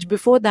stage.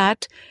 Before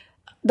that,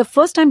 the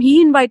first time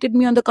he invited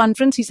me on the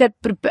conference, he said,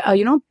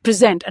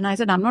 present. And I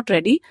said, I'm not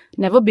ready.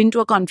 Never been to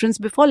a conference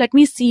before. Let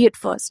me see it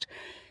first.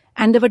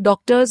 And there were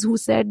doctors who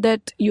said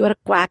that you are a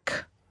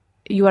quack.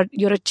 You're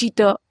a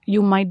cheater.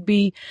 You might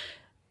be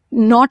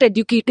not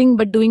educating,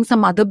 but doing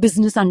some other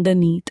business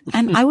underneath.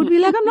 And I would be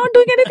like, I'm not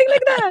doing anything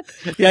like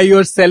that. Yeah,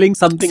 you're selling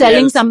something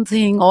Selling else.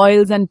 something,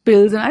 oils and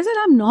pills. And I said,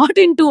 I'm not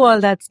into all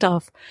that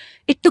stuff.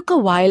 It took a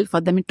while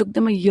for them. It took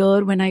them a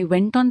year. When I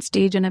went on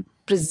stage and I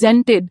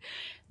presented,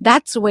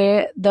 that's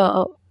where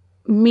the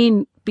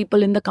main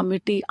people in the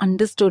committee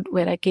understood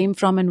where I came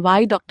from and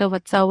why Dr.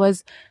 Vatsa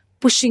was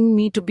pushing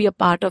me to be a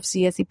part of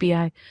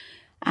CSEPI.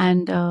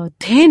 And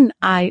then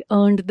I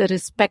earned the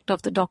respect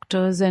of the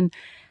doctors, and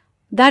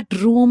that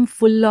room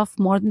full of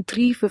more than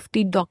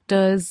 350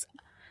 doctors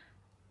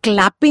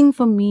clapping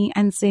for me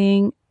and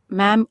saying,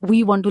 ma'am,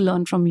 we want to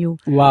learn from you.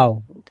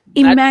 Wow.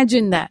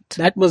 Imagine that.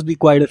 That must be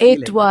quite a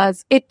feeling. It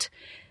was.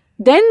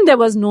 then there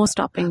was no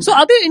stopping. So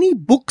are there any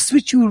books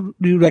which you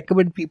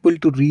recommend people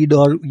to read,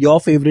 or your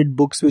favorite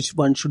books which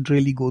one should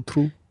really go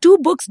through? 2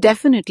 books,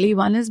 definitely.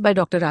 One is by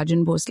Dr.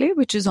 Rajan Bhosle,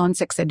 which is on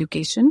sex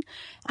education,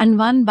 and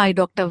one by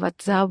Dr.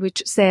 Vatsa,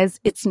 which says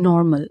it's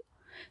normal.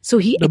 So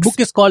the book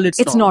is called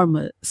It's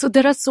Normal. So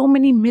there are so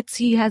many myths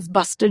he has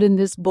busted in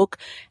this book,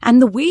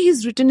 and the way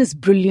he's written is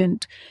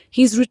brilliant.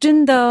 He's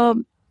written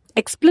the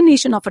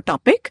explanation of a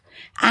topic,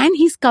 and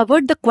he's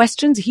covered the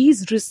questions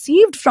he's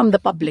received from the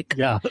public.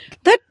 Yeah.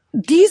 That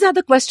these are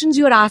the questions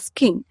you're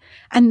asking,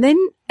 and then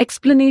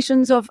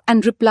explanations of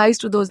and replies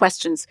to those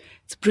questions.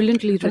 It's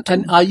brilliantly written.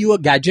 And are you a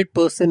gadget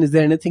person? Is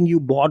there anything you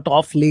bought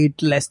off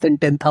late, less than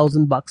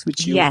 $10,000,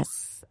 which you...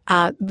 Yes.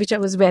 Which I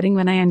was wearing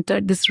when I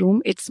entered this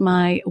room. It's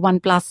my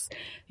OnePlus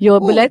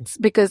earbuds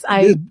because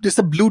Just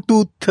a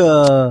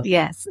Bluetooth...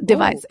 Yes,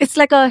 device. It's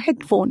like a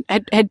headphone,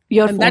 earphone.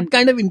 And that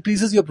kind of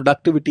increases your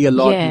productivity a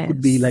lot. Yes. You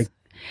could be like...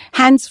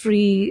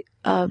 Hands-free.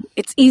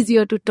 It's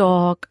easier to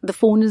talk. The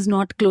phone is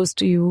not close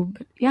to you.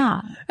 But yeah.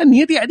 And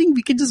Niyatii, I think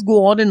we can just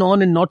go on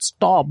and not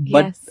stop.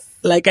 But Yes.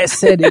 like I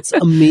said, it's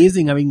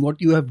amazing. I mean,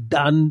 what you have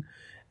done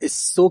is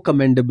so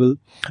commendable.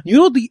 You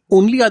know, the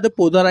only other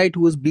Podharite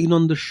who has been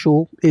on the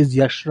show is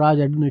Yashraj.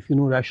 I don't know if you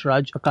know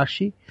Yashraj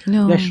Akashi.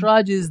 No.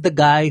 Yashraj is the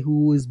guy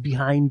who is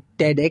behind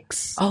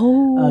TEDx.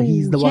 Oh,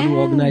 he's the one who yes.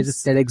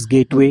 organizes TEDx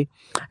Gateway.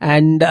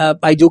 And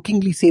I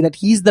jokingly say that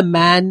he's the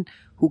man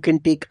who can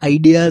take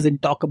ideas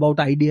and talk about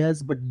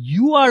ideas. But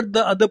you are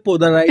the other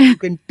Podharite who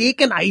can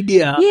take an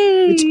idea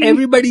Yay. which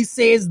everybody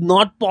says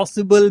not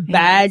possible,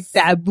 bad,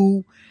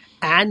 taboo,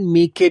 and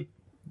make it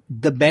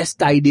the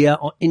best idea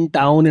in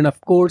town. And of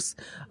course,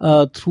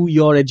 through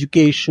your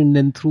education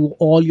and through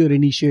all your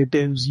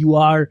initiatives, you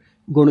are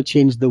going to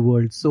change the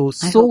world.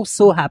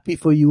 So happy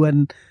for you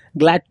and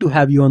glad to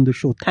have you on the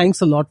show. Thanks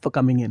a lot for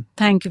coming in.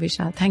 Thank you,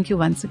 Vishal. Thank you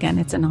once again.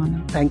 It's an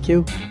honor. Thank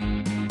you.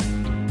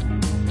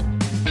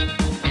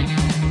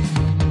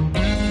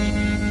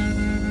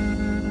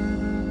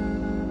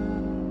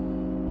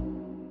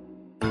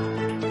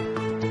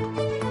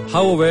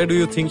 How aware do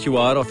you think you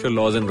are of your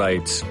laws and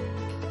rights?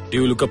 Do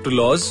you look up to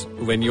laws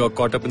when you are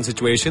caught up in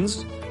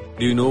situations?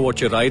 Do you know what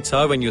your rights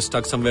are when you're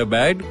stuck somewhere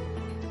bad?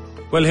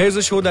 Well, here's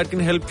a show that can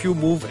help you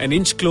move an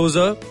inch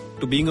closer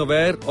to being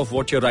aware of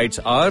what your rights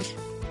are.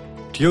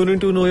 Tune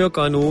into Know Your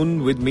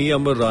Qanoon with me,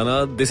 Amber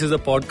Rana. This is a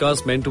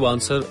podcast meant to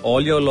answer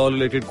all your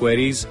law-related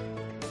queries.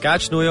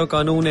 Catch Know Your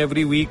Qanoon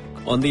every week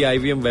on the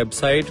IVM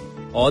website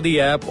or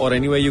the app or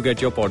anywhere you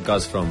get your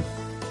podcast from.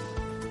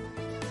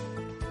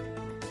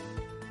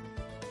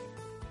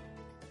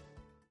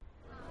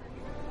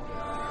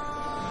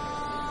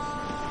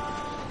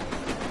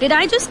 Did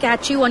I just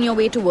catch you on your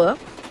way to work?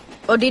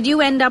 Or did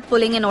you end up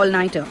pulling an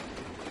all-nighter?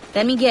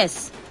 Let me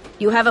guess.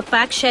 You have a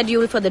packed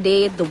schedule for the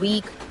day, the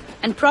week,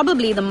 and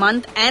probably the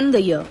month and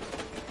the year.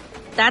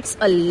 That's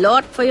a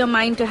lot for your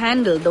mind to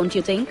handle, don't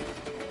you think?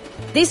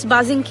 This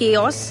buzzing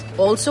chaos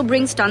also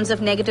brings tons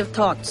of negative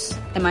thoughts.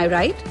 Am I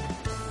right?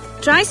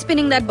 Try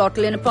spinning that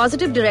bottle in a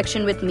positive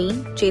direction with me,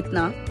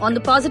 Chetna, on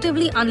the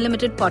Positively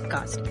Unlimited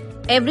podcast,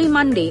 every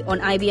Monday on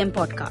IBM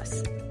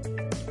Podcasts.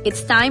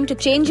 It's time to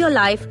change your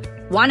life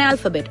one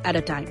alphabet at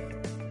a time.